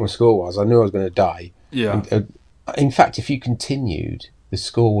and see what my score was. I knew I was going to die. Yeah. In fact, if you continued, the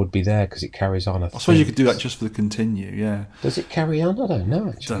score would be there because it carries on. I suppose you could do that just for the continue. Yeah. Does it carry on? I don't know.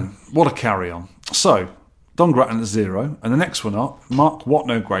 Actually, what a carry on. So Don Grattan at 0, and the next one up, Mark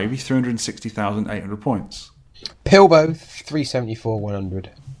Watno Gravy, 360,800 points. Pilbo,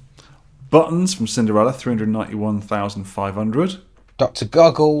 374,100. Buttons from Cinderella, 391,500. Dr.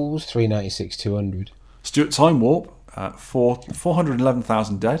 Goggles, 396,200. Stuart Time Warp,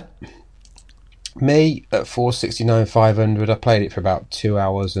 411,000 dead. Me at 469,500. I played it for about 2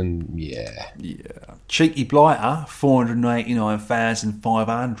 hours, and yeah. Cheeky Blighter,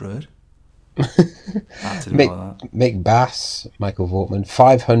 489,500. Mick Bass, Michael Vortman,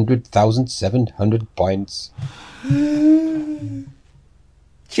 500,700 points.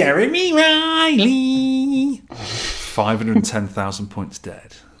 Jeremy Riley, 510,000 points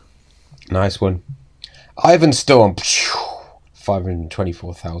dead. Nice one. Ivan Storm,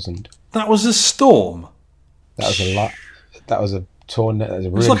 524,000. That was a storm. That was a lot. That was a tornado. That was a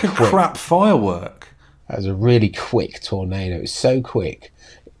really It's like a quick, crap firework. That was a really quick tornado. It was so quick,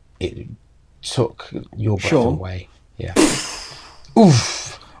 it took your breath Sean? away. Yeah.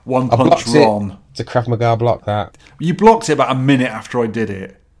 Oof. One I punch blocked Ron. it. It's a Krav Maga block that. You blocked it about a minute after I did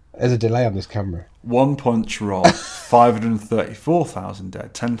it. There's a delay on this camera. One punch Ron. 534,000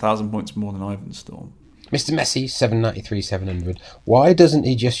 dead. 10,000 points more than Ivan Storm. Mr. Messi, 793,700. Why doesn't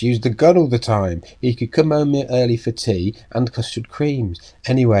he just use the gun all the time? He could come home early for tea and custard creams.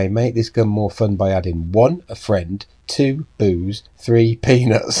 Anyway, make this gun more fun by adding 1, a friend, 2, booze, 3,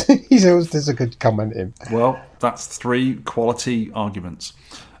 peanuts. There's a good comment in. Well, that's 3 quality arguments.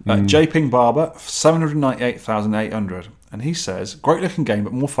 J. Ping Barber, 798,800. And he says, great looking game,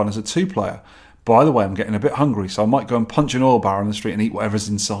 but more fun as a 2-player. By the way, I'm getting a bit hungry, so I might go and punch an oil barrel in the street and eat whatever's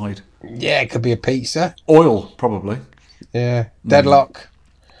inside. Yeah, it could be a pizza. Oil, probably. Yeah. Deadlock,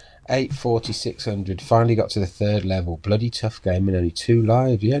 84600. Finally got to the 3rd level. Bloody tough game and only 2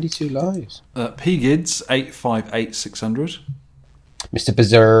 lives. Yeah, only 2 lives. P. Gids, 858,600. Mr.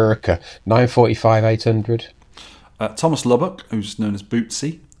 Berserker, 945,800. Thomas Lubbock, who's known as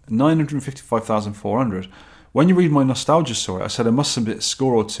Bootsy, 955,400. When you read my nostalgia story, I said I must submit a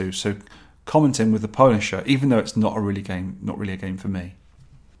score or two, so commenting with the Punisher, even though it's not really a game for me.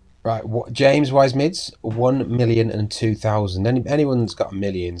 Right, James Wise Mids, 1,002,000. Anyone that's got a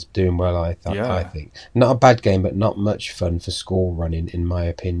million's doing well, I think. Not a bad game, but not much fun for score running, in my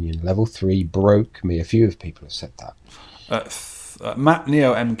opinion. Level 3 broke me. A few of people have said that. Matt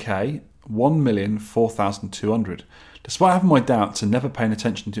Neo MK, 1,004,200. Despite having my doubts and never paying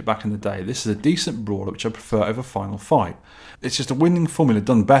attention to it back in the day, this is a decent brawler which I prefer over Final Fight. It's just a winning formula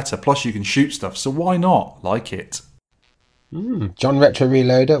done better, plus you can shoot stuff, so why not? Like it. John Retro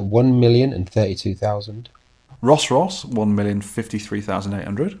Reloader, 1,032,000. Ross,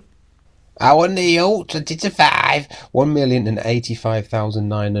 1,053,800. Our Neil, 20-5,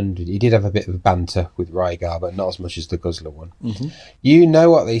 1,085,900. He did have a bit of banter with Rygar, but not as much as the Guzzler one. Mm-hmm. You know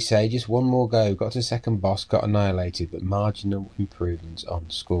what they say, just one more go. Got to the second boss, got annihilated, but marginal improvements on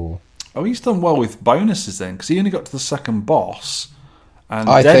score. Oh, he's done well with bonuses then, because he only got to the second boss, and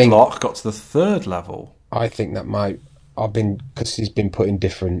Deadlock got to the 3rd level. I think that because he's been putting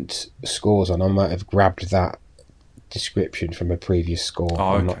different scores on, I might have grabbed that description from a previous score.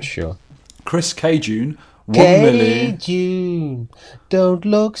 Oh, I'm not sure. Chris K-June, 1,000,000. K-June, don't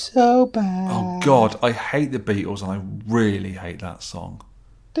look so bad. Oh, God, I hate the Beatles, and I really hate that song.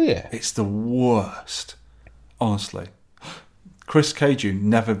 Do you? It's the worst. Honestly. Chris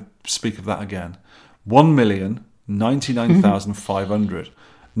K-June, never speak of that again. 1,099,500.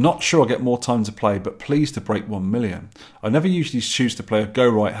 Not sure I'll get more time to play, but pleased to break 1 million. I never usually choose to play a go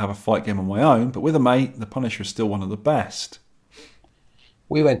right, have a fight game on my own, but with a mate, the Punisher is still one of the best.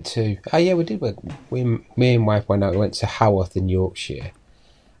 We went to... Oh, yeah, we did. Me and wife went out. We went to Haworth in Yorkshire.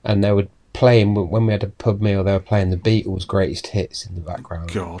 And they were playing... When we had a pub meal, they were playing the Beatles' greatest hits in the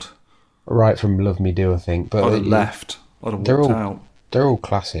background. God. Right from Love Me Do, I think. But I'd have left. I'd have walked out. They're all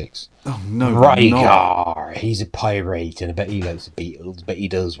classics. Oh, no, Rygar, he's a pirate, and I bet he likes the Beatles, but he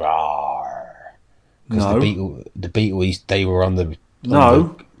does rawr. No. The Beatles, they were on the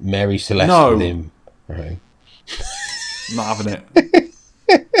Mary Celeste with him. Right. Not having it.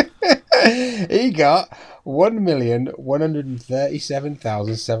 He got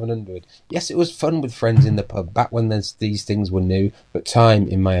 1,137,700. Yes, it was fun with friends in the pub back when these things were new, but time,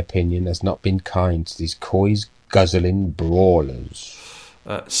 in my opinion, has not been kind to these coys guzzling brawlers.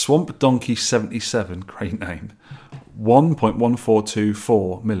 Swamp Donkey 77, great name,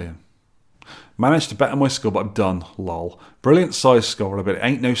 1.1424 million. Managed to better my score, but I'm done. Lol. Brilliant size score, but it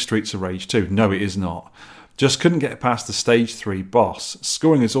ain't no Streets of Rage 2. No, it is not. Just couldn't get past the stage 3 boss.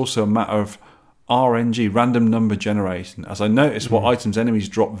 Scoring is also a matter of RNG, random number generation, as I noticed what items enemies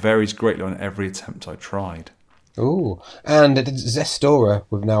drop varies greatly on every attempt I tried. Ooh, and Zestora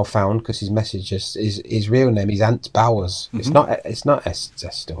we've now found, because his message his real name is Ant Bowers. Mm-hmm. It's not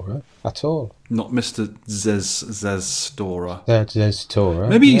Zestora at all. Not Mr. Zestora. Zestora.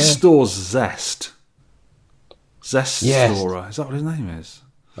 Maybe he stores Zest. Zestora. Yes. Is that what his name is?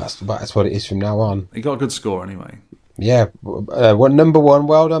 That's what it is from now on. He got a good score anyway. Yeah, number 1,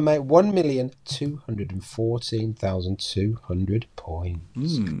 well done, mate. 1,214,200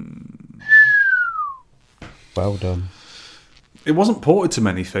 points. Well done. It wasn't ported to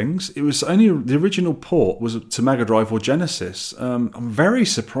many things. It was only the original port was to Mega Drive or Genesis. I'm very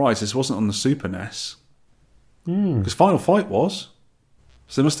surprised this wasn't on the Super NES. Because Final Fight was.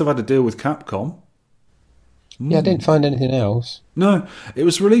 So they must have had a deal with Capcom. Yeah, I didn't find anything else. No, it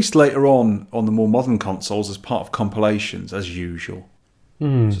was released later on the more modern consoles as part of compilations, as usual.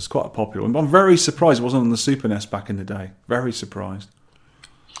 So it's quite a popular one. I'm very surprised it wasn't on the Super NES back in the day. Very surprised.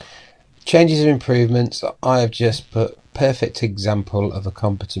 Changes and improvements. I have just put perfect example of a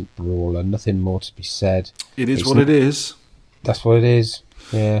competent brawler. Nothing more to be said. It is what it is. That's what it is.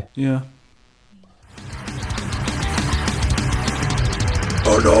 Yeah. Yeah.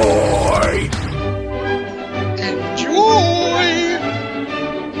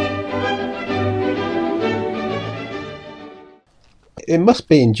 It must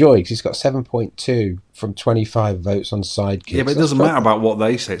be enjoyed because it's got 7.2 from 25 votes on Sidekick. Yeah, but it doesn't matter about what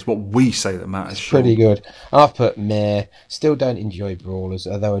they say. It's what we say that matters. It's pretty good. I've put meh. Still don't enjoy brawlers,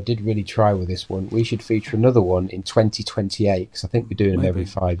 although I did really try with this one. We should feature another one in 2028 because I think we're doing them every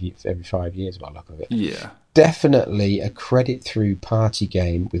 5 years by the look of it. Yeah. Definitely a credit through party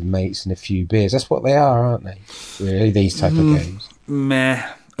game with mates and a few beers. That's what they are, aren't they? Really, these type of games. Meh.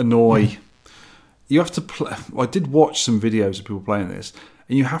 Annoy. You have to play. I did watch some videos of people playing this,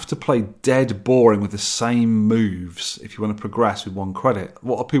 and you have to play dead boring with the same moves if you want to progress with 1 credit.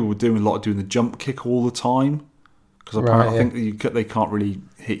 What people were doing, doing the jump kick all the time, because apparently I think they can't really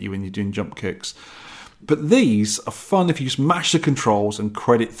hit you when you're doing jump kicks. But these are fun if you just mash the controls and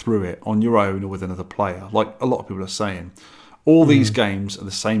credit through it on your own or with another player, like a lot of people are saying. All these games are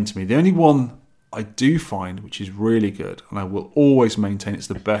the same to me. The only one I do find which is really good, and I will always maintain it's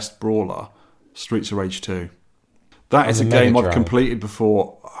the best brawler, Streets of Rage 2. That is a game I've completed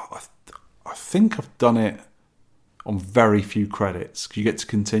before. I think I've done it on very few credits because you get to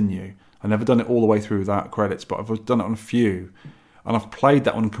continue. I've never done it all the way through without credits, but I've done it on a few. And I've played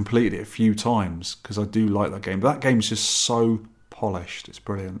that one and completed it a few times because I do like that game. But that game is just so polished. It's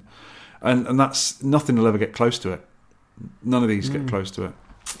brilliant. And that's nothing will ever get close to it. None of these get close to it.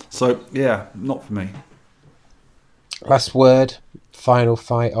 So, yeah, not for me. Last word. Final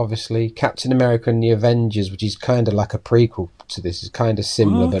fight, obviously. Captain America and the Avengers, which is kind of like a prequel to this. It's kind of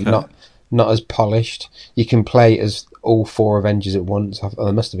similar, but not as polished. You can play as all 4 Avengers at once.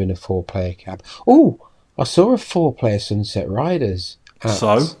 There must have been a 4-player cab. Oh, I saw a 4-player Sunset Riders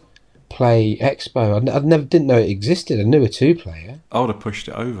at Play Expo. Didn't know it existed. I knew a 2-player. I would have pushed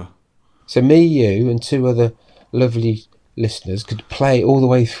it over. So me, you, and 2 other lovely listeners could play all the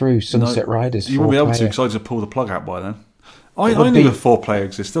way through Sunset Riders. You won't be able to because I just pull the plug out by then. I knew a 4-player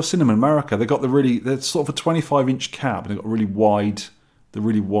existed. I've seen them in America. They're sort of a 25-inch cab, and they've got really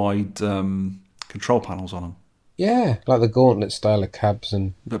wide control panels on them. Yeah, like the Gauntlet style of cabs,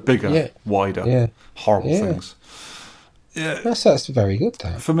 but bigger, wider, horrible things. Yeah, that's very good.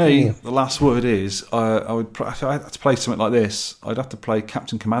 That for me, the last word is I had to play something like this. I'd have to play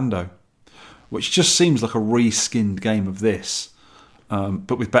Captain Commando, which just seems like a reskinned game of this.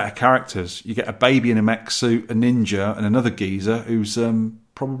 But with better characters. You get a baby in a mech suit, a ninja, and another geezer who's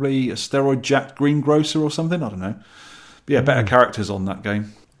probably a steroid-jacked greengrocer or something. I don't know. But yeah, better characters on that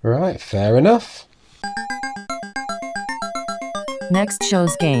game. Right, fair enough. Next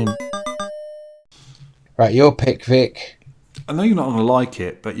show's game. Right, your pick, Vic. I know you're not going to like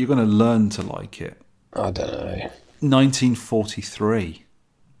it, but you're going to learn to like it. I don't know. 1943.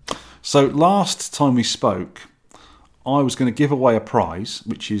 So last time we spoke, I was going to give away a prize,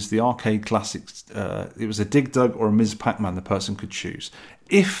 which is the arcade classics. It was a Dig Dug or a Ms. Pac-Man the person could choose,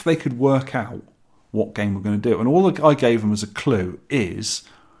 if they could work out what game we're going to do. And all I gave them as a clue is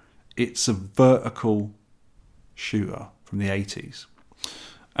it's a vertical shooter from the 80s.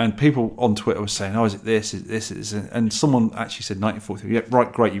 And people on Twitter were saying, oh, is it this? Is it this? Is it? And someone actually said 1943. Yeah,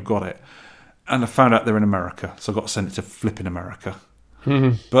 right, great, you've got it. And I found out they're in America, so I got to send it to flipping America.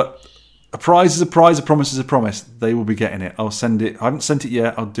 But a prize is a prize, a promise is a promise. They will be getting it. I'll send it. I haven't sent it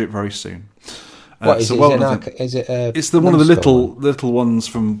yet. I'll do it very soon. What is it? It's one of the little ones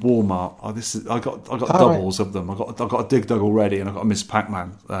from Walmart. I got doubles of them. I got a Dig Dug already, and I got a Ms.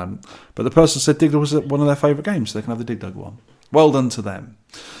 Pac-Man. But the person said Dig Dug was one of their favourite games, so they can have the Dig Dug one. Well done to them.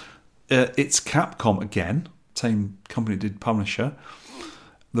 It's Capcom again, same company did publisher.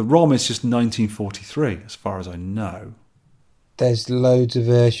 The ROM is just 1943, as far as I know. There's loads of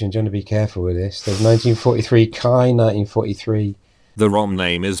versions. You want to be careful with this. There's 1943 Kai, 1943. The ROM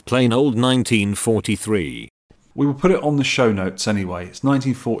name is plain old 1943. We will put it on the show notes anyway. It's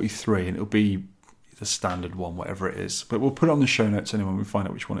 1943, and it'll be the standard one, whatever it is. But we'll put it on the show notes anyway when we find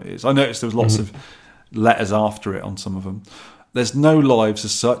out which one it is. I noticed there was lots of letters after it on some of them. There's no lives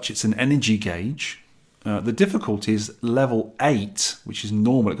as such. It's an energy gauge. The difficulty is level 8, which is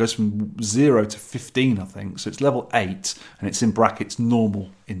normal. It goes from 0 to 15, I think. So it's level 8, and it's in brackets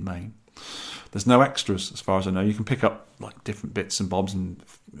normal in main. There's no extras, as far as I know. You can pick up like different bits and bobs and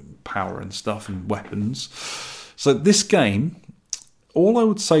power and stuff and weapons. So this game, all I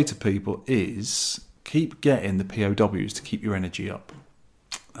would say to people is keep getting the POWs to keep your energy up.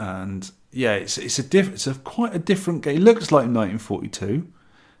 And yeah, it's quite a different game. It looks like 1942,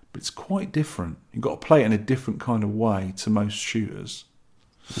 but it's quite different. You've got to play it in a different kind of way to most shooters.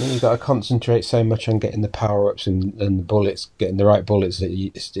 You've got to concentrate so much on getting the power-ups and the bullets, getting the right bullets, that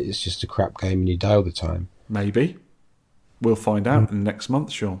it's just a crap game and you die all the time. Maybe. We'll find out in next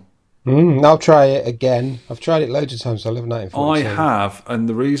month, Sean. I'll try it again. I've tried it loads of times. I love 1942. I have, and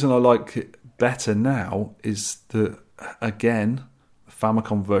the reason I like it better now is that, again, the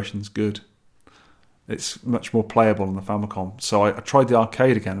Famicom version's good. It's much more playable on the Famicom. So I tried the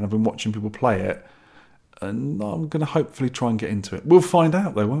arcade again, and I've been watching people play it, and I'm going to hopefully try and get into it. We'll find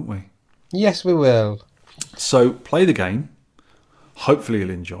out, though, won't we? Yes, we will. So play the game. Hopefully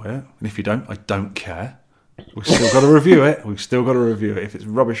you'll enjoy it. And if you don't, I don't care. We've still got to review it. If it's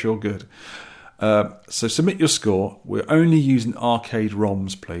rubbish or good. So submit your score. We're only using arcade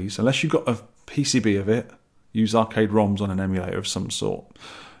ROMs, please. Unless you've got a PCB of it, use arcade ROMs on an emulator of some sort.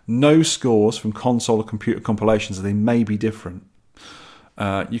 No scores from console or computer compilations, as they may be different.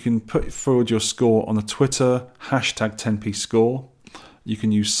 You can put forward your score on the Twitter, #10pscore. You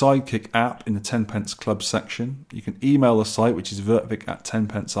can use Sidekick app in the 10pence club section. You can email the site, which is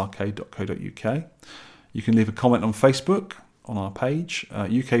vertvic@10pencearcade.co.uk. You can leave a comment on Facebook, on our page,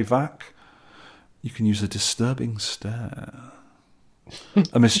 UKVAC. You can use a disturbing stare,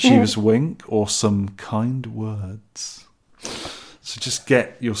 a mischievous wink, or some kind words. So just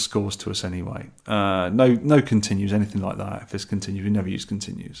get your scores to us anyway. No continues, anything like that. If there's continues, we never use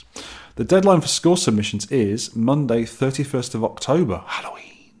continues. The deadline for score submissions is Monday, 31st of October,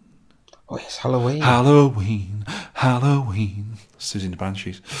 Halloween. Oh, yes, Halloween. Halloween. Susie and the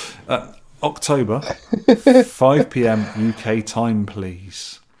Banshees. October, 5 p.m. UK time,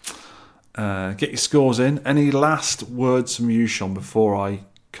 please. Get your scores in. Any last words from you, Sean, before I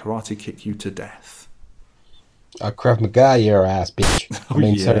karate kick you to death? I'll Krav Maga your ass, bitch.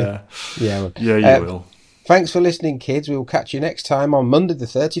 Sorry. Yeah, you will. Thanks for listening, kids. We will catch you next time on Monday, the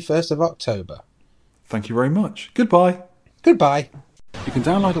 31st of October. Thank you very much. Goodbye. Goodbye. You can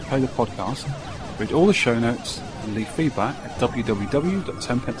download or play the podcast, read all the show notes, and leave feedback at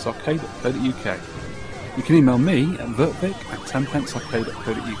www.10pencearcade.co.uk. You can email me at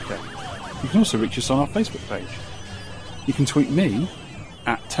vertvic@10pencearcade.co.uk. You can also reach us on our Facebook page. You can tweet me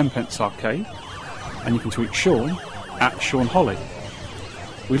at 10pencearcade, and you can tweet Sean at Sean Holly.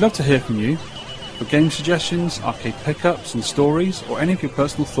 We'd love to hear from you for game suggestions, arcade pickups and stories, or any of your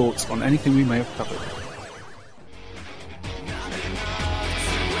personal thoughts on anything we may have covered.